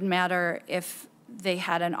it would matter if they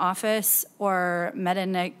had an office or met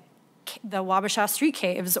in the Wabasha Street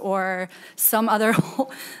Caves or some other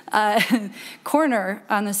corner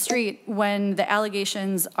on the street when the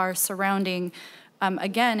allegations are surrounding,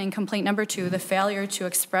 again, in complaint number 2, the failure to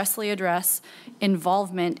expressly address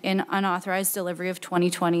involvement in unauthorized delivery of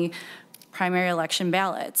 2020 primary election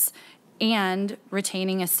ballots and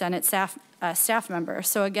retaining a Senate staff member.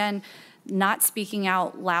 So again, not speaking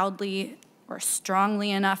out loudly or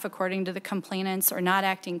strongly enough according to the complainants, or not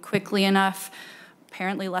acting quickly enough.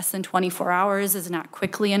 Apparently less than 24 hours is not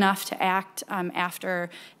quickly enough to act after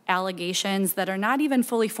allegations that are not even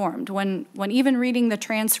fully formed. When even reading the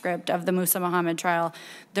transcript of the Musa Muhammad trial,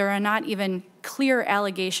 there are not even clear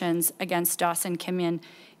allegations against Dawson Kimyon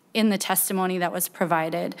in the testimony that was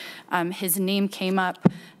provided. His name came up,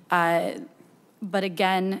 but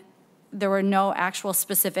again, there were no actual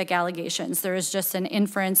specific allegations. There is just an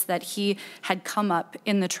inference that he had come up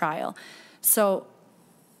in the trial. So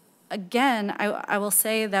again, I will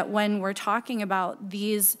say that when we're talking about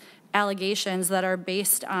these allegations that are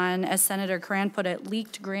based on, as Senator Coran put it,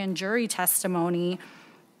 leaked grand jury testimony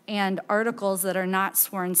and articles that are not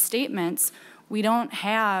sworn statements, we don't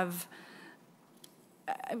have,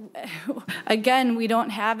 again, we don't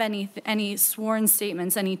have any sworn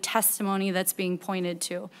statements, any testimony that's being pointed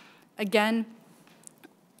to. Again,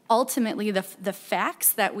 ultimately, the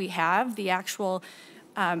facts that we have, the actual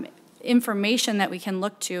information that we can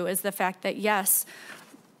look to is the fact that, yes,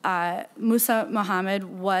 Musa Muhammad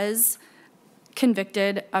was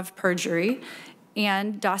convicted of perjury,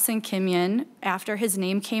 and Dawson Kimyon, after his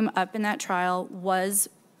name came up in that trial, was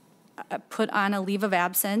put on a leave of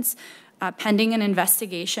absence pending an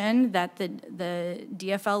investigation that the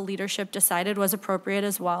DFL leadership decided was appropriate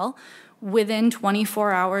as well, within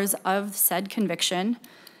 24 hours of said conviction.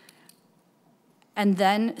 And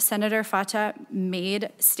then Senator Fateh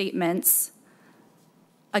made statements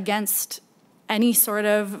against any sort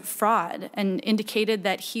of fraud and indicated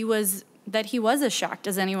that he was as shocked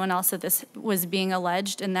as anyone else that this was being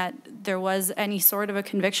alleged and that there was any sort of a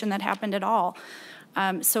conviction that happened at all.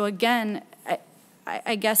 So again,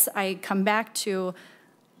 I guess I come back to,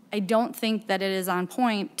 I don't think that it is on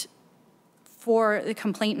point for the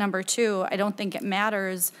complaint number 2. I don't think it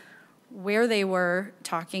matters where they were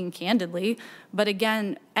talking candidly. But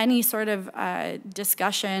again, any sort of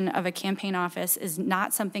discussion of a campaign office is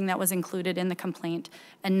not something that was included in the complaint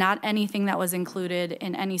and not anything that was included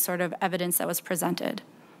in any sort of evidence that was presented.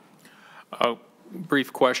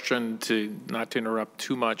 Brief question, not to interrupt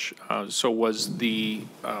too much. So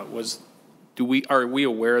are we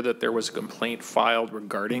aware that there was a complaint filed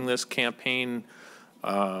regarding this campaign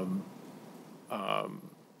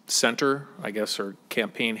center, I guess, or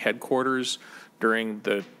campaign headquarters during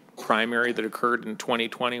the primary that occurred in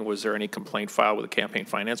 2020? Was there any complaint filed with the Campaign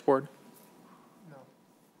Finance Board? No.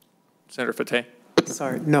 Senator Fateh?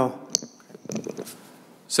 Sorry, no.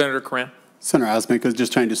 Senator Coran? Senator Osmek was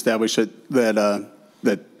just trying to establish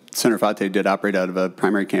that Senator Fateh did operate out of a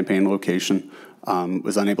primary campaign location,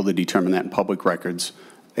 was unable to determine that in public records,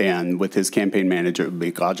 and with his campaign manager, it would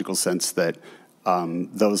make logical sense that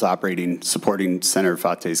those supporting Senator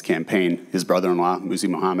Fateh's campaign, his brother-in-law, Musa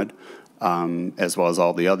Muhammad, as well as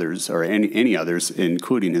all the others, or any others,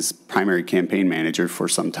 including his primary campaign manager for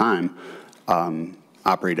some time,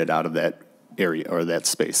 operated out of that area or that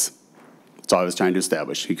space. That's all I was trying to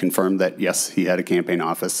establish. He confirmed that, yes, he had a campaign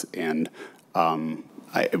office, and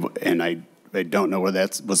I don't know where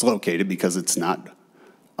that was located because it's not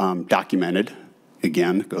documented.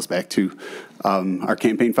 Again, it goes back to our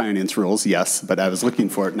campaign finance rules, yes, but I was looking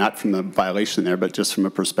for it not from the violation there, but just from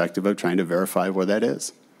a perspective of trying to verify where that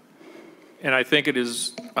is. And I think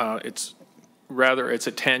it's rather it's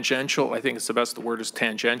a tangential, I think it's the best the word is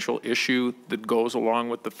tangential issue that goes along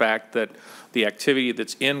with the fact that the activity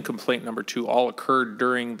that's in complaint number 2 all occurred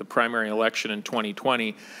during the primary election in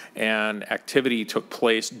 2020, and activity took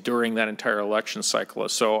place during that entire election cycle.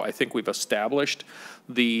 So I think we've established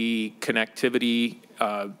the connectivity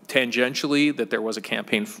tangentially, that there was a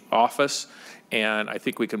campaign office, and I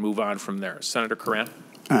think we can move on from there. Senator Coran.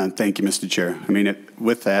 Thank you, Mr. Chair. I mean,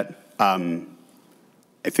 with that,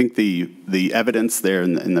 I think the evidence there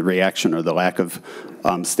and the reaction or the lack of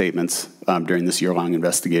statements during this year-long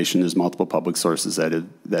investigation, there's multiple public sources that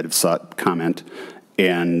have sought comment,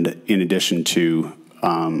 and in addition to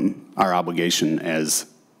our obligation as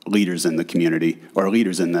leaders in the community or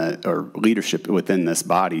leadership within this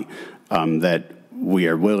body, that we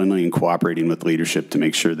are willingly and cooperating with leadership to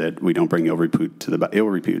make sure that we don't bring ill repute to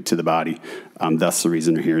the body. That's the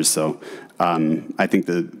reason we're here. So I think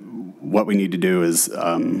what we need to do is,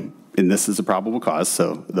 and this is a probable cause,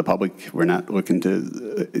 so the public, we're not looking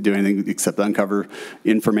to do anything except uncover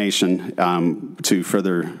information to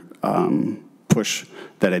further push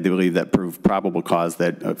that I do believe that prove probable cause,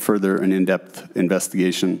 that further an in-depth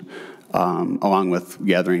investigation along with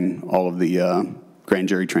gathering all of the grand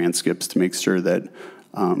jury transcripts to make sure that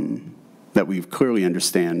that we clearly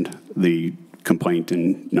understand the complaint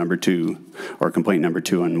in number 2 or complaint number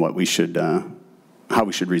 2 and what we should how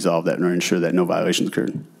we should resolve that and ensure that no violations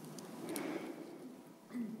occurred.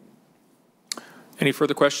 Any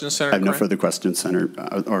further questions, Senator? I have no further questions, Senator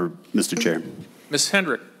or Mr. Chair. Ms.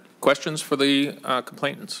 Hendrick, questions for the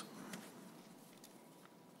complainants?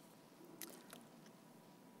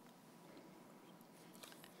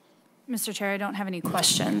 Mr. Chair, I don't have any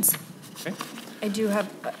questions. Okay.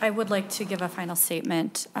 I would like to give a final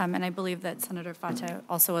statement, and I believe that Senator Fateh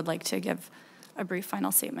also would like to give a brief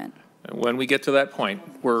final statement. When we get to that point,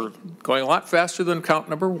 we're going a lot faster than count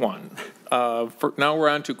number 1. Now we're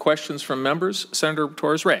on to questions from members. Senator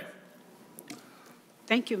Torres-Ray.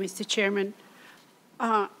 Thank you, Mr. Chairman.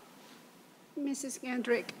 Mrs.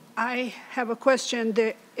 Gendrick, I have a question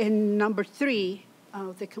in number 3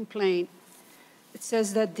 of the complaint. It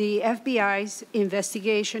says that the FBI's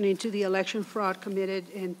investigation into the election fraud committed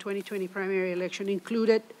in 2020 primary election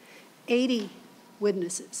included 80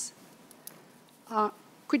 witnesses.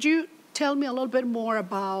 Could you tell me a little bit more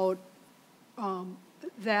about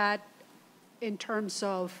that in terms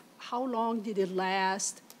of how long did it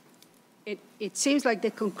last? It seems like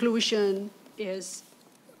the conclusion is,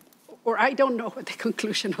 or I don't know what the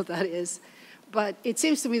conclusion of that is, but it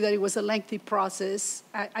seems to me that it was a lengthy process.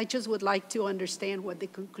 I just would like to understand what the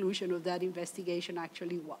conclusion of that investigation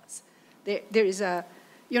actually was. There is a,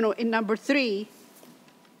 in number 3,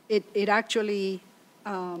 it actually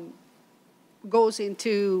goes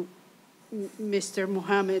into Mr.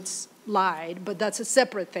 Mohammed's lied, but that's a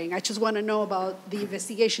separate thing. I just want to know about the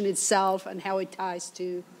investigation itself and how it ties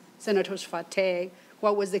to Senator Fateh.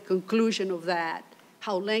 What was the conclusion of that?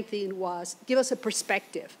 How lengthy it was? Give us a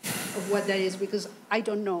perspective of what that is, because I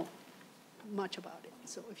don't know much about it.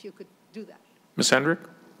 So if you could do that. Ms. Hendrick.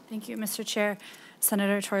 Thank you, Mr. Chair.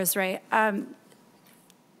 Senator Torres-Ray.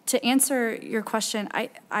 To answer your question,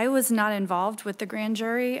 I was not involved with the grand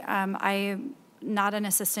jury. I'm not an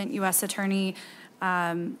assistant U.S. attorney,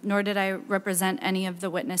 nor did I represent any of the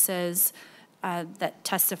witnesses that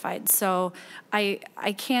testified. So I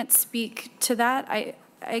can't speak to that.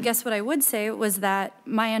 I guess what I would say was that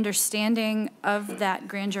my understanding of that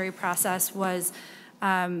grand jury process was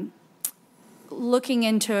looking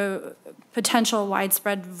into potential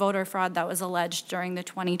widespread voter fraud that was alleged during the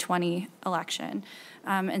 2020 election.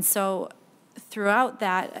 And so throughout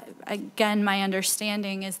that, again, my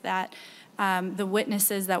understanding is that the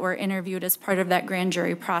witnesses that were interviewed as part of that grand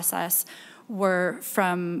jury process were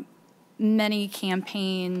from many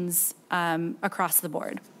campaigns across the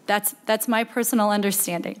board. That's my personal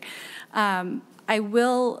understanding. I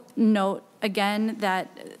will note again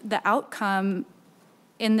that the outcome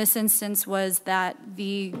in this instance was that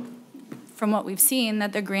from what we've seen,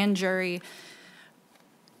 that the grand jury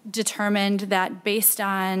determined that based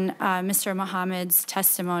on Mr. Mohammed's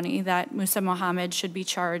testimony that Musa Mohammed should be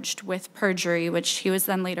charged with perjury, which he was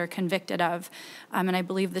then later convicted of. And I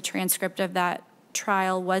believe the transcript of that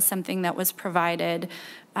trial was something that was provided,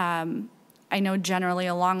 I know generally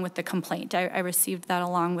along with the complaint. I received that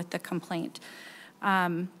along with the complaint.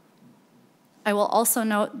 I will also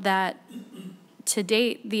note that to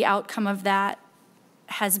date, the outcome of that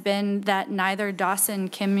has been that neither Dawson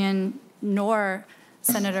Kimyon nor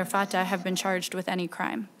Senator Fateh have been charged with any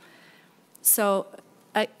crime. So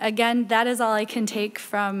again, that is all I can take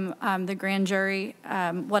from the grand jury,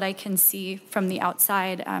 what I can see from the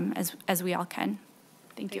outside, as we all can.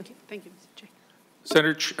 Thank you. Thank you, Mr. Chair.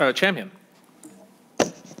 Senator Champion.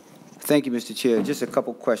 Thank you, Mr. Chair. Just a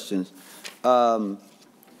couple questions.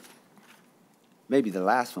 Maybe the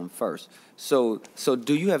last one first. So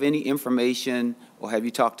do you have any information, or have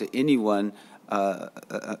you talked to anyone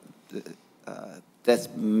that's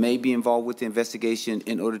maybe involved with the investigation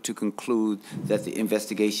in order to conclude that the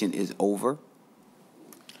investigation is over?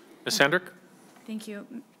 Ms. Hendrick? Thank you,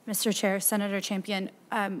 Mr. Chair. Senator Champion,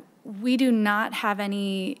 we do not have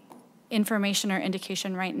any information or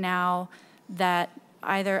indication right now that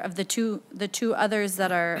either of the two others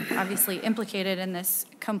that are obviously implicated in this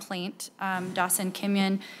complaint, Dawson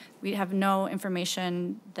Kimyon, we have no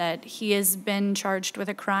information that he has been charged with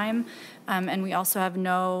a crime, and we also have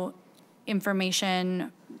no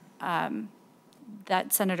information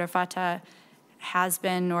that Senator Fateh has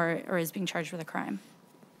been or is being charged with a crime.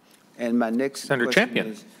 And my next Senator question Champion.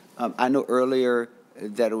 is, I know earlier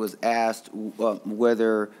that it was asked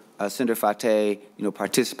whether Senator Fateh,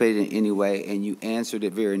 participated in any way, and you answered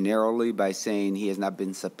it very narrowly by saying he has not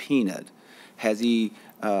been subpoenaed. Has he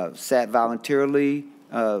sat voluntarily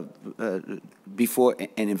before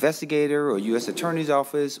an investigator or U.S. Attorney's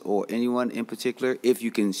Office or anyone in particular, if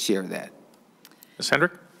you can share that? Ms.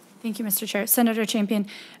 Hendrick? Thank you, Mr. Chair. Senator Champion,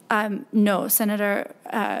 no, Senator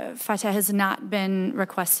Fateh has not been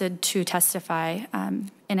requested to testify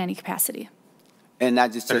in any capacity. And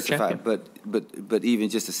not just Senator testify, Champion. but even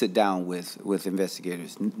just to sit down with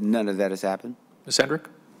investigators. None of that has happened? Ms. Hendrick?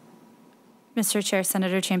 Mr. Chair,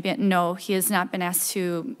 Senator Champion, no, he has not been asked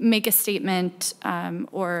to make a statement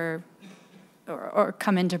or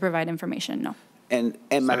come in to provide information, no. And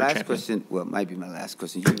my last Champion. question, well, it might be my last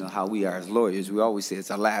question. You know how we are as lawyers. We always say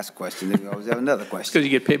it's our last question, then we always have another question. Because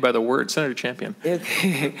you get paid by the word. Senator Champion.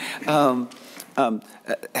 Okay.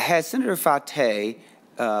 Has Senator Fateh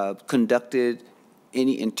conducted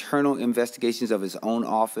any internal investigations of his own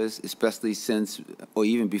office, especially since, or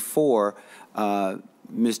even before,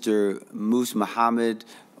 Mr. Mus Muhammad,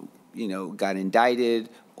 got indicted,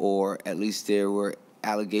 or at least there were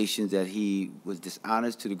allegations that he was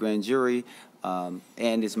dishonest to the grand jury? And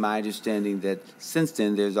it's my understanding that since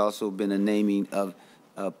then there's also been a naming of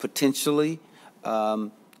potentially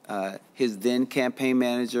his then campaign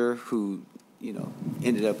manager, who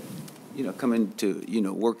ended up coming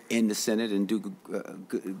to work in the Senate and do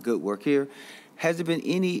good work here. Has there been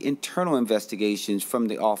any internal investigations from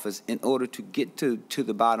the office in order to get to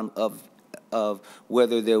the bottom of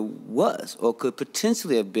whether there was or could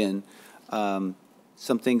potentially have been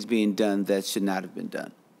some things being done that should not have been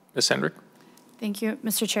done? Ms. Hendrick? Thank you,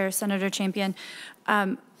 Mr. Chair, Senator Champion.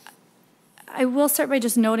 I will start by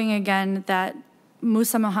just noting again that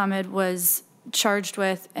Musa Muhammad was charged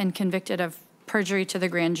with and convicted of perjury to the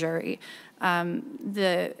grand jury.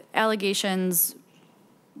 The allegations,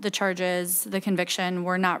 the charges, the conviction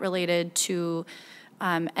were not related to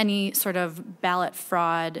any sort of ballot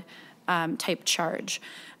fraud type charge.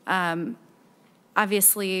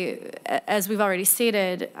 Obviously, as we've already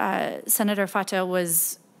stated, Senator Fateh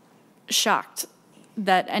was shocked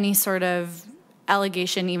that any sort of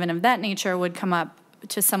allegation, even of that nature, would come up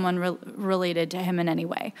to someone related to him in any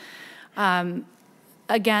way.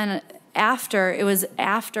 Again, it was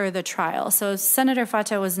after the trial. So Senator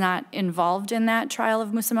Fateh was not involved in that trial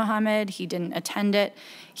of Musa Muhammad. He didn't attend it.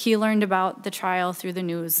 He learned about the trial through the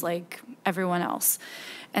news like everyone else.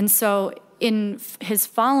 And so in his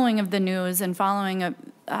following of the news and following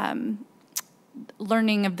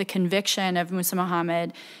learning of the conviction of Musa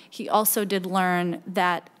Muhammad, he also did learn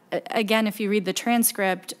that, again, if you read the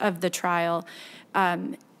transcript of the trial,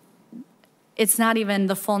 it's not even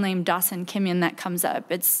the full name Dawson Kimyon that comes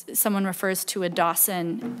up. It's someone refers to a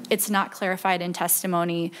Dawson. It's not clarified in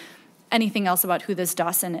testimony anything else about who this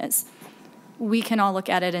Dawson is. We can all look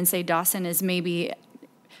at it and say Dawson is maybe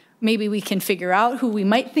we can figure out who we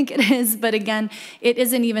might think it is, but again, it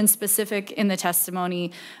isn't even specific in the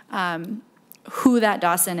testimony who that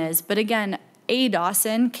Dawson is. But again, a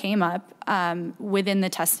Dawson came up within the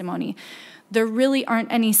testimony. There really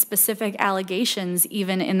aren't any specific allegations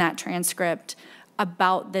even in that transcript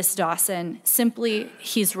about this Dawson. Simply,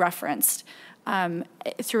 he's referenced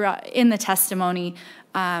throughout in the testimony.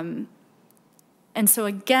 And so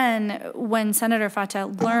again, when Senator Fateh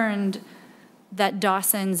learned that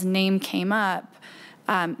Dawson's name came up,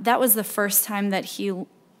 that was the first time that he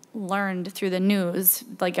learned through the news,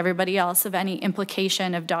 like everybody else, of any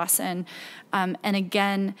implication of Dawson. And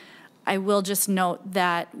again, I will just note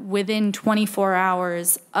that within 24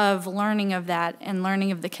 hours of learning of that and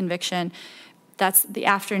learning of the conviction, that's the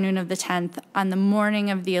afternoon of the 10th, on the morning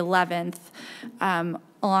of the 11th,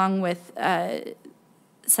 along with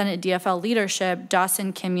Senate DFL leadership,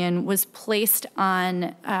 Dawson Kimyon, was placed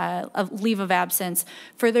on a leave of absence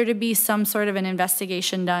for there to be some sort of an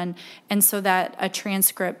investigation done, and so that a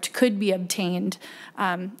transcript could be obtained.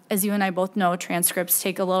 As you and I both know, transcripts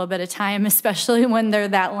take a little bit of time, especially when they're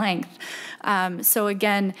that length. So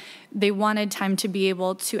again, they wanted time to be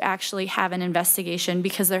able to actually have an investigation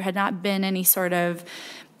because there had not been any sort of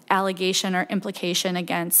allegation or implication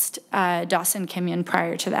against Dawson Kimyon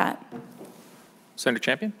prior to that. Senator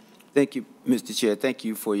Champion? Thank you, Mr. Chair. Thank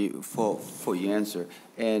you for your answer.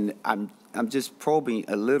 And I'm just probing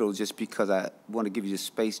a little just because I want to give you the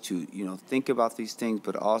space to, think about these things,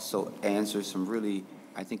 but also answer some really,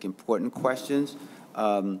 I think, important questions.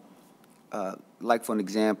 Like, for an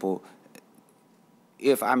example,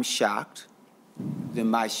 if I'm shocked,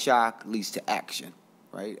 then my shock leads to action,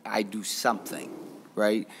 right? I do something,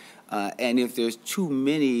 right? And if there's too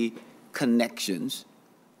many connections,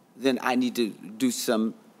 then I need to do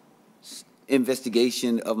some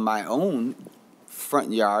investigation of my own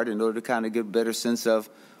front yard in order to kind of get a better sense of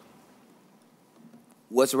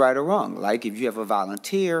what's right or wrong. Like if you have a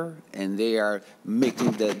volunteer and they are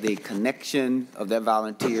making the connection of that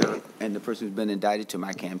volunteer and the person who's been indicted to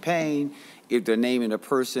my campaign, if they're naming a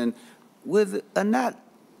person with a not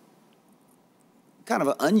kind of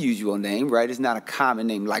an unusual name, right? It's not a common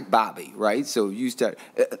name like Bobby, right? So you start,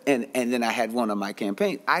 and then I had one on my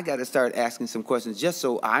campaign. I got to start asking some questions just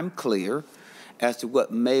so I'm clear as to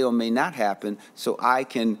what may or may not happen, so I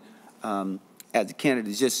can, as a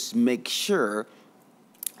candidate, just make sure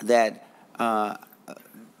that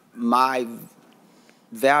my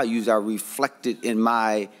values are reflected in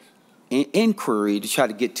my inquiry to try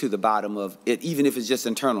to get to the bottom of it, even if it's just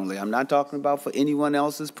internally. I'm not talking about for anyone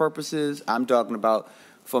else's purposes. I'm talking about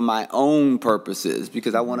for my own purposes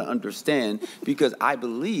because I want to understand, because I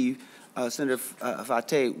believe Senator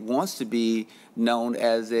Fateh wants to be known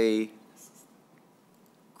as a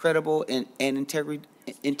credible and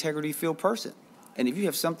integrity-filled person. And if you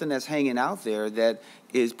have something that's hanging out there that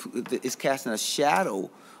is casting a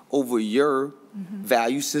shadow over your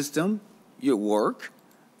value system, your work,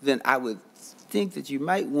 then I would think that you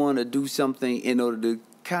might want to do something in order to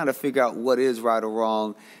kind of figure out what is right or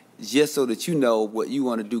wrong, just so that you know what you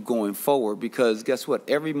want to do going forward. Because guess what?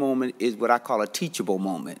 Every moment is what I call a teachable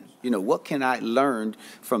moment. What can I learn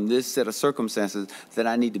from this set of circumstances that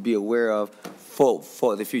I need to be aware of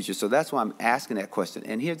for the future? So that's why I'm asking that question.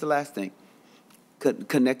 And here's the last thing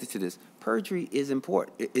connected to this. Perjury is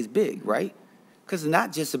important. It's big, right? Because it's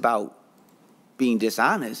not just about being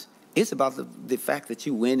dishonest. It's about the fact that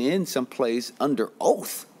you went in someplace under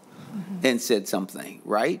oath and said something,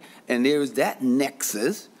 right? And there's that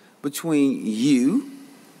nexus between you,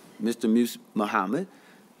 Mr. Muhammad,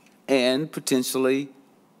 and potentially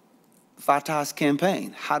Fatah's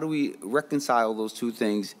campaign. How do we reconcile those two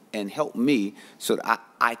things and help me so that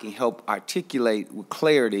I can help articulate with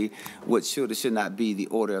clarity what should or should not be the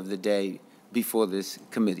order of the day before this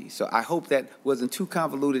committee? So I hope that wasn't too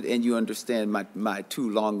convoluted and you understand my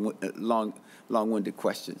two long-winded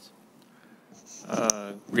questions.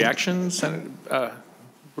 Reactions,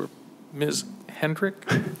 Ms. Hendrick?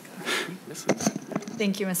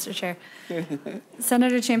 Thank you, Mr. Chair.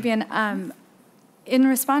 Senator Champion, in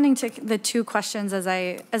responding to the two questions as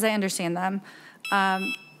I understand them,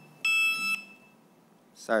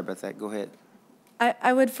 sorry about that. Go ahead.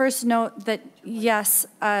 I would first note that, yes,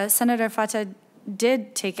 Senator Fateh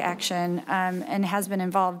did take action and has been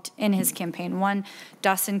involved in his campaign. One,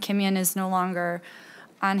 Dawson Kimyon is no longer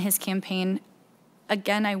on his campaign.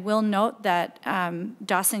 Again, I will note that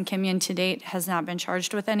Dawson Kimyon to date has not been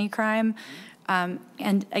charged with any crime.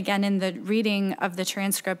 And again, in the reading of the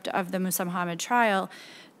transcript of the Musa Muhammad trial,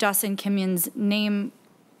 Dawson Kimyon's name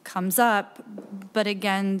comes up, but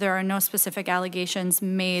again, there are no specific allegations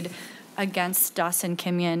made against Dawson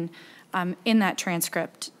Kimyon in that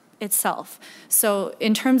transcript itself. So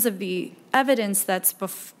in terms of the evidence that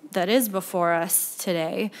is before us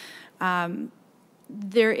today,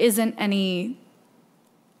 there isn't any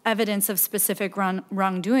evidence of specific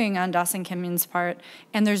wrongdoing on Dawson Kimyon's part,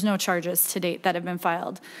 and there's no charges to date that have been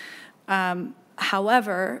filed.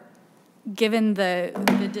 However, given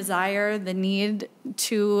the desire, the need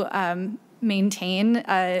to maintain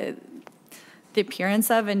the appearance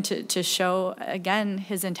of and to show, again,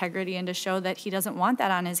 his integrity and to show that he doesn't want that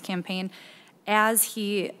on his campaign, as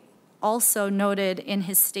he also noted in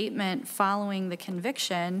his statement following the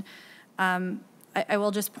conviction, I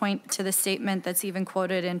will just point to the statement that's even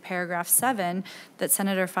quoted in paragraph 7 that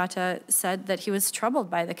Senator Fateh said that he was troubled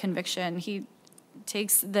by the conviction. He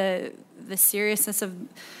takes the seriousness of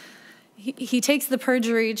he takes the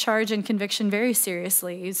perjury charge and conviction very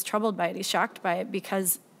seriously. He's troubled by it. He's shocked by it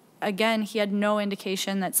because, again, he had no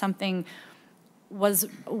indication that something was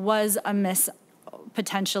amiss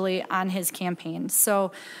potentially on his campaign.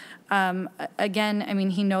 So, again, I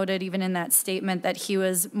mean, he noted even in that statement that he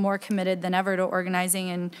was more committed than ever to organizing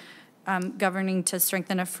and governing to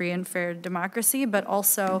strengthen a free and fair democracy, but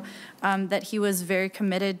also that he was very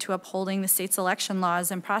committed to upholding the state's election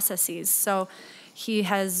laws and processes. So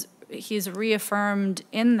he's reaffirmed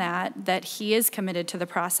in that he is committed to the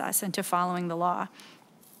process and to following the law.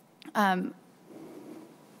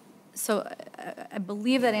 So I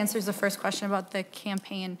believe that answers the first question about the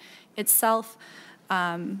campaign itself.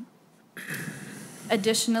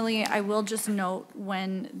 Additionally, I will just note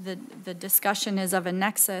when the discussion is of a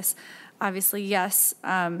nexus, obviously, yes,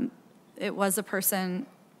 it was a person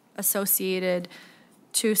associated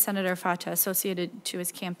to Senator Fateh, associated to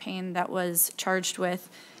his campaign, that was charged with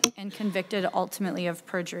and convicted ultimately of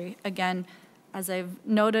perjury. Again, as I've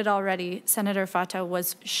noted already, Senator Fateh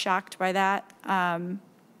was shocked by that.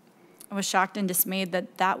 Was shocked and dismayed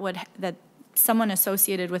that someone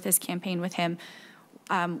associated with his campaign with him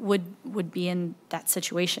would be in that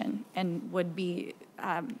situation and would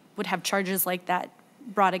have charges like that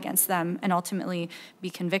brought against them and ultimately be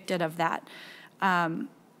convicted of that.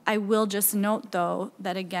 I will just note, though,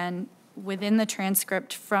 that again, within the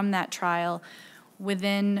transcript from that trial,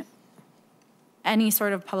 within any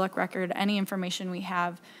sort of public record, any information we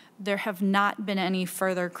have, there have not been any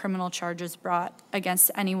further criminal charges brought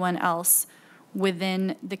against anyone else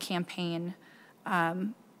within the campaign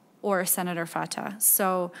or Senator Fateh.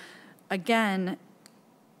 So again,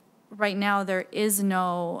 right now there is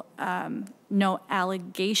no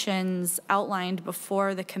allegations outlined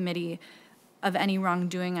before the committee of any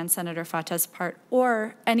wrongdoing on Senator Fateh's part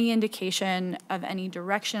or any indication of any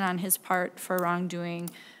direction on his part for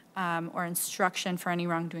wrongdoing or instruction for any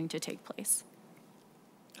wrongdoing to take place.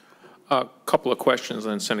 A couple of questions,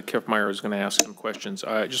 and then Senator Kiffmeyer is going to ask some questions.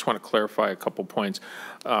 I just want to clarify a couple points.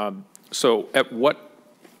 So at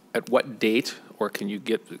what date, or can you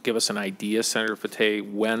give us an idea, Senator Fateh,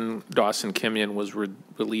 when Dawson Kimyon was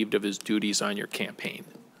relieved of his duties on your campaign?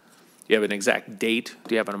 Do you have an exact date?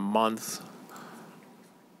 Do you have a month?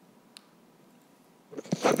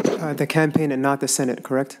 The campaign and not the Senate,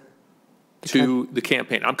 correct? The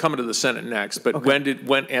campaign. I'm coming to the Senate next, but okay.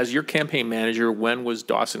 when as your campaign manager, when was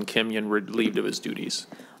Dawson Kimyon relieved of his duties?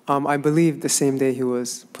 I believe the same day he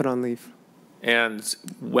was put on leave. And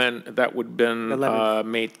when that would have been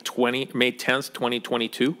May 10th,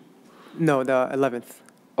 2022? No, the 11th.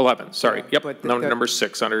 11th, sorry. Yep, number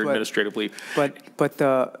 6 under administrative leave. But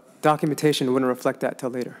the documentation wouldn't reflect that till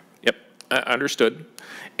later. Yep, understood.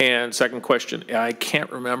 And second question, I can't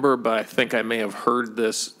remember, but I think I may have heard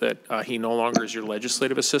this, that he no longer is your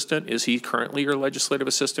legislative assistant. Is he currently your legislative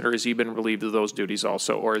assistant, or has he been relieved of those duties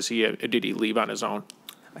also, or did he leave on his own?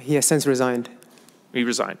 He has since resigned. He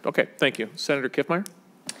resigned. Okay, thank you. Senator Kiffmeyer?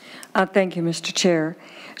 Thank you, Mr. Chair.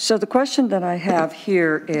 So the question that I have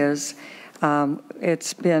here is,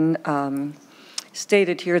 it's been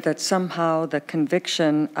stated here that somehow the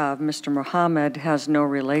conviction of Mr. Muhammad has no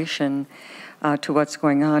relation to what's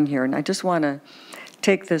going on here. And I just want to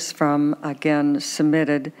take this from, again,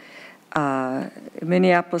 submitted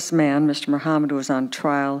Minneapolis man, Mr. Muhammad, was on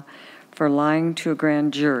trial for lying to a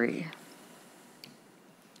grand jury.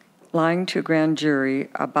 Lying to a grand jury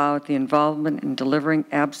about the involvement in delivering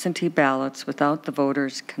absentee ballots without the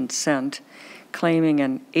voters' consent, claiming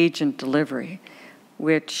an agent delivery,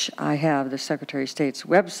 which I have the Secretary of State's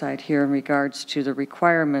website here in regards to the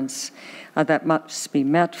requirements that must be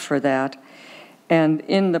met for that. And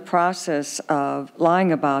in the process of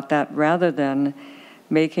lying about that, rather than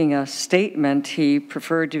making a statement, he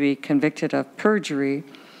preferred to be convicted of perjury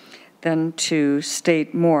than to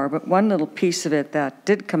state more. But one little piece of it that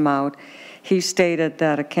did come out, he stated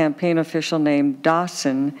that a campaign official named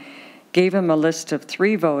Dawson gave him a list of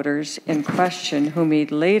 3 voters in question whom he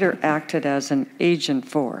later acted as an agent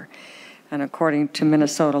for. And according to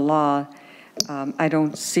Minnesota law, I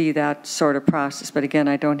don't see that sort of process, but again,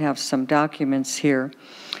 I don't have some documents here.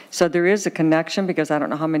 So there is a connection, because I don't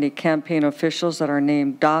know how many campaign officials that are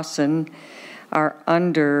named Dawson are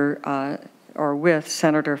under or with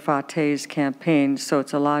Senator Fateh's campaign, so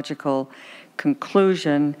it's a logical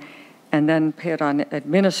conclusion, and then put on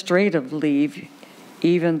administrative leave,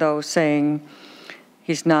 even though saying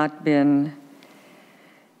he's not been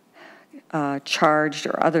charged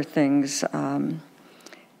or other things, and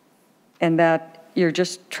that you're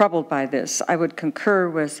just troubled by this. I would concur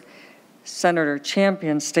with Senator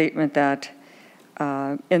Champion's statement that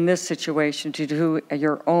in this situation, to do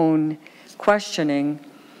your own questioning,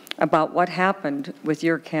 about what happened with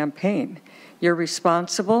your campaign. You're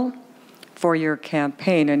responsible for your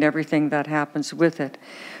campaign and everything that happens with it.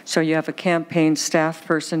 So you have a campaign staff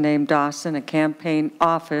person named Dawson, a campaign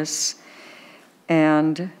office,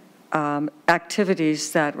 and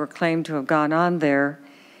activities that were claimed to have gone on there,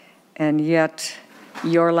 and yet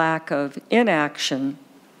your lack of inaction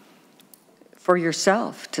for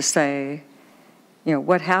yourself to say, you know,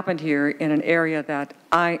 what happened here in an area that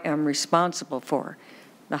I am responsible for,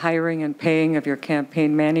 the hiring and paying of your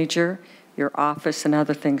campaign manager, your office, and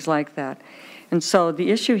other things like that. And so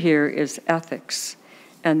the issue here is ethics,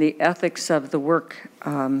 and the ethics of the work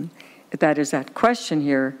that is at question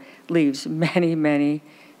here leaves many, many,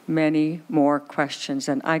 many more questions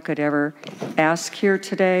than I could ever ask here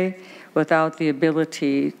today without the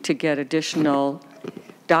ability to get additional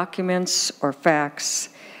documents or facts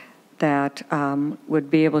that would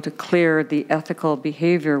be able to clear the ethical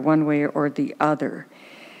behavior one way or the other.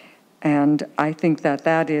 And I think that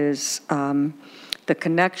that is the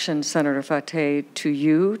connection, Senator Fateh, to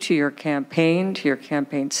you, to your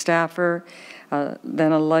campaign staffer,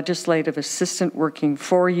 then a legislative assistant working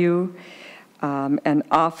for you, an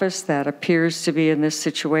office that appears to be in this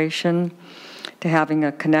situation, to having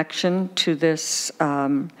a connection to this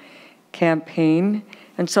campaign.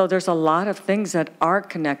 And so there's a lot of things that are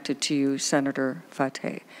connected to you, Senator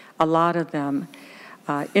Fateh, a lot of them.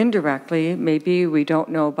 Indirectly, maybe we don't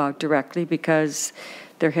know about directly because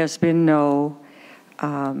there has been no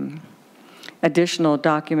additional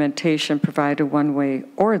documentation provided one way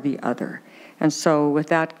or the other. And so with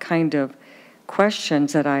that kind of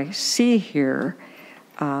questions that I see here,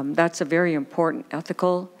 that's a very important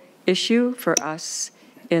ethical issue for us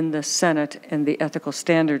in the Senate and the ethical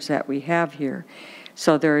standards that we have here.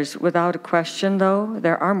 So there is, without a question though,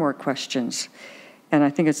 there are more questions. And I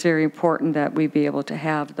think it's very important that we be able to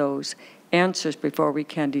have those answers before we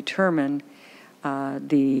can determine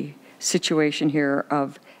the situation here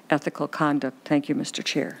of ethical conduct. Thank you, Mr.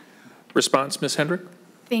 Chair. Response, Ms. Hendrick?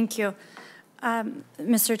 Thank you.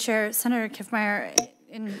 Mr. Chair, Senator Kiffmeyer,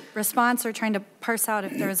 in response or trying to parse out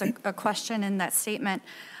if there is a question in that statement,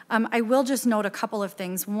 I will just note a couple of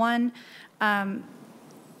things. One, I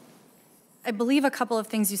believe a couple of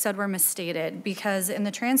things you said were misstated because in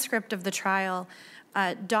the transcript of the trial,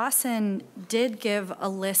 Dawson did give a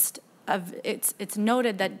list of, it's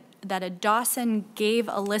noted that a Dawson gave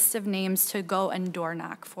a list of names to go and door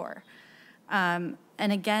knock for. And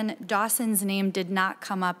again, Dawson's name did not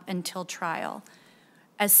come up until trial.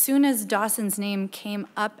 As soon as Dawson's name came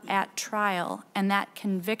up at trial and that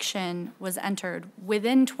conviction was entered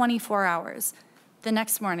within 24 hours, the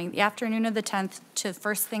next morning, the afternoon of the 10th to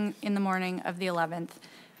first thing in the morning of the 11th,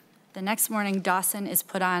 the next morning Dawson is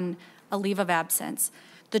put on a leave of absence.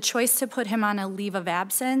 The choice to put him on a leave of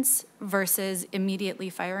absence versus immediately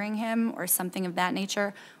firing him or something of that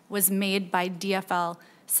nature was made by DFL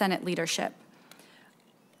Senate leadership.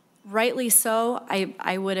 Rightly so,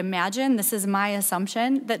 I would imagine, this is my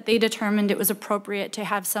assumption, that they determined it was appropriate to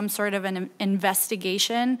have some sort of an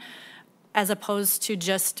investigation as opposed to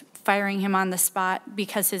just firing him on the spot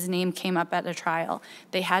because his name came up at a trial.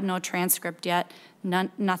 They had no transcript yet,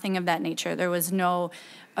 nothing of that nature. There was no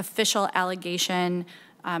official allegation,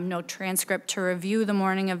 no transcript to review the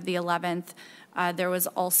morning of the 11th. There was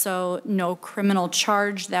also no criminal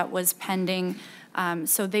charge that was pending,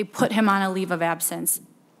 so they put him on a leave of absence.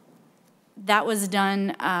 That was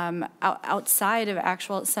done outside of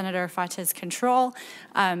actual Senator Fateh's control.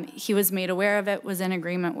 He was made aware of it, was in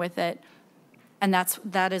agreement with it, and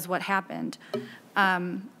that is what happened.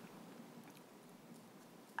 I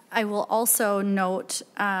will also note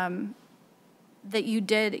that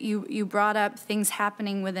you brought up things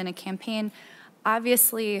happening within a campaign.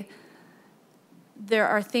 Obviously, there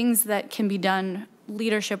are things that can be done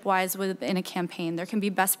leadership-wise within a campaign. There can be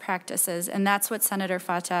best practices, and that's what Senator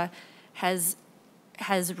Fateh has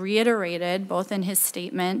reiterated, both in his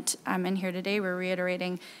statement and here today. We're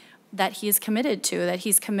reiterating that he's committed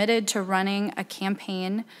to running a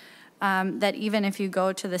campaign that even if you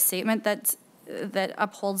go to the statement that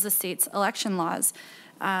upholds the state's election laws.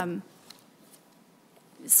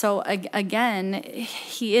 So again,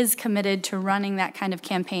 he is committed to running that kind of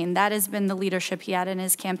campaign. That has been the leadership he had in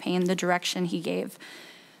his campaign, the direction he gave.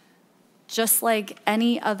 Just like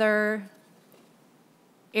any other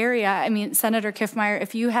area, I mean, Senator Kiffmeyer,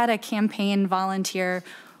 if you had a campaign volunteer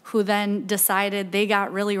who then decided they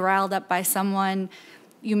got really riled up by someone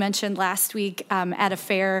you mentioned last week at a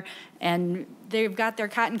fair, and they've got their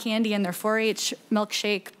cotton candy and their 4-H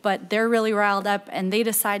milkshake, but they're really riled up and they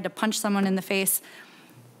decide to punch someone in the face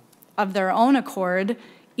of their own accord,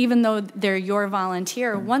 even though they're your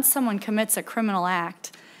volunteer, once someone commits a criminal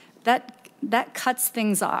act, that cuts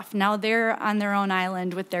things off. Now they're on their own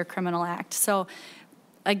island with their criminal act. So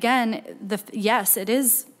again, yes, it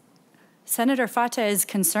is, Senator Fateh is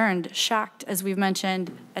concerned, shocked, as we've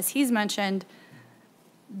mentioned, as he's mentioned,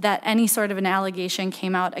 that any sort of an allegation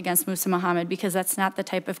came out against Musa Muhammad, because that's not the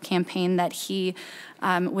type of campaign that he,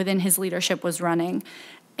 within his leadership, was running.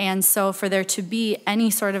 And so for there to be any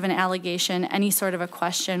sort of an allegation, any sort of a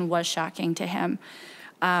question was shocking to him.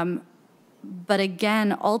 But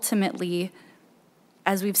again, ultimately,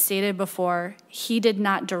 as we've stated before, he did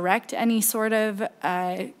not direct any sort of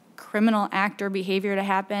criminal act or behavior to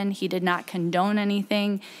happen. He did not condone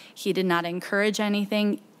anything. He did not encourage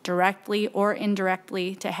anything directly or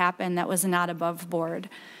indirectly to happen that was not above board.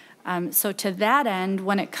 So to that end,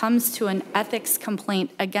 when it comes to an ethics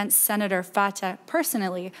complaint against Senator Fateh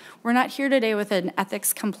personally, we're not here today with an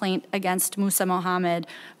ethics complaint against Musa Muhammad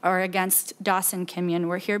or against Dawson Kimyon.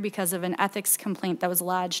 We're here because of an ethics complaint that was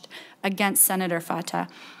lodged against Senator Fateh.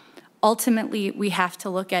 Ultimately, we have to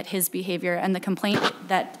look at his behavior, and the complaint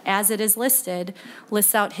that, as it is listed,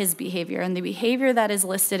 lists out his behavior. And the behavior that is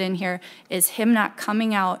listed in here is him not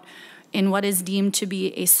coming out in what is deemed to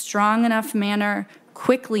be a strong enough manner,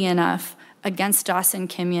 quickly enough, against Dawson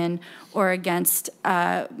Kimyon or against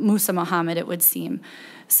Musa Muhammad, it would seem.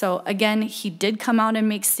 So again, he did come out and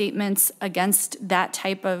make statements against that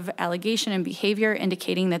type of allegation and behavior,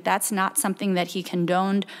 indicating that that's not something that he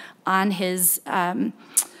condoned on his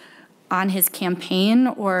campaign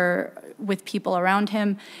or with people around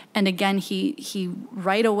him. And again, he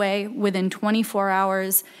right away, within 24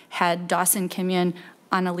 hours, had Dawson Kimyon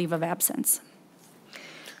on a leave of absence.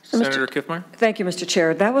 Senator Kiffmeyer? Thank you, Mr.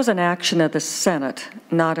 Chair. That was an action of the Senate,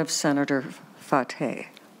 not of Senator Fateh,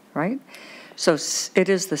 right? So it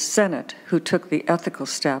is the Senate who took the ethical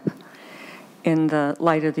step in the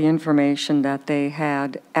light of the information that they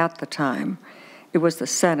had at the time. It was the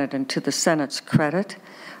Senate, and to the Senate's credit,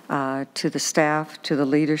 to the staff, to the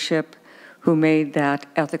leadership who made that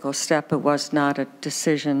ethical step. It was not a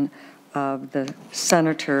decision of the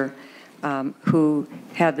senator who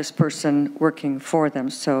had this person working for them.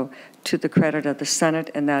 So to the credit of the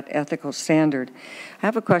Senate and that ethical standard. I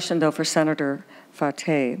have a question, though, for Senator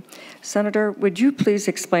Fateh. Senator, would you please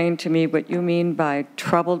explain to me what you mean by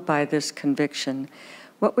troubled by this conviction?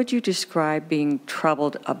 What would you describe being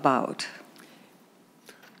troubled about?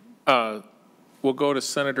 We'll go to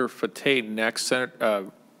Senator Fateh next.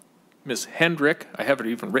 Ms. Hendrick, I have it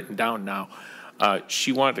even written down now.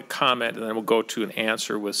 She wanted to comment, and then we'll go to an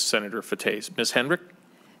answer with Senator Fateh. Ms. Hendrick?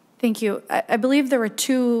 Thank you. I believe there were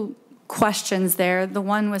two questions there. The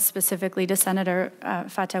one was specifically to Senator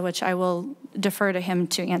Fateh, which I will defer to him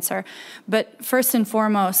to answer. But first and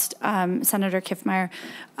foremost, Senator Kiffmeyer,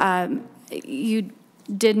 you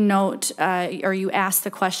did note, or you asked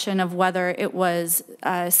the question of whether it was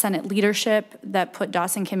Senate leadership that put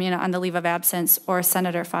Dawson Kimyon on the leave of absence or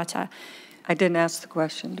Senator Fateh. I didn't ask the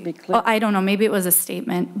question, to be clear. Oh, I don't know, maybe it was a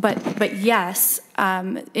statement, but yes,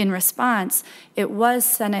 in response, it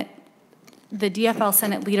was the DFL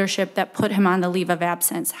Senate leadership that put him on the leave of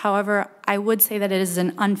absence. However, I would say that it is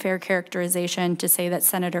an unfair characterization to say that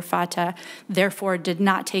Senator Fateh, therefore, did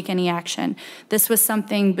not take any action. This was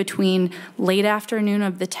something between late afternoon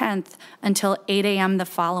of the 10th until 8 a.m. the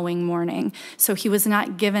following morning. So he was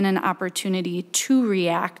not given an opportunity to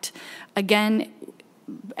react. Again,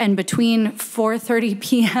 and between 4:30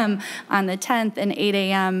 p.m. on the 10th and 8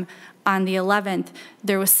 a.m. on the 11th,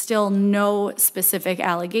 there was still no specific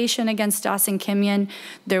allegation against Dawson Kimyon.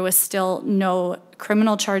 There was still no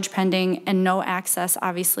criminal charge pending and no access,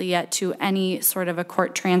 obviously, yet to any sort of a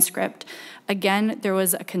court transcript. Again, there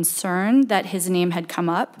was a concern that his name had come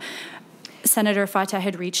up. Senator Fateh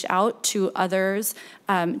had reached out to others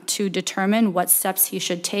to determine what steps he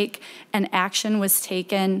should take, and action was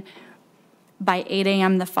taken by 8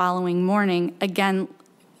 a.m. the following morning, again,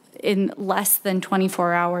 in less than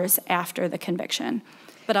 24 hours after the conviction.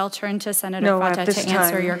 But I'll turn to Senator Fateh to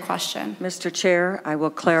answer your question. Mr. Chair, I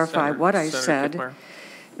will clarify what I said,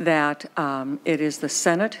 that it is the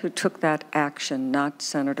Senate who took that action, not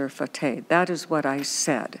Senator Fateh. That is what I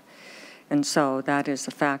said. And so that is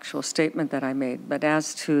a factual statement that I made. But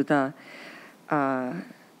as to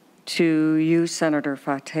to you, Senator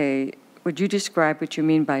Fateh, would you describe what you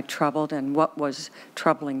mean by troubled and what was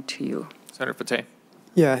troubling to you? Senator Fateh.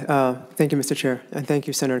 Yeah, thank you, Mr. Chair, and thank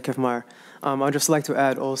you, Senator Kiffmeyer. I'd just like to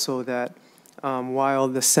add also that while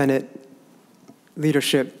the Senate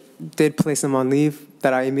leadership did place him on leave,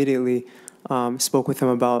 that I immediately spoke with him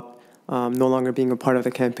about no longer being a part of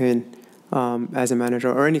the campaign as a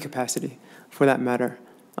manager or any capacity for that matter.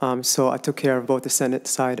 So I took care of both the Senate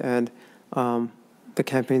side and the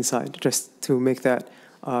campaign side just to make that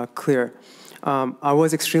clear. I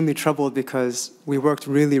was extremely troubled because we worked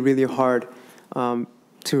really, really hard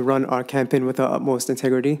to run our campaign with the utmost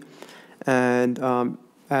integrity. And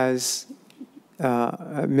as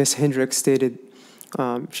Ms. Hendricks stated,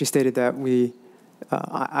 she stated that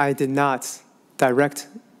I did not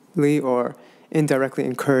directly or indirectly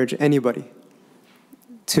encourage anybody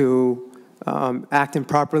to act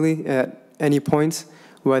improperly at any point,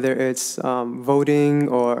 whether it's voting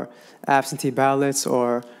or absentee ballots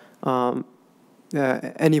or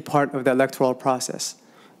any part of the electoral process.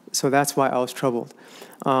 So that's why I was troubled.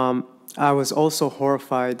 I was also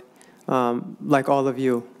horrified, like all of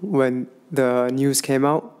you, when the news came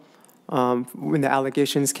out, when the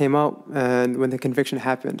allegations came out, and when the conviction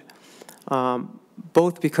happened.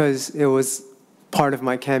 Both because it was part of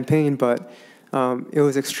my campaign, but it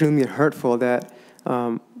was extremely hurtful that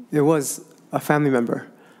it was a family member,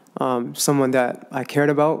 someone that I cared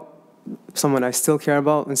about, someone I still care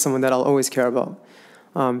about, and someone that I'll always care about.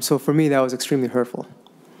 So for me, that was extremely hurtful.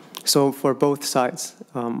 So for both sides,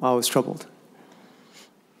 I was troubled.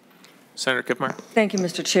 Senator Kipmeier. Thank you,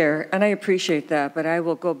 Mr. Chair, and I appreciate that, but I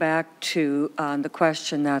will go back to the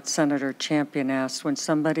question that Senator Champion asked. When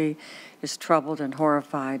somebody is troubled and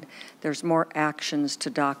horrified, there's more actions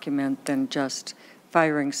to document than just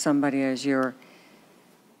firing somebody as your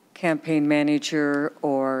campaign manager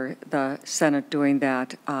or the Senate doing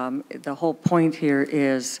that. The whole point here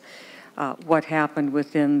is what happened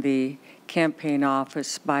within the campaign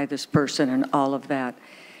office by this person and all of that.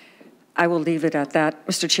 I will leave it at that,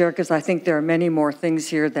 Mr. Chair, because I think there are many more things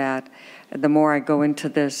here that the more I go into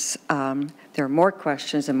this, there are more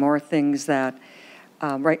questions and more things that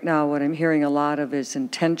right now what I'm hearing a lot of is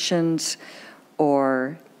intentions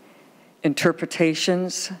or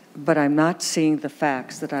interpretations, but I'm not seeing the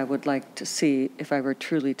facts that I would like to see if I were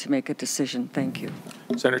truly to make a decision. Thank you.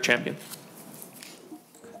 Senator Champion.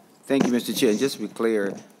 Thank you, Mr. Chair. And just to be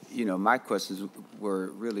clear, my questions were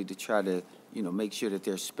really to try to, make sure that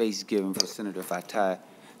there's space given for Senator Fateh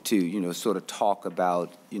to, sort of talk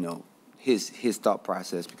about, his thought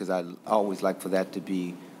process, because I always like for that to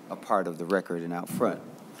be a part of the record and out front.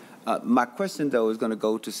 My question, though, is going to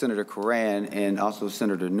go to Senator Coran and also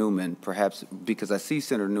Senator Newman, perhaps because I see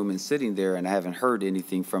Senator Newman sitting there and I haven't heard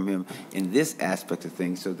anything from him in this aspect of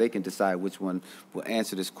things, so they can decide which one will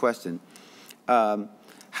answer this question.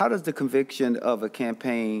 How does the conviction of a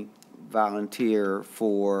campaign volunteer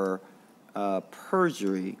for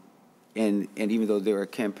perjury, and even though they're a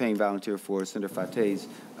campaign volunteer for Senator Fateh's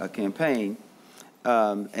campaign,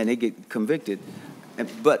 and they get convicted,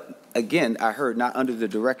 but again, I heard not under the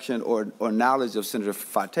direction or knowledge of Senator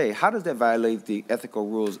Fateh, how does that violate the ethical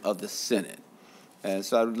rules of the Senate? And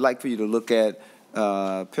so I would like for you to look at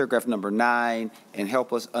paragraph number 9 and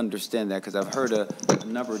help us understand that, because I've heard a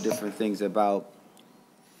number of different things about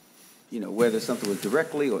whether something was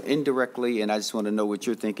directly or indirectly, and I just want to know what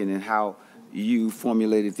you're thinking and how you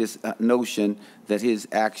formulated this notion that his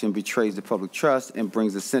action betrays the public trust and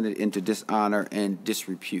brings the Senate into dishonor and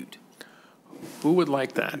disrepute. Who would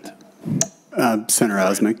like that? Senator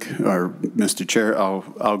Osmick, or Mr. Chair,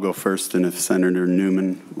 I'll go first, and if Senator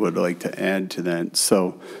Newman would like to add to that.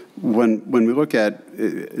 So when we look at,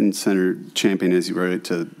 in Senator Champion, as you wrote,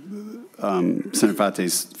 to Senator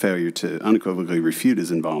Fateh's failure to unequivocally refute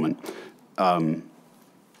his involvement,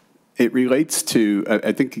 it relates to,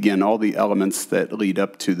 I think, again, all the elements that lead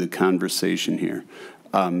up to the conversation here.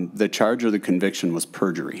 The charge or the conviction was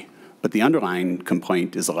perjury, but the underlying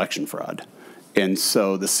complaint is election fraud. And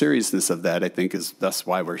so the seriousness of that, I think, is thus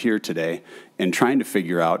why we're here today, and trying to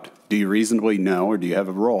figure out, do you reasonably know, or do you have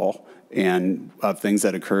a role in things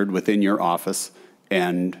that occurred within your office,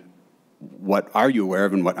 and what are you aware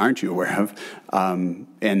of and what aren't you aware of?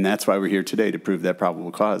 And that's why we're here today, to prove that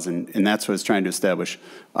probable cause. And that's what it's trying to establish.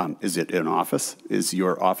 Is it an office? Is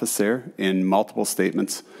your office there? In multiple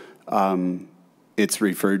statements, it's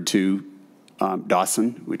referred to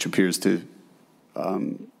Dawson, which appears to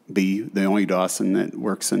be the only Dawson that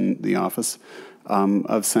works in the office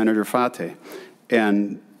of Senator Fateh.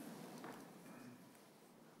 And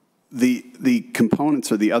the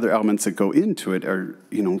components or the other elements that go into it are,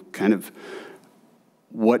 kind of,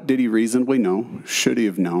 what did he reasonably know? Should he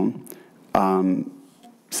have known?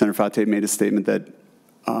 Senator Fateh made a statement that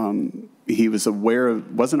he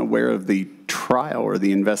wasn't aware of the trial or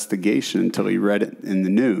the investigation until he read it in the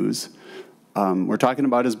news. We're talking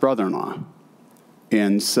about his brother-in-law.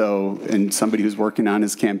 And so, and somebody who's working on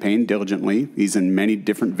his campaign diligently. He's in many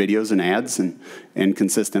different videos and ads, and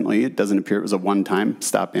consistently. It doesn't appear it was a one-time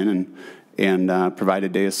stop in and provide a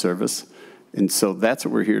day of service. And so that's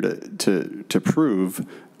what we're here to prove.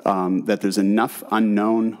 that there's enough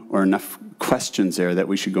unknown or enough questions there that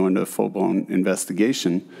we should go into a full-blown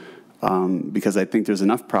investigation, because I think there's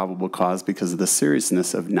enough probable cause because of the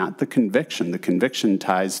seriousness of not the conviction. The conviction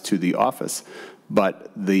ties to the office,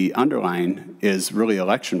 but the underlying is really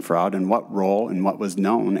election fraud and what role and what was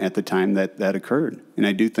known at the time that that occurred. And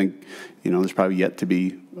I do think, there's probably yet to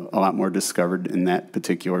be a lot more discovered in that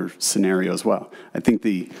particular scenario as well. I think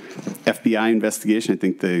the FBI investigation, I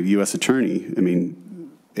think the U.S. Attorney,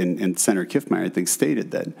 and Senator Kiffmeyer, I think,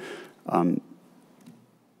 stated that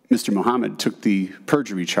Mr. Mohammed took the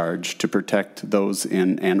perjury charge to protect those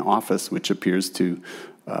in an office which appears to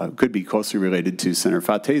could be closely related to Senator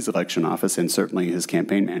Fateh's election office and certainly his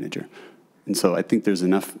campaign manager. And so I think there's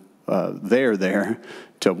enough there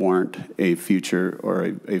to warrant a future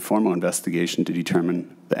or a formal investigation to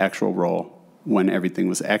determine the actual role when everything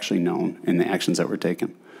was actually known and the actions that were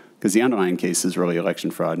taken. Because the underlying case is really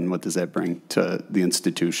election fraud, and what does that bring to the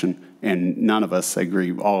institution? And none of us, I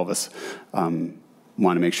agree, all of us, want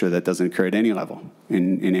to make sure that doesn't occur at any level,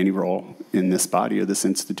 in any role in this body or this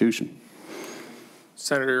institution.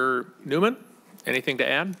 Senator Newman, anything to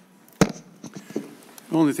add?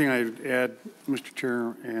 The only thing I'd add, Mr.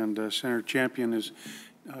 Chair and Senator Champion, is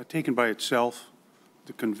taken by itself,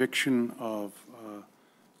 the conviction of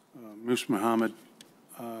Mr. Mohammed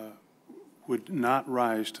would not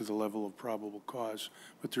rise to the level of probable cause.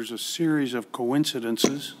 But there's a series of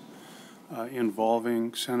coincidences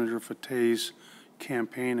involving Senator Fateh's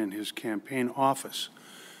campaign and his campaign office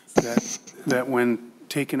that when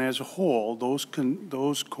taken as a whole, those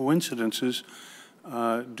coincidences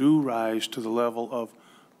do rise to the level of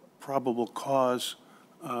probable cause,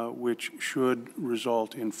 which should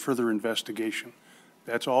result in further investigation.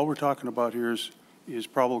 That's all we're talking about here is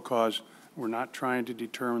probable cause. We're not trying to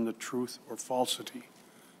determine the truth or falsity,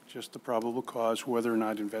 just the probable cause, whether or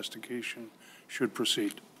not investigation should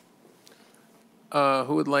proceed.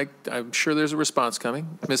 Who would like, I'm sure there's a response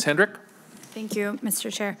coming. Ms. Hendrick? Thank you,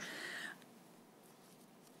 Mr. Chair.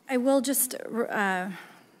 I will just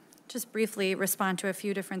briefly respond to a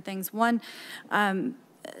few different things. One,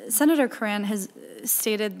 Senator Karan has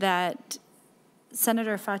stated that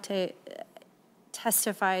Senator Fateh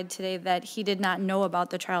testified today that he did not know about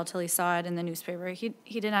the trial till he saw it in the newspaper.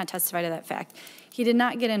 He did not testify to that fact. He did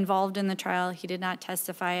not get involved in the trial. He did not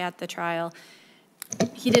testify at the trial.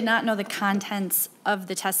 He did not know the contents of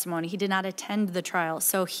the testimony. He did not attend the trial.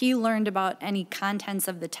 So he learned about any contents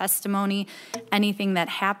of the testimony, anything that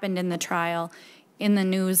happened in the trial, in the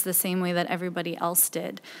news the same way that everybody else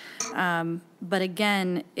did. But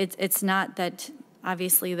again, it's not that,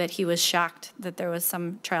 obviously, that he was shocked that there was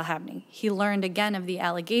some trial happening. He learned again of the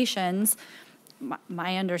allegations.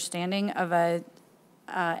 My understanding of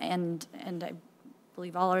and I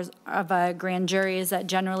believe all of a grand jury is that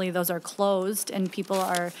generally those are closed and people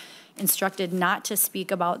are instructed not to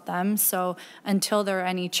speak about them. So until there are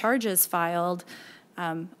any charges filed,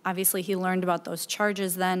 obviously he learned about those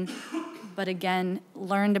charges then, but again,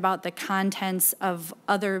 learned about the contents of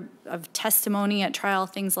testimony at trial,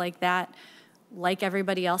 things like that, like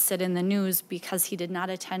everybody else did in the news, because he did not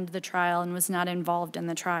attend the trial and was not involved in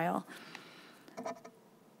the trial.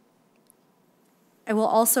 I will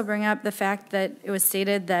also bring up the fact that it was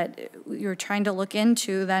stated that you're trying to look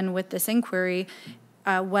into then with this inquiry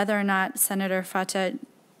whether or not Senator Fateh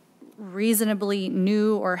reasonably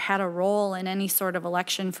knew or had a role in any sort of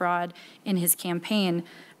election fraud in his campaign.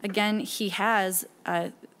 Again, he has,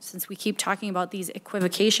 since we keep talking about these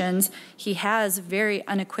equivocations, he has very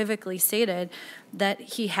unequivocally stated that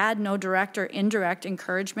he had no direct or indirect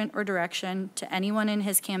encouragement or direction to anyone in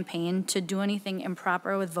his campaign to do anything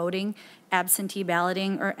improper with voting, absentee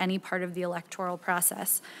balloting, or any part of the electoral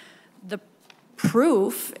process. The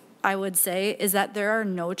proof, I would say, is that there are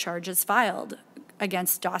no charges filed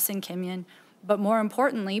against Dawson Kimyon. But more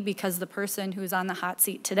importantly, because the person who's on the hot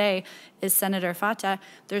seat today is Senator Fateh,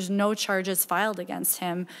 there's no charges filed against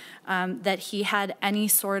him that he had any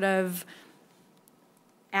sort of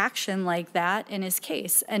action like that in his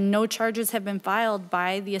case. And no charges have been filed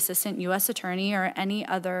by the Assistant U.S. Attorney or any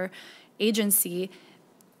other agency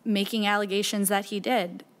making allegations that he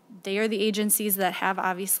did. They are the agencies that have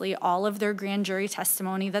obviously all of their grand jury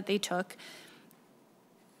testimony that they took.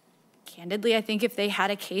 Candidly, I think if they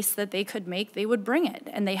had a case that they could make, they would bring it,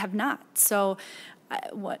 and they have not. So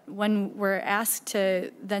when we're asked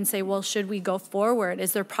to then say, well, should we go forward?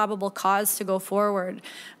 Is there probable cause to go forward?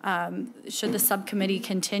 Should the subcommittee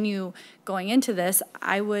continue going into this?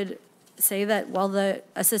 I would say that, well, the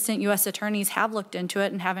assistant U.S. attorneys have looked into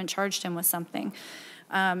it and haven't charged him with something.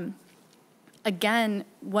 Again,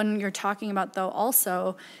 when you're talking about, though,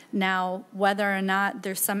 also now whether or not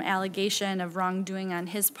there's some allegation of wrongdoing on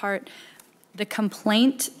his part, the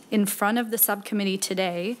complaint in front of the subcommittee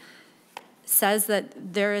today says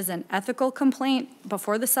that there is an ethical complaint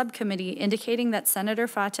before the subcommittee indicating that Senator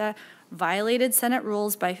Fateh violated Senate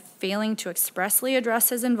rules by failing to expressly address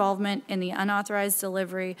his involvement in the unauthorized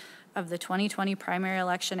delivery of the 2020 primary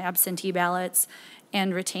election absentee ballots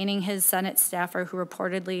and retaining his Senate staffer who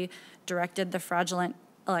reportedly directed the fraudulent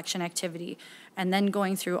election activity. And then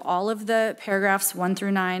going through all of the paragraphs 1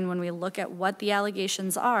 through 9, when we look at what the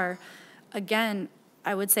allegations are, again,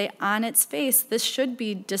 I would say on its face, this should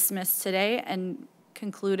be dismissed today and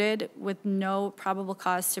concluded with no probable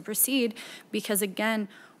cause to proceed, because again,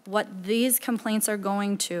 what these complaints are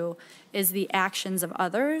going to is the actions of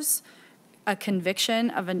others, a conviction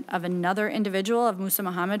of another individual, of Musa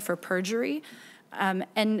Muhammad, for perjury,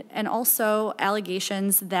 and also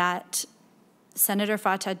allegations that Senator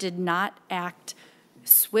Fateh did not act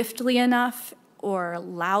swiftly enough or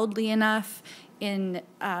loudly enough in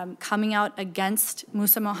coming out against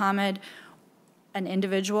Musa Muhammad, an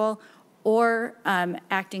individual, or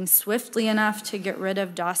acting swiftly enough to get rid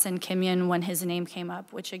of Dawson Kimyon when his name came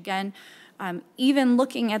up, which again, even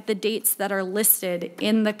looking at the dates that are listed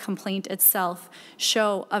in the complaint itself,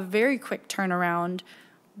 show a very quick turnaround,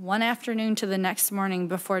 one afternoon to the next morning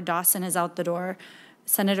before Dawson is out the door.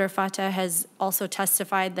 Senator Fateh has also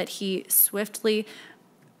testified that he swiftly,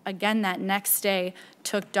 again that next day,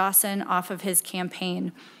 took Dawson off of his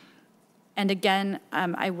campaign. And again,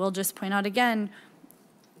 I will just point out again,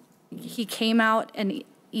 he came out, and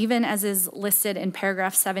even as is listed in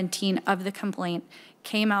paragraph 17 of the complaint,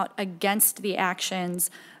 came out against the actions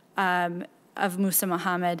of Musa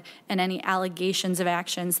Muhammad and any allegations of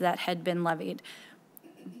actions that had been levied.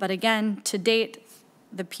 But again, to date,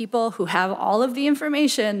 the people who have all of the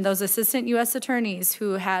information, those assistant U.S. attorneys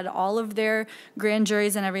who had all of their grand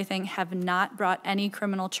juries and everything, have not brought any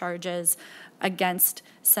criminal charges against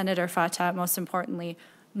Senator Fateh, most importantly,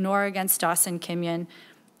 nor against Dawson Kimyon.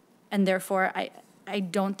 And therefore, I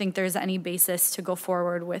don't think there's any basis to go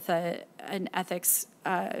forward with an ethics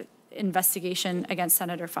investigation against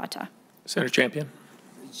Senator Fateh. Senator Champion.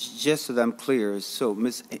 Just so that I'm clear, so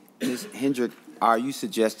Ms. Hendrick, are you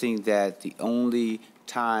suggesting that the only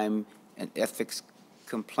time an ethics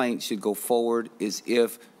complaint should go forward is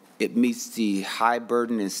if it meets the high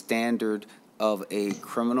burden and standard of a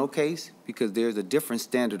criminal case? Because there's a different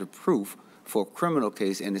standard of proof for a criminal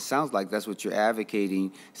case, and it sounds like that's what you're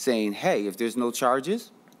advocating, saying, hey, if there's no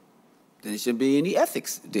charges, then it shouldn't be any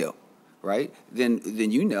ethics deal, right? Then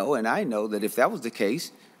you know, and I know, that if that was the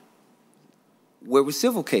case, where would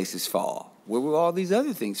civil cases fall? Where will all these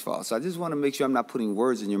other things fall? So I just want to make sure I'm not putting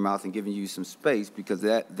words in your mouth and giving you some space, because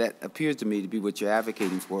that appears to me to be what you're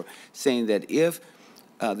advocating for, saying that if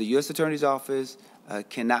the U.S. Attorney's Office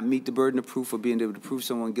cannot meet the burden of proof of being able to prove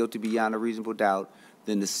someone guilty beyond a reasonable doubt,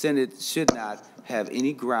 then the Senate should not have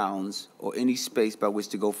any grounds or any space by which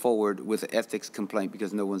to go forward with an ethics complaint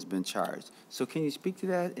because no one's been charged. So can you speak to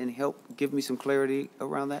that and help give me some clarity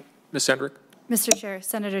around that? Ms. Hendrick. Mr. Chair,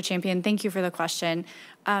 Senator Champion, thank you for the question.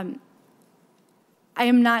 I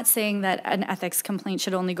am not saying that an ethics complaint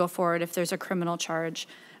should only go forward if there's a criminal charge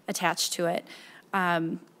attached to it.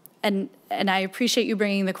 And I appreciate you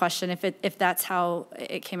bringing the question if that's how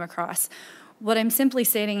it came across. What I'm simply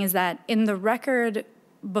stating is that in the record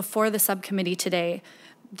before the subcommittee today,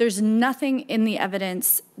 there's nothing in the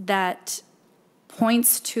evidence that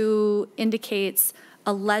points to, indicates,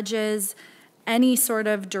 alleges any sort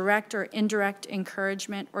of direct or indirect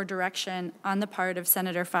encouragement or direction on the part of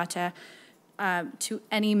Senator Fateh to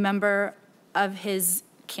any member of his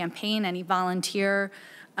campaign, any volunteer,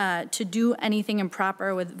 to do anything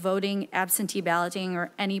improper with voting, absentee balloting,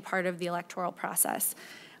 or any part of the electoral process.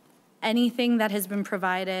 Anything that has been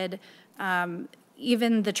provided,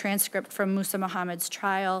 even the transcript from Musa Muhammad's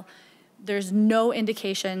trial, there's no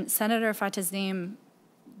indication. Senator Fateh's name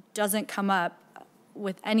doesn't come up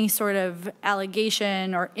with any sort of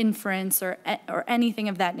allegation or inference or anything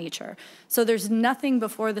of that nature. So there's nothing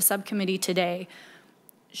before the subcommittee today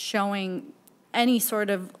showing any sort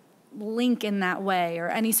of link in that way or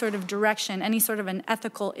any sort of direction, any sort of an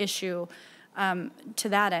ethical issue to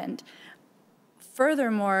that end.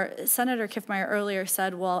 Furthermore, Senator Kiffmeyer earlier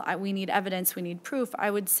said, well, we need evidence, we need proof.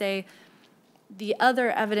 I would say the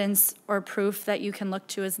other evidence or proof that you can look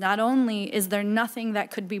to is not only is there nothing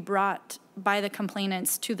that could be brought by the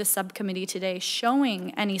complainants to the subcommittee today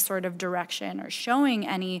showing any sort of direction or showing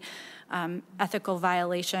any ethical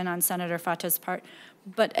violation on Senator Fateh's part,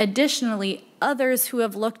 but additionally, others who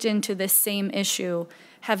have looked into this same issue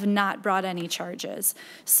have not brought any charges.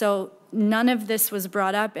 So none of this was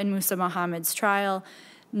brought up in Musa Muhammad's trial.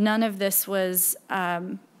 None of this was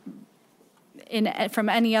from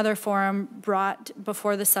any other forum brought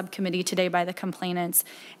before the subcommittee today by the complainants.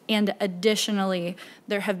 And additionally,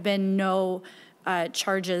 there have been no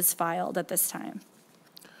charges filed at this time.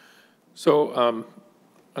 So I'm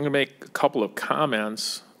going to make a couple of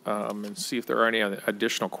comments and see if there are any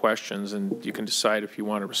additional questions, and you can decide if you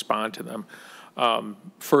want to respond to them.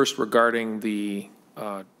 First, regarding the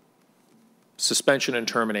suspension and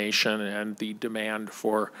termination and the demand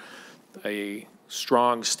for a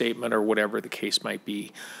strong statement or whatever the case might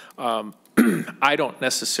be. I don't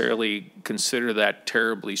necessarily consider that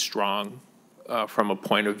terribly strong from a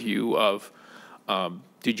point of view of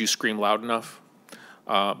did you scream loud enough?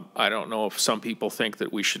 I don't know if some people think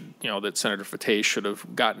that we should, that Senator Fateh should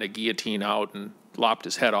have gotten a guillotine out and lopped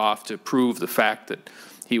his head off to prove the fact that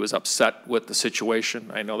he was upset with the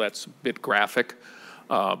situation. I know that's a bit graphic,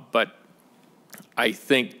 but I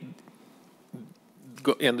think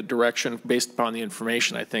in the direction based upon the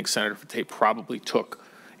information, I think Senator Fateh probably took,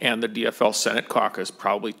 and the DFL Senate caucus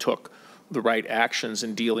probably took the right actions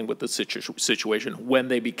in dealing with the situation when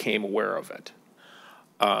they became aware of it.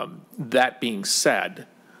 That being said,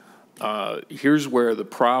 here's where the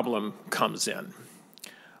problem comes in,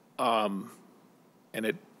 and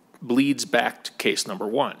it bleeds back to case number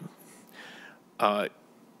one.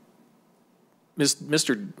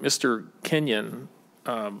 Mr. Kenyon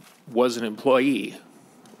was an employee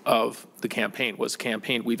of the campaign,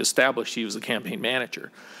 we've established he was the campaign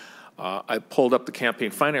manager. I pulled up the campaign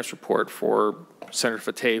finance report for Senator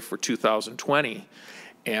Fateh for 2020,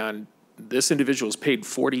 and this individual is paid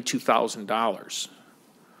 $42,000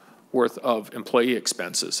 worth of employee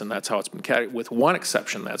expenses, and that's how it's been categorized. With one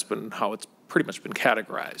exception, that's been how it's pretty much been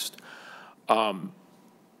categorized.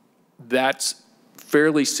 That's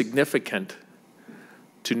fairly significant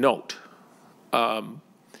to note.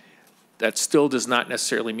 That still does not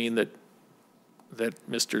necessarily mean that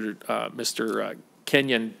Mr.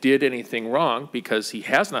 Kenyon did anything wrong, because he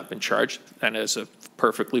has not been charged, and is a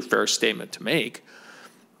perfectly fair statement to make.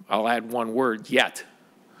 I'll add one word, yet.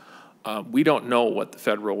 We don't know what the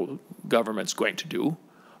federal government's going to do.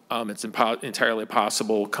 It's entirely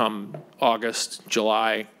possible come August,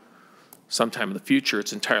 July, sometime in the future,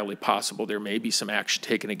 it's entirely possible there may be some action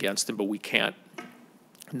taken against him, but we can't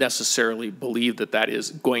necessarily believe that that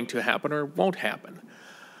is going to happen or won't happen.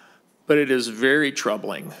 But it is very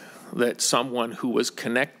troubling that someone who was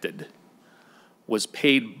connected was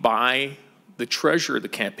paid by the treasurer of the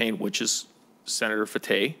campaign, which is Senator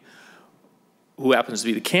Fateh, who happens to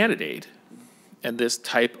be the candidate, and this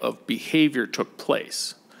type of behavior took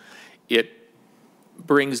place. It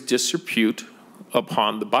brings disrepute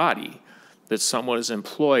upon the body that someone is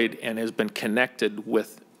employed and has been connected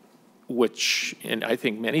with, which, and I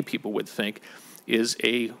think many people would think, is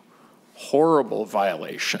a horrible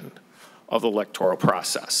violation of the electoral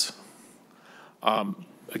process.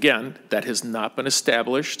 Again, that has not been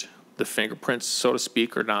established. The fingerprints, so to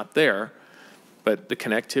speak, are not there, but the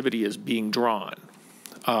connectivity is being drawn.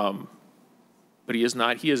 But he is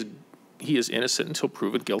not, he is innocent until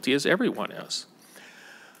proven guilty, as everyone is.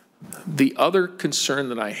 The other concern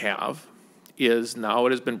that I have is now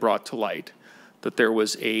it has been brought to light that there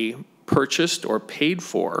was a purchased or paid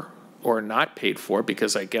for or not paid for,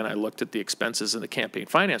 because again, I looked at the expenses in the campaign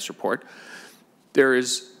finance report. There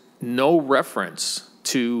is no reference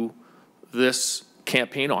to this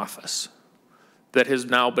campaign office that has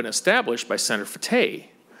now been established by Senator Fateh,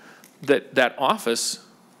 that that office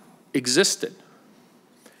existed.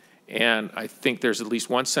 And I think there's at least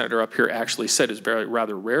one senator up here actually said it's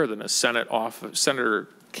rather rare that a Senate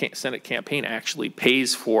campaign actually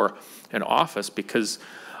pays for an office, because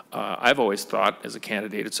I've always thought as a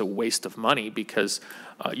candidate it's a waste of money, because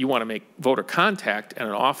you want to make voter contact and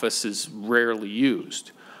an office is rarely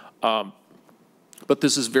used. But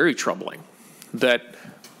this is very troubling that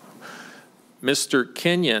Mr.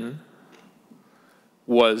 Kenyon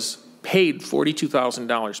was paid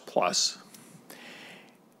 $42,000 plus.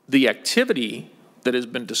 The activity that has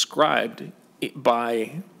been described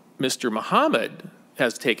by Mr. Muhammad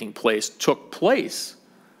as took place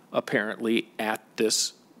apparently at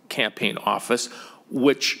this campaign office,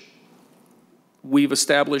 which we've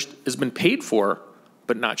established has been paid for,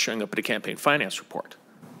 but not showing up at a campaign finance report.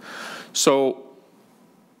 So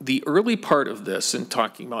the early part of this, in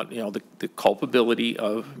talking about the culpability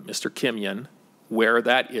of Mr. Kenyon, where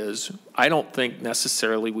that is, I don't think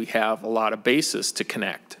necessarily we have a lot of basis to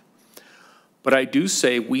connect. But I do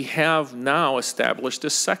say we have now established a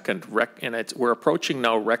second, and we're approaching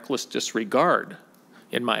now reckless disregard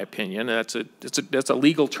in my opinion. That's a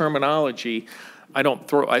legal terminology. I don't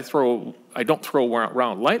throw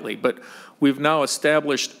around lightly, but we've now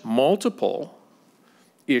established multiple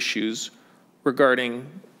issues regarding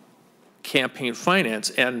campaign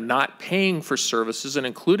finance and not paying for services and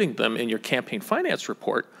including them in your campaign finance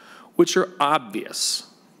report, which are obvious.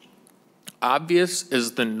 Obvious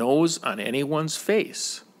as the nose on anyone's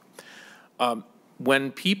face.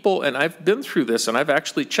 When people, and I've been through this, and I've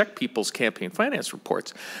actually checked people's campaign finance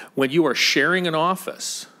reports, when you are sharing an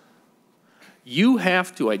office, you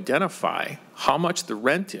have to identify how much the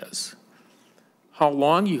rent is, how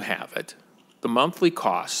long you have it, the monthly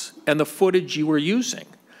costs, and the footage you are using,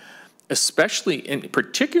 especially and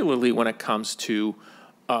particularly when it comes to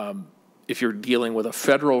if you're dealing with a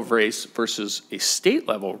federal race versus a state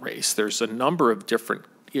level race. There's a number of different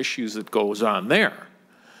issues that goes on there.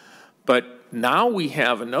 But now we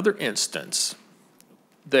have another instance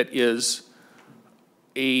that is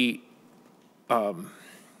a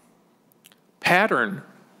pattern.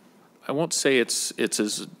 I won't say it's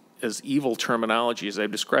as evil terminology as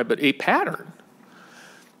I've described, but a pattern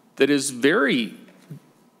that is very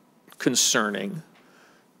concerning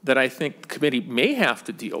that I think the committee may have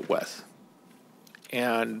to deal with.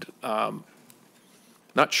 And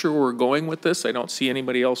not sure where we're going with this. I don't see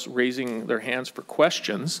anybody else raising their hands for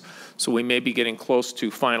questions, so we may be getting close to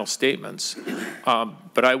final statements.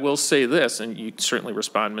 But I will say this, and you certainly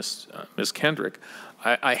respond, Ms. Kendrick.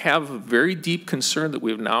 I have a very deep concern that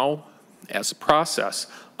we've now, as a process,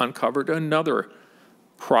 uncovered another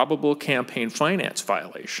probable campaign finance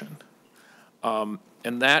violation. And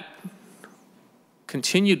that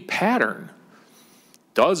continued pattern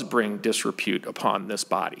does bring disrepute upon this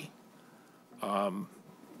body.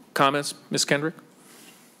 Comments, Ms. Kendrick?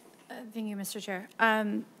 Thank you, Mr. Chair.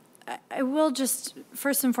 I will just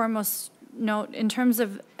first and foremost note, in terms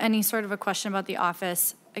of any sort of a question about the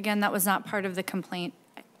office, again, that was not part of the complaint.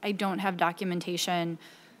 I don't have documentation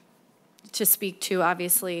to speak to,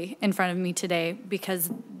 obviously, in front of me today, because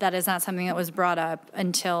that is not something that was brought up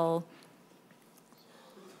until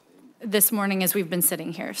this morning as we've been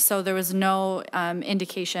sitting here. So there was no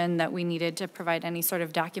indication that we needed to provide any sort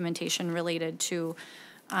of documentation related to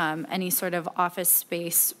any sort of office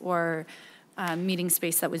space or meeting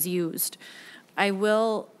space that was used. I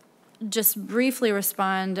will just briefly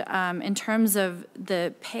respond in terms of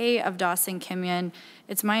the pay of Dawson Kimyon.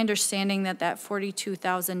 It's my understanding that that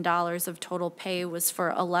 $42,000 of total pay was for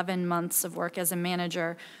 11 months of work as a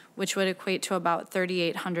manager, which would equate to about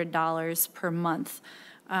 $3,800 per month.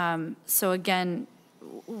 So again,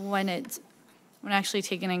 when actually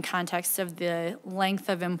taken in context of the length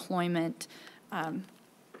of employment,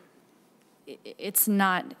 it's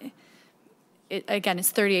not, again,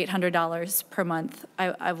 it's $3,800 per month.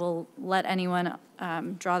 I will let anyone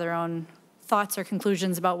draw their own thoughts or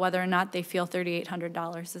conclusions about whether or not they feel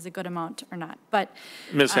 $3,800 is a good amount or not. But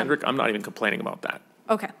Ms. Hendrick, I'm not even complaining about that.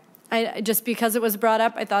 Okay. Just because it was brought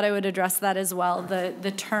up, I thought I would address that as well,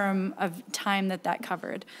 the term of time that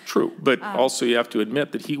covered. True, but also you have to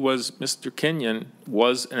admit that Mr. Kenyon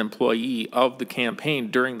was an employee of the campaign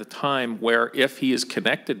during the time where, if he is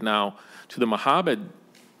connected now to the Mohammed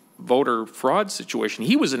voter fraud situation,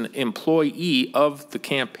 he was an employee of the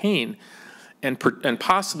campaign and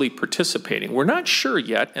possibly participating. We're not sure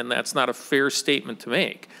yet, and that's not a fair statement to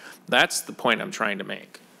make. That's the point I'm trying to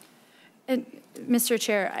make. Mr.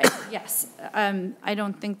 Chair, yes, I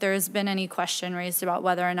don't think there has been any question raised about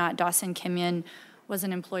whether or not Dawson Kimyon was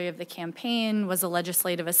an employee of the campaign, was a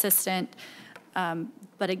legislative assistant.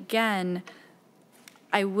 But again,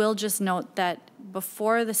 I will just note that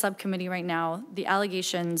before the subcommittee right now, the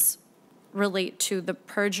allegations relate to the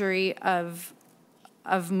perjury of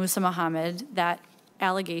Musa Mohammed, that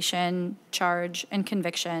allegation, charge, and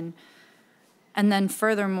conviction. And then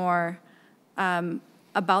furthermore,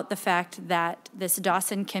 about the fact that this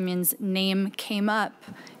Dawson Kimyon's name came up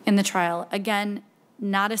in the trial. Again,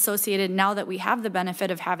 not associated, now that we have the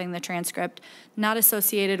benefit of having the transcript, not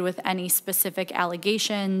associated with any specific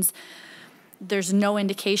allegations. There's no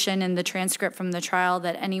indication in the transcript from the trial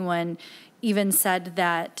that anyone even said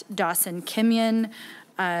that Dawson Kimyon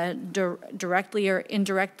directly or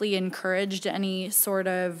indirectly encouraged any sort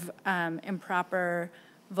of improper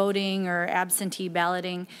voting or absentee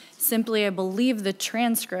balloting. Simply, I believe the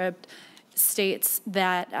transcript states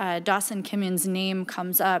that Dawson Kimyon's name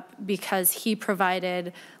comes up because he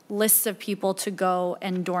provided lists of people to go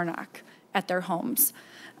and door knock at their homes.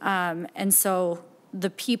 And so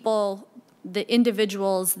the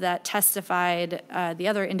individuals that testified, the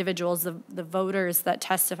other individuals, the voters that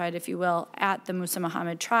testified, if you will, at the Musa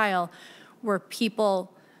Mohammed trial were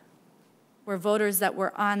voters that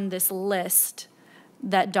were on this list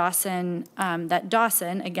that Dawson,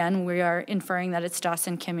 again, we are inferring that it's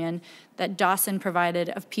Dawson Kimian, that Dawson provided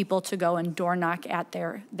of people to go and door knock at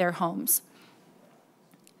their homes.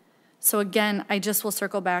 So again, I just will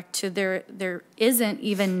circle back to there isn't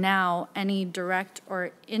even now any direct or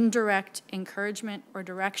indirect encouragement or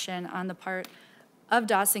direction on the part of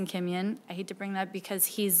Dawson Kimian. I hate to bring that because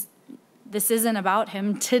this isn't about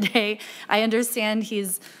him today. I understand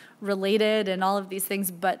he's related and all of these things,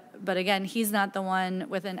 but again, he's not the one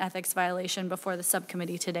with an ethics violation before the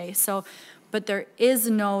subcommittee today. So, but there is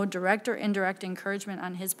no direct or indirect encouragement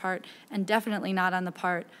on his part, and definitely not on the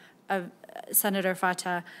part of Senator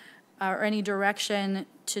Fateh, or any direction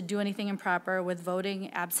to do anything improper with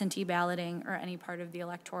voting, absentee balloting, or any part of the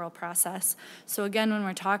electoral process. So again, when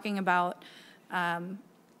we're talking about the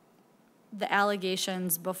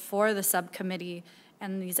allegations before the subcommittee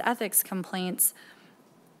and these ethics complaints,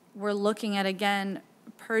 we're looking at, again,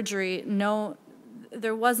 perjury. No,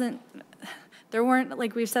 there weren't,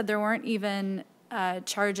 like we've said, there weren't even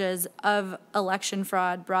charges of election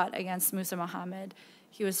fraud brought against Musa Muhammad.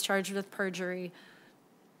 He was charged with perjury,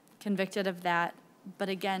 convicted of that. But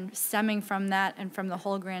again, stemming from that and from the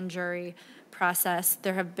whole grand jury process,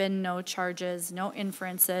 there have been no charges, no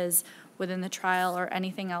inferences within the trial or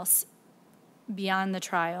anything else beyond the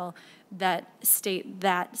trial that state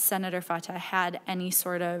that Senator Fateh had any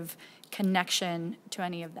sort of connection to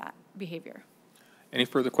any of that behavior. Any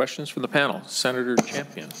further questions from the panel? Senator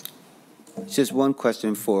Champion. Just one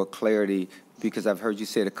question for clarity, because I've heard you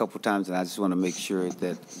say it a couple times, and I just want to make sure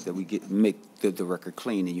that we make the record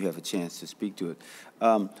clean and you have a chance to speak to it.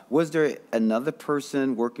 Was there another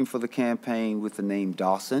person working for the campaign with the name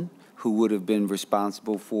Dawson who would have been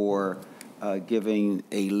responsible for giving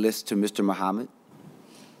a list to Mr. Muhammad?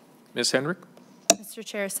 Ms. Hendrick? Mr.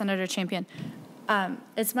 Chair, Senator Champion,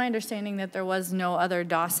 it's my understanding that there was no other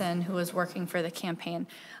Dawson who was working for the campaign.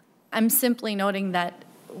 I'm simply noting that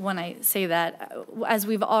when I say that, as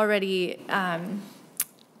we've already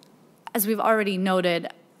noted,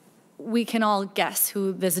 we can all guess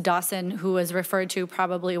who this Dawson who was referred to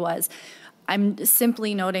probably was. I'm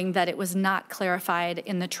simply noting that it was not clarified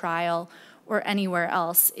in the trial or anywhere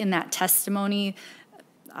else in that testimony.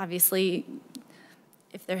 Obviously,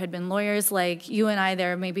 if there had been lawyers like you and I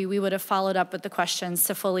there, maybe we would have followed up with the questions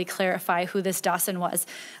to fully clarify who this Dawson was.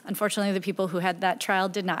 Unfortunately, the people who had that trial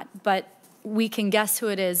did not. But we can guess who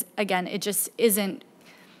it is. Again, it just isn't,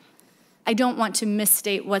 I don't want to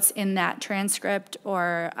misstate what's in that transcript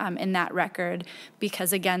or in that record,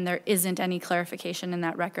 because again, there isn't any clarification in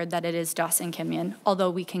that record that it is Dawson Kimian, although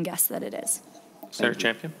we can guess that it is. Senator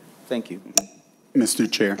Champion. Thank you.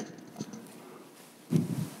 Mr. Chair.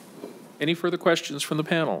 Any further questions from the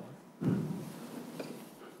panel?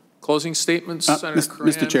 Closing statements, Senator Curran.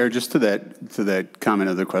 Mr. Chair, just to that comment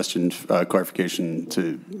of the question, clarification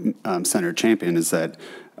to Senator Champion is that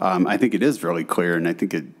I think it is really clear, and I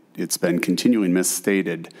think it's been continually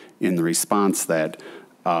misstated in the response that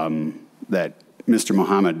that Mr.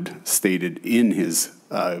 Muhammad stated in his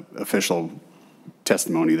official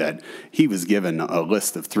testimony that he was given a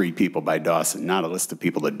list of 3 people by Dawson, not a list of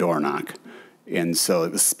people to door knock. And so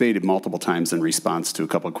it was stated multiple times in response to a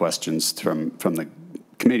couple of questions from the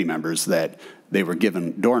committee members that they were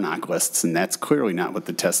given door knock lists, and that's clearly not what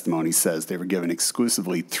the testimony says. They were given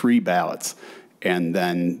exclusively 3 ballots, and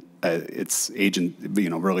then it's agent,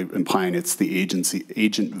 really implying it's the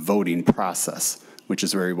agent voting process, which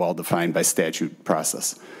is very well defined by statute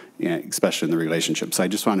process, especially in the relationship. So I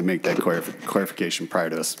just want to make that clarification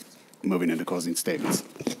prior to us moving into closing statements.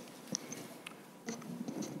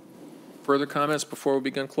 Further comments before we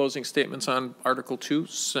begin closing statements on Article 2?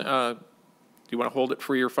 Do you want to hold it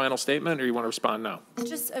for your final statement, or you want to respond now?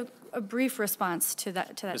 Just a brief response to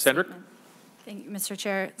that Ms. Hendrick? statement. Thank you, Mr.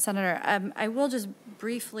 Chair. Senator, I will just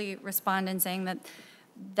briefly respond in saying that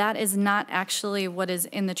that is not actually what is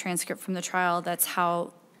in the transcript from the trial. That's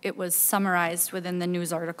how it was summarized within the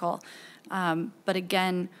news article. But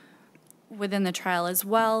again, within the trial as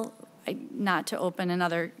well, not to open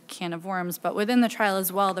another can of worms, but within the trial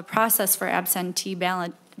as well, the process for absentee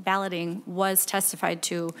balloting was testified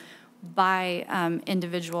to by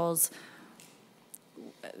individuals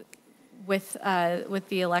with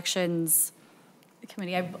the elections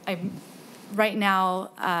committee. I'm right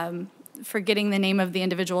now forgetting the name of the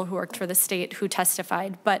individual who worked for the state who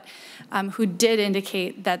testified, but who did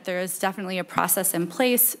indicate that there is definitely a process in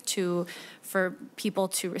place for people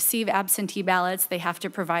to receive absentee ballots. They have to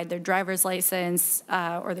provide their driver's license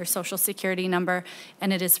or their social security number,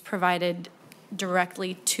 and it is provided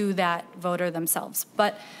directly to that voter themselves.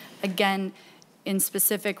 But again, in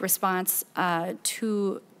specific response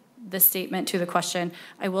to the statement, to the question,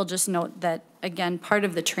 I will just note that again, part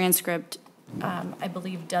of the transcript, I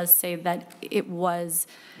believe, does say that it was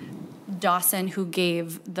Dawson who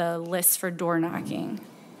gave the list for door knocking.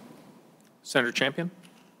 Senator Champion?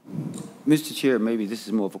 Mr. Chair, maybe this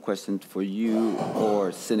is more of a question for you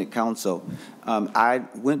or Senate Counsel. I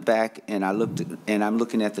went back and I looked, and I'm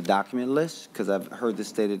looking at the document list because I've heard this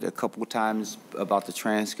stated a couple of times about the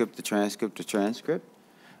transcript.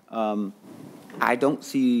 I don't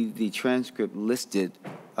see the transcript listed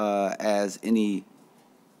as any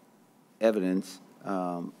evidence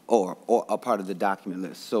or a part of the document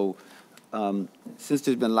list. So since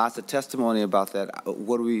there's been lots of testimony about that,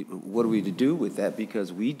 what are we to do with that?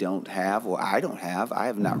 Because we don't have, or I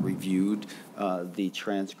have not reviewed the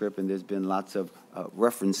transcript, and there's been lots of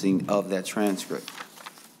referencing of that transcript.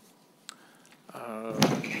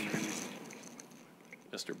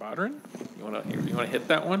 Mr. Bodrin, you want to hit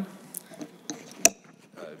that one?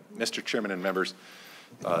 Mr. Chairman and members,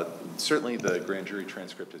 certainly the grand jury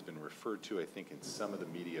transcript has been referred to, I think, in some of the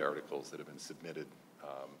media articles that have been submitted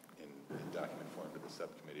in document form to the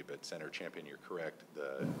subcommittee. But Senator Champion, you're correct.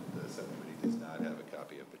 The subcommittee does not have a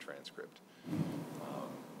copy of the transcript.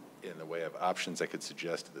 In the way of options, I could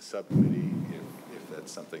suggest to the subcommittee, if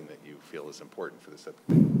that's something that you feel is important for the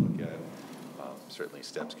subcommittee to look at, certainly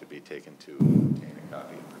steps could be taken to obtain a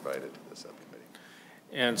copy and provide it to the subcommittee.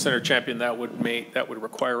 And Senator Champion, that would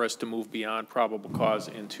require us to move beyond probable cause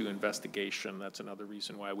into investigation. That's another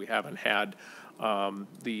reason why we haven't had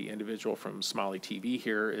the individual from Somali TV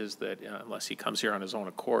here, is that unless he comes here on his own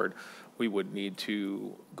accord, we would need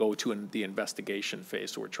to go to the investigation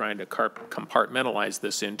phase. So we're trying to compartmentalize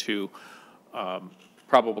this into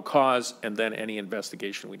probable cause and then any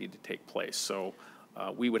investigation we need to take place. So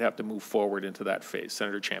we would have to move forward into that phase.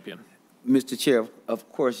 Senator Champion. Mr. Chair,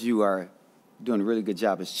 of course you are doing a really good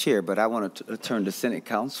job as chair, but I want to turn to Senate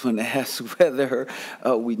Counsel and ask whether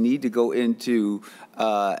we need to go into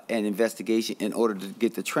an investigation in order to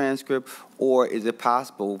get the transcript, or is it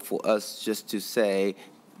possible for us just to say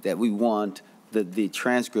that we want the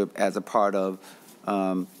transcript as a part of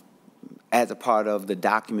the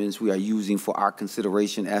documents we are using for our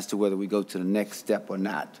consideration as to whether we go to the next step or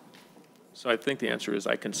not? So I think the answer is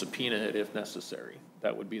I can subpoena it if necessary.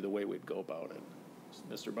 That would be the way we'd go about it.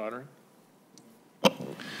 Mr. Bonner?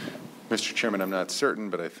 Mr. Chairman, I'm not certain,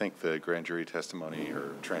 but I think the grand jury testimony,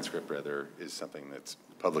 or transcript rather, is something that's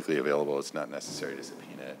publicly available. It's not necessary to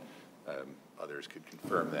subpoena it. Others could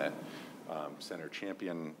confirm that. Senator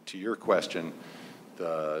Champion, to your question,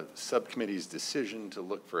 the subcommittee's decision to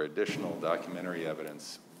look for additional documentary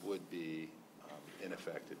evidence would be, in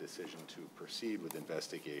effect, a decision to proceed with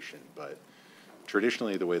investigation. But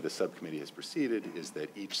traditionally, the way the subcommittee has proceeded is that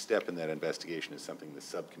each step in that investigation is something the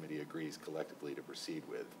subcommittee agrees collectively to proceed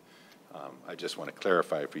with. I just want to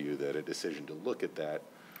clarify for you that a decision to look at that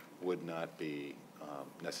would not be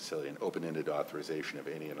necessarily an open-ended authorization of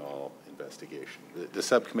any and all investigation. The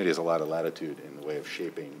subcommittee has a lot of latitude in the way of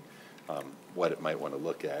shaping what it might want to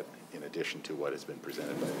look at, in addition to what has been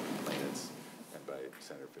presented by the complainants and by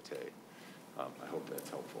Senator Fateh. I hope that's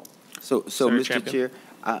helpful. So Mr. Chair,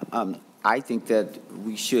 I think that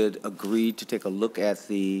we should agree to take a look at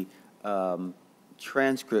the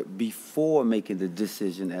transcript before making the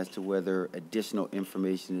decision as to whether additional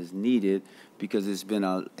information is needed, because there's been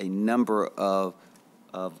a number of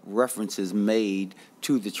references made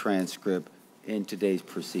to the transcript in today's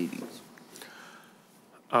proceedings.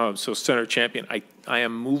 So Senator Champion, I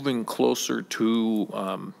am moving closer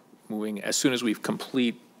to moving, as soon as we've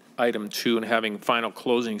complete item 2 and having final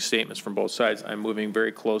closing statements from both sides, I'm moving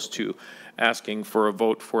very close to asking for a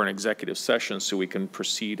vote for an executive session so we can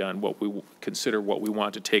proceed on what we consider what we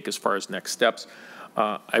want to take as far as next steps.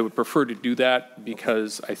 I would prefer to do that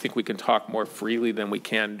because I think we can talk more freely than we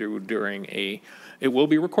can do during it will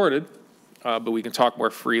be recorded, but we can talk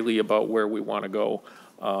more freely about where we want to go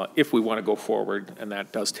if we want to go forward, and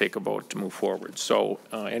that does take a vote to move forward. So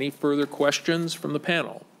any further questions from the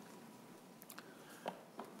panel?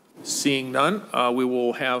 Seeing none, we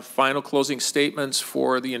will have final closing statements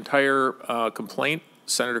for the entire complaint.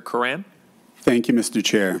 Senator Coran. Thank you, Mr.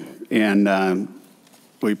 Chair. And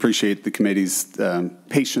we appreciate the committee's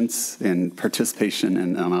patience and participation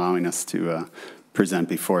in allowing us to present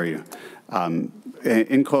before you.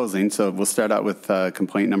 In closing, so we'll start out with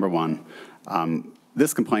complaint number 1.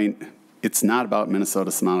 This complaint, it's not about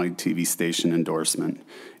Minnesota Somali TV station endorsement,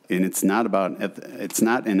 and it's not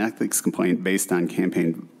an ethics complaint based on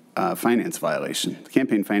campaign finance violation. The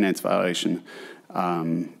campaign finance violation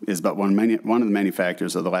is but one of the many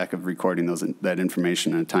factors of the lack of recording that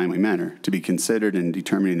information in a timely manner to be considered in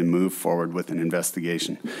determining to move forward with an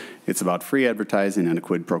investigation. It's about free advertising and a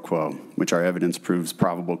quid pro quo, which our evidence proves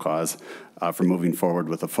probable cause for moving forward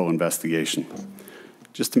with a full investigation.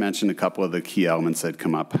 Just to mention a couple of the key elements that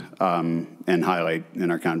come up and highlight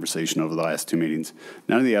in our conversation over the last two meetings.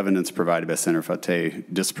 None of the evidence provided by Senator Fateh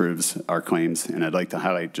disproves our claims, and I'd like to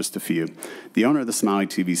highlight just a few. The owner of the Somali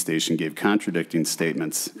TV station gave contradicting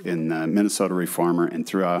statements in the Minnesota Reformer and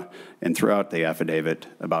throughout the affidavit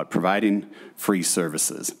about providing free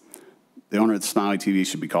services. The owner of the Somali TV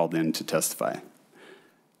should be called in to testify.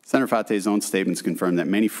 Senator Fateh's own statements confirm that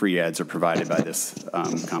many free ads are provided by this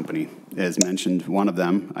company. As mentioned, one of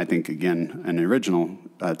them, I think, again, an original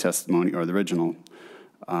testimony or the original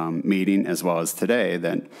meeting, as well as today,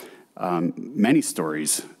 that many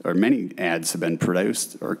stories or many ads have been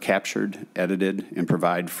produced or captured, edited, and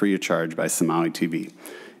provided free of charge by Somali TV.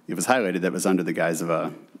 It was highlighted that it was under the guise of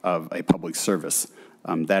a public service.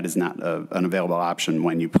 That is not an available option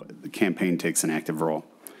when the campaign takes an active role.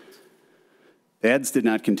 The ads did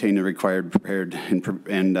not contain the required prepared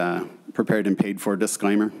and paid for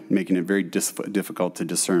disclaimer, making it very difficult to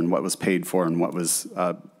discern what was paid for and what was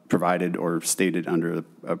provided or stated under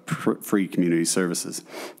free community services.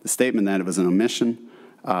 The statement that it was an omission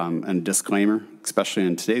and a disclaimer, especially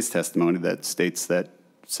in today's testimony, that states that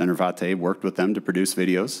Senator Fateh worked with them to produce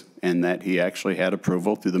videos and that he actually had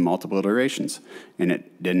approval through the multiple iterations. And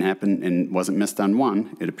it didn't happen and wasn't missed on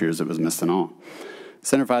one. It appears it was missed on all.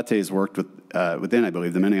 Senator Fateh has worked within, I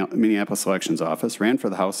believe, the Minneapolis Elections Office, ran for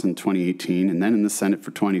the House in 2018, and then in the Senate for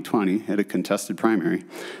 2020, had a contested primary,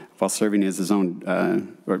 while serving as his own,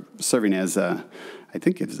 I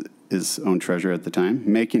think his own treasurer at the time,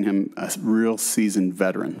 making him a real seasoned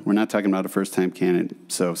veteran. We're not talking about a first-time candidate,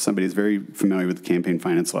 so somebody is very familiar with the campaign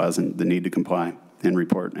finance laws and the need to comply and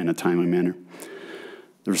report in a timely manner.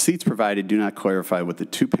 The receipts provided do not clarify what the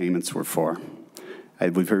two payments were for.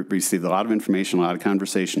 We've received a lot of information, a lot of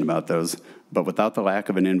conversation about those, but without the lack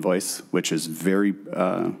of an invoice, which is very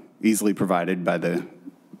easily provided by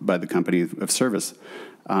the company of service,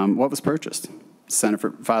 what was purchased?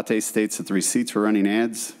 Senator Fateh states that the receipts were running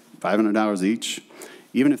ads, $500 each.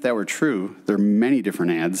 Even if that were true, there are many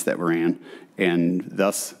different ads that were ran, and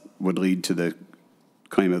thus would lead to the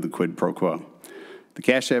claim of the quid pro quo. The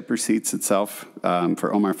Cash App receipts itself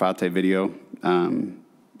for Omar Fateh video,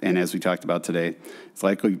 and as we talked about today, it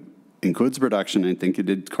likely includes production. I think you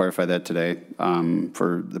did clarify that today,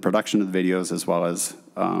 for the production of the videos as well as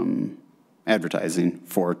advertising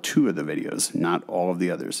for two of the videos, not all of the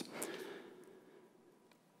others.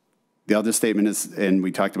 The other statement is, and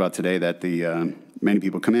we talked about today, that many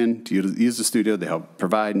people come in to use the studio. They help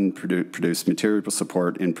provide and produce material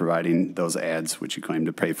support in providing those ads, which you claim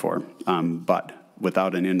to pay for. But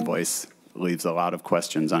without an invoice, leaves a lot of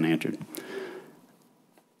questions unanswered.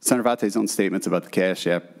 Senator Fateh's own statements about the Cash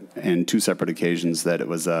App and two separate occasions that it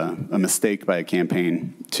was a mistake by a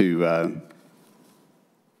campaign to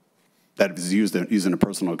that it was using a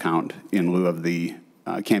personal account in lieu of the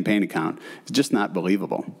campaign account is just not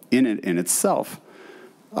believable. In itself,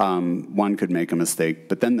 one could make a mistake,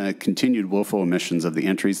 but then the continued willful omissions of the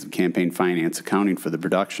entries of campaign finance accounting for the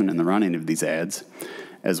production and the running of these ads,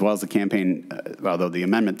 as well as the campaign, although the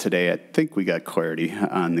amendment today, I think we got clarity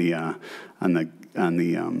on the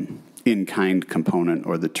in-kind component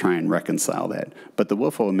or the try and reconcile that. But the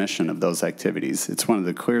willful omission of those activities, it's one of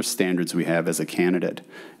the clear standards we have as a candidate,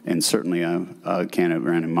 and certainly a candidate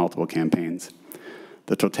running multiple campaigns.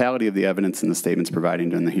 The totality of the evidence and the statements provided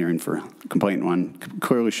during the hearing for complaint one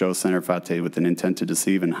clearly shows Senator Fateh with an intent to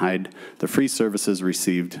deceive and hide the free services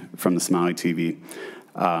received from the Somali TV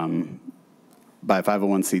by a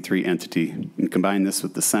 501c3 entity, and combine this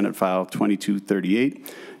with the Senate file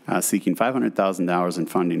 2238, seeking $500,000 in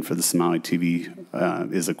funding for the Somali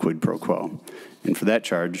TV is a quid pro quo. And for that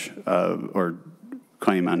charge, or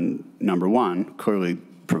claim on number one, clearly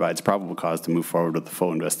provides probable cause to move forward with the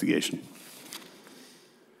full investigation.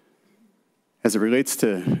 As it relates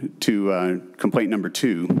to complaint number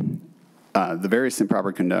two, the various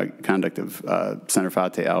improper conduct of Senator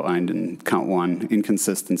Fateh outlined in count one,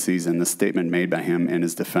 inconsistencies in the statement made by him and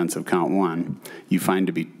his defense of count one, you find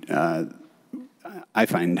to be, I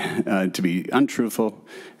find to be untruthful.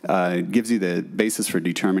 It gives you the basis for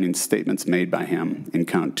determining statements made by him in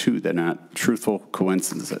count two that are not truthful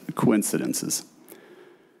coincidences.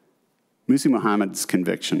 Musi Muhammad's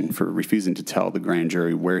conviction for refusing to tell the grand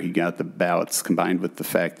jury where he got the ballots, combined with the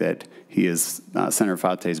fact that he is Senator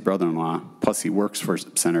Fateh's brother-in-law, plus he works for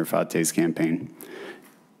Senator Fateh's campaign,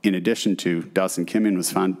 In addition to Dawson Kimmin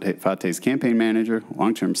was Fateh's campaign manager,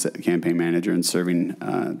 long-term campaign manager, and serving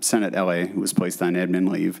Senate LA, who was placed on admin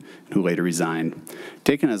leave, who later resigned.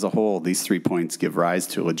 Taken as a whole, these 3 points give rise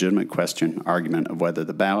to a legitimate argument of whether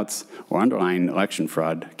the ballots or underlying election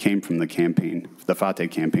fraud came from the Fateh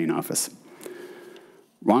campaign office.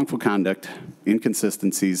 Wrongful conduct,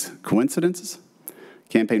 inconsistencies, coincidences,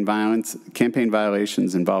 campaign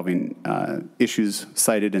violations involving issues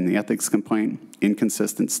cited in the ethics complaint,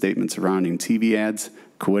 inconsistent statements surrounding TV ads,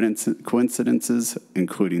 coincidences,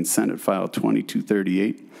 including Senate File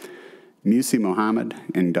 2238, Musi Mohammed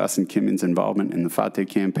and Dawson Kimmin's involvement in the Fateh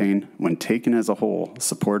campaign, when taken as a whole,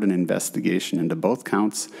 support an investigation into both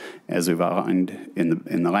counts, as we've outlined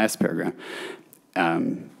in the last paragraph,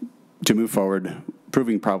 to move forward,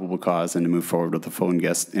 proving probable cause, and to move forward with a full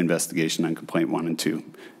investigation on complaint 1 and 2.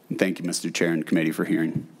 And thank you, Mr. Chair and committee, for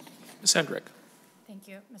hearing. Ms. Hendrick. Thank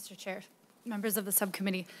you, Mr. Chair. Members of the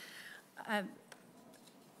subcommittee.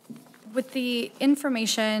 With the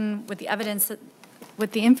information, with the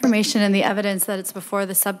information and the evidence that it's before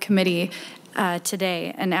the subcommittee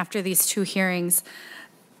today, and after these 2 hearings,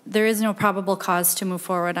 there is no probable cause to move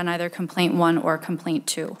forward on either complaint 1 or complaint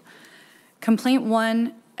 2. Complaint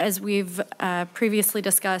 1, as we've previously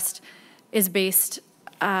discussed, is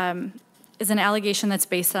an allegation that's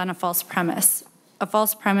based on a false premise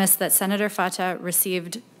that Senator Fateh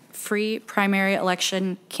received free primary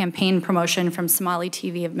election campaign promotion from Somali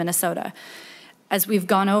TV of Minnesota. As we've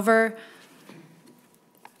gone over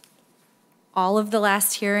all of the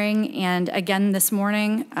last hearing and again this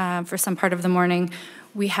morning, for some part of the morning,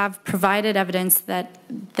 we have provided evidence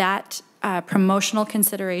that promotional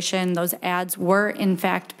consideration, those ads were in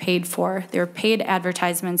fact paid for. They were paid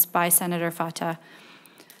advertisements by Senator Fateh.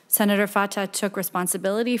 Senator Fateh took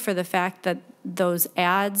responsibility for the fact that those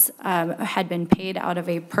ads had been paid out of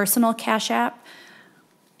a personal Cash App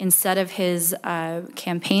instead of his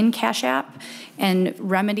campaign Cash App, and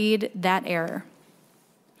remedied that error.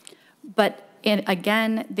 But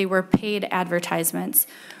again, they were paid advertisements.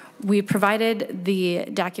 We provided the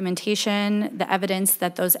documentation, the evidence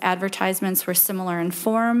that those advertisements were similar in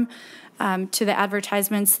form to the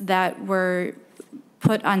advertisements that were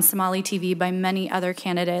put on Somali TV by many other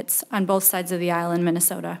candidates on both sides of the aisle in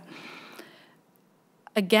Minnesota.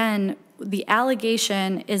 Again, the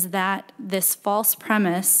allegation is that this false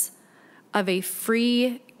premise of a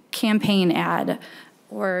free campaign ad,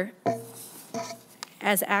 or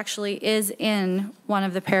as actually is in one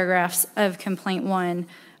of the paragraphs of complaint 1,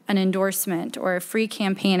 an endorsement or a free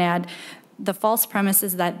campaign ad, the false premise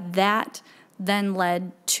is that that then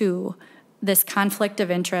led to this conflict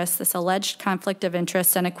of interest, this alleged conflict of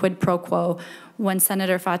interest and a quid pro quo when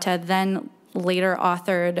Senator Fateh then later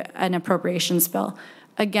authored an appropriations bill.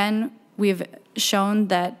 Again, we've shown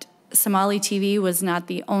that Somali TV was not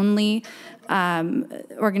the only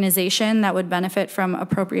organization that would benefit from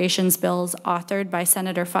appropriations bills authored by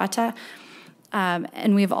Senator Fateh.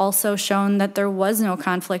 And we've also shown that there was no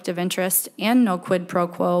conflict of interest and no quid pro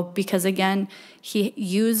quo because, again, he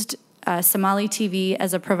used Somali TV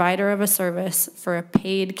as a provider of a service for a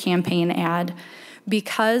paid campaign ad.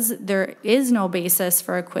 Because there is no basis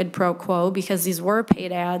for a quid pro quo, because these were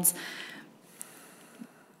paid ads,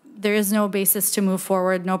 there is no basis to move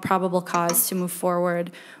forward, no probable cause to move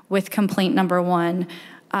forward with complaint number 1,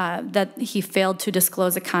 that he failed to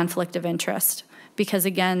disclose a conflict of interest. Because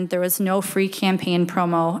again, there was no free campaign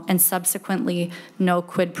promo and subsequently no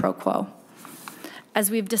quid pro quo.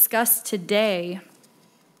 As we've discussed today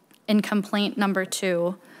in complaint number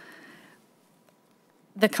 2,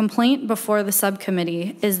 the complaint before the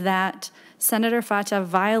subcommittee is that Senator Fateh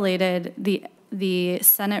violated the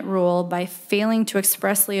Senate rule by failing to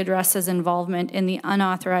expressly address his involvement in the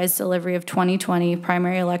unauthorized delivery of 2020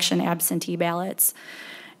 primary election absentee ballots,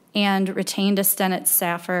 and retained a Senate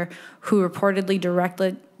staffer who reportedly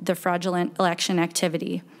directed the fraudulent election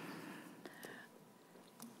activity.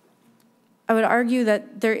 I would argue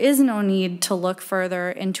that there is no need to look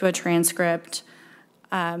further into a transcript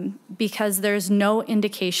because there's no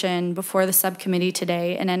indication before the subcommittee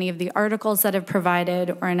today in any of the articles that have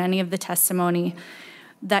provided or in any of the testimony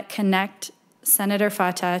that connect Senator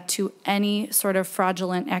Fateh to any sort of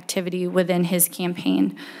fraudulent activity within his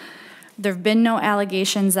campaign. There have been no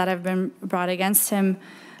allegations that have been brought against him.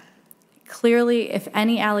 Clearly, if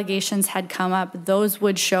any allegations had come up, those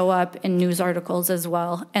would show up in news articles as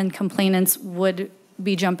well, and complainants would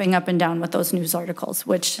be jumping up and down with those news articles,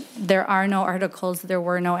 which there are no articles, there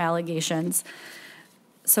were no allegations.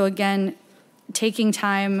 So again, taking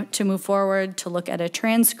time to move forward, to look at a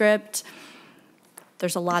transcript,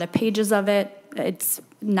 there's a lot of pages of it. It's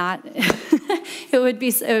not, it would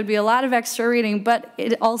be a lot of extra reading, but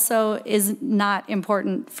it also is not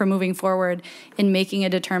important for moving forward in making a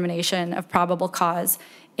determination of probable cause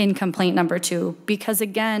in complaint number 2, because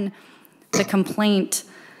again, the complaint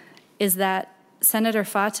is that Senator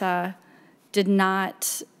Fateh did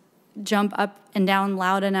not jump up and down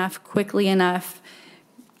loud enough, quickly enough,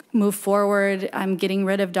 move forward, getting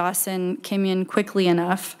rid of Dawson Kimyon quickly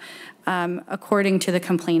enough, according to the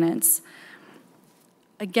complainants.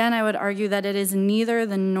 Again, I would argue that it is neither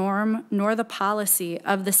the norm nor the policy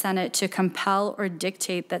of the Senate to compel or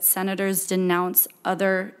dictate that senators denounce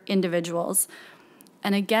other individuals.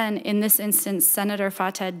 And again, in this instance, Senator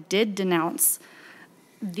Fateh did denounce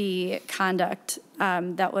the conduct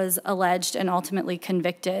that was alleged and ultimately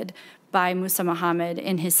convicted by Musa Muhammad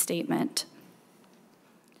in his statement.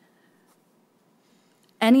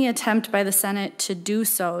 Any attempt by the Senate to do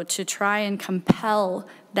so, to try and compel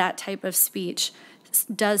that type of speech,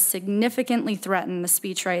 does significantly threaten the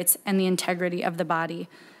speech rights and the integrity of the body.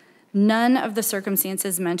 None of the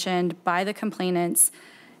circumstances mentioned by the complainants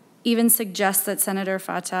even suggest that Senator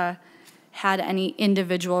Fateh had any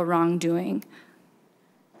individual wrongdoing.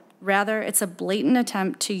 Rather, it's a blatant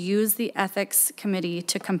attempt to use the Ethics Committee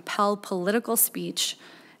to compel political speech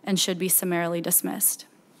and should be summarily dismissed.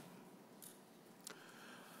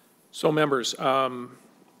 So, members,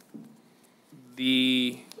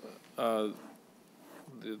 the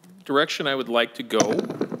direction I would like to go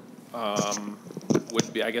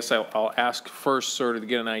would be, I guess I'll ask first sort of to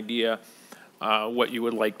get an idea what you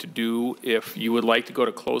would like to do, if you would like to go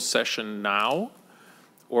to closed session now,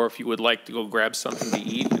 or if you would like to go grab something to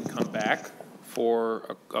eat and come back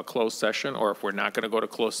for a closed session, or if we're not going to go to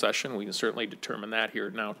closed session, we can certainly determine that here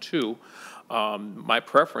now too. My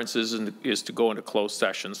preference is to go into closed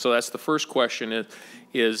session. So that's the first question: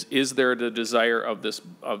 is there the desire of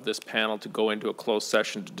this panel to go into a closed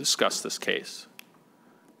session to discuss this case?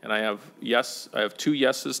 And I have 2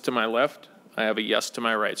 yeses to my left. I have a yes to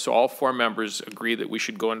my right. So all 4 members agree that we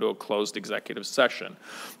should go into a closed executive session.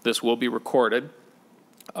 This will be recorded.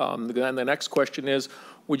 Then the next question is,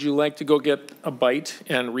 would you like to go get a bite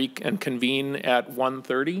and convene at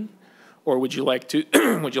 1:30? Or would you like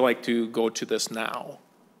to go to this now?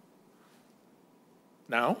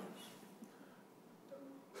 Now?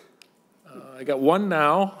 I got 1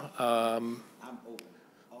 now. I'm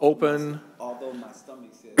open. Although my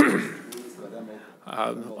stomach says but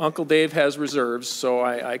I'm open. Uncle Dave has reserves, so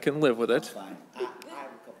I can live with it.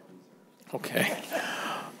 Okay.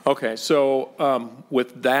 Okay, so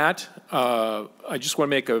with that, I just want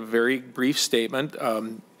to make a very brief statement.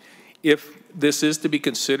 If this is to be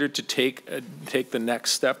considered to take the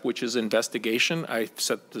next step, which is investigation, I've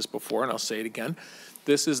said this before and I'll say it again,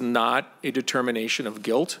 this is not a determination of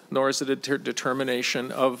guilt, nor is it a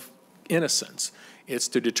determination of innocence. It's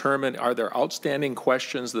to determine, are there outstanding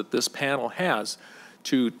questions that this panel has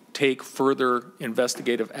to take further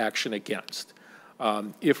investigative action against.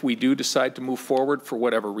 If we do decide to move forward for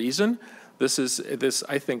whatever reason,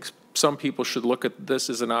 I think some people should look at this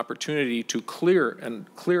as an opportunity to clear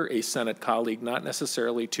a Senate colleague, not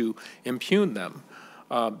necessarily to impugn them.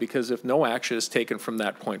 Because if no action is taken from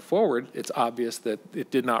that point forward, it's obvious that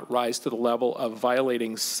it did not rise to the level of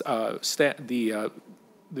violating the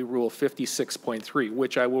Rule 56.3,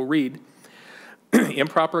 which I will read.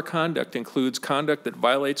 Improper conduct includes conduct that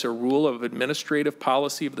violates a rule of administrative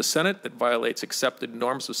policy of the Senate, that violates accepted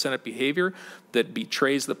norms of Senate behavior, that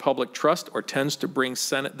betrays the public trust, or tends to bring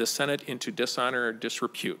the Senate into dishonor or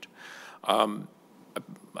disrepute.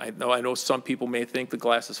 I know some people may think the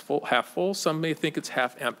glass is half full, some may think it's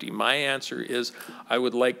half empty. My answer is I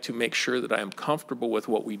would like to make sure that I am comfortable with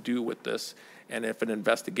what we do with this, and if an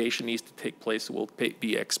investigation needs to take place, it will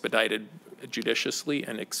be expedited judiciously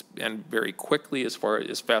and very quickly, as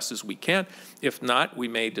fast as we can. If not, we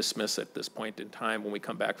may dismiss at this point in time when we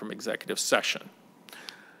come back from executive session.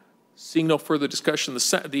 Seeing no further discussion,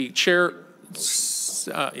 the chair,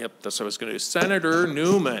 yep, that's what I was going to do. Senator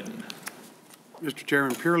Newman. Mr.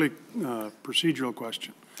 Chairman, purely procedural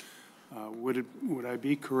question. Would I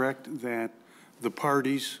be correct that the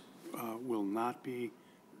parties will not be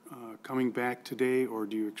coming back today, or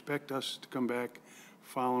do you expect us to come back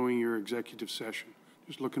following your executive session?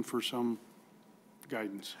 Just looking for some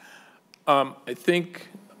guidance. I think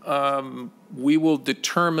we will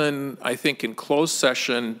determine, I think in closed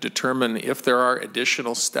session, determine if there are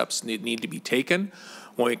additional steps need to be taken.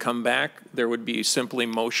 When we come back, there would be simply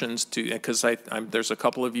motions to, because there's a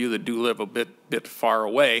couple of you that do live a bit far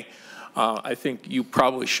away. I think you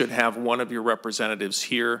probably should have one of your representatives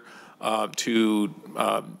here and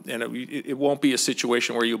it won't be a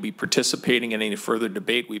situation where you'll be participating in any further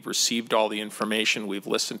debate. We've received all the information. We've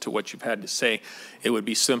listened to what you've had to say. It would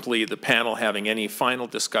be simply the panel having any final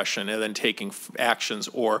discussion and then taking actions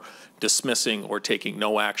or dismissing or taking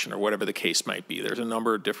no action or whatever the case might be. There's a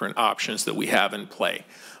number of different options that we have in play,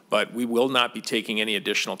 but we will not be taking any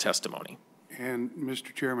additional testimony. And,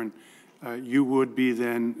 Mr. Chairman, you would be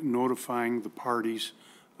then notifying the parties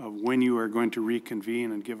of when you are going to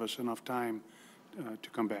reconvene and give us enough time to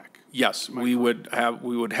come back? Yes, we would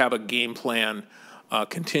have a game plan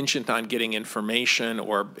contingent on getting information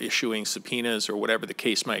or issuing subpoenas or whatever the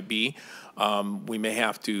case might be. We may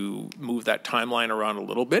have to move that timeline around a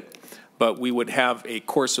little bit, but we would have a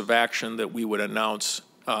course of action that we would announce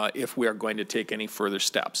if we are going to take any further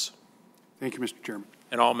steps. Thank you, Mr. Chairman.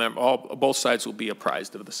 And both sides will be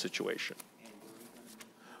apprised of the situation.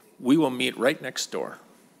 We will meet right next door.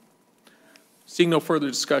 Seeing no further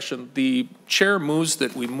discussion, the chair moves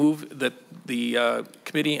that the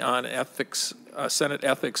Committee on Ethics, Senate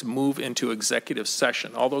Ethics, move into executive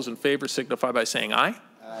session. All those in favor signify by saying aye.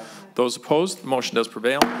 Aye. Those opposed, the motion does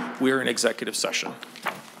prevail. We are in executive session.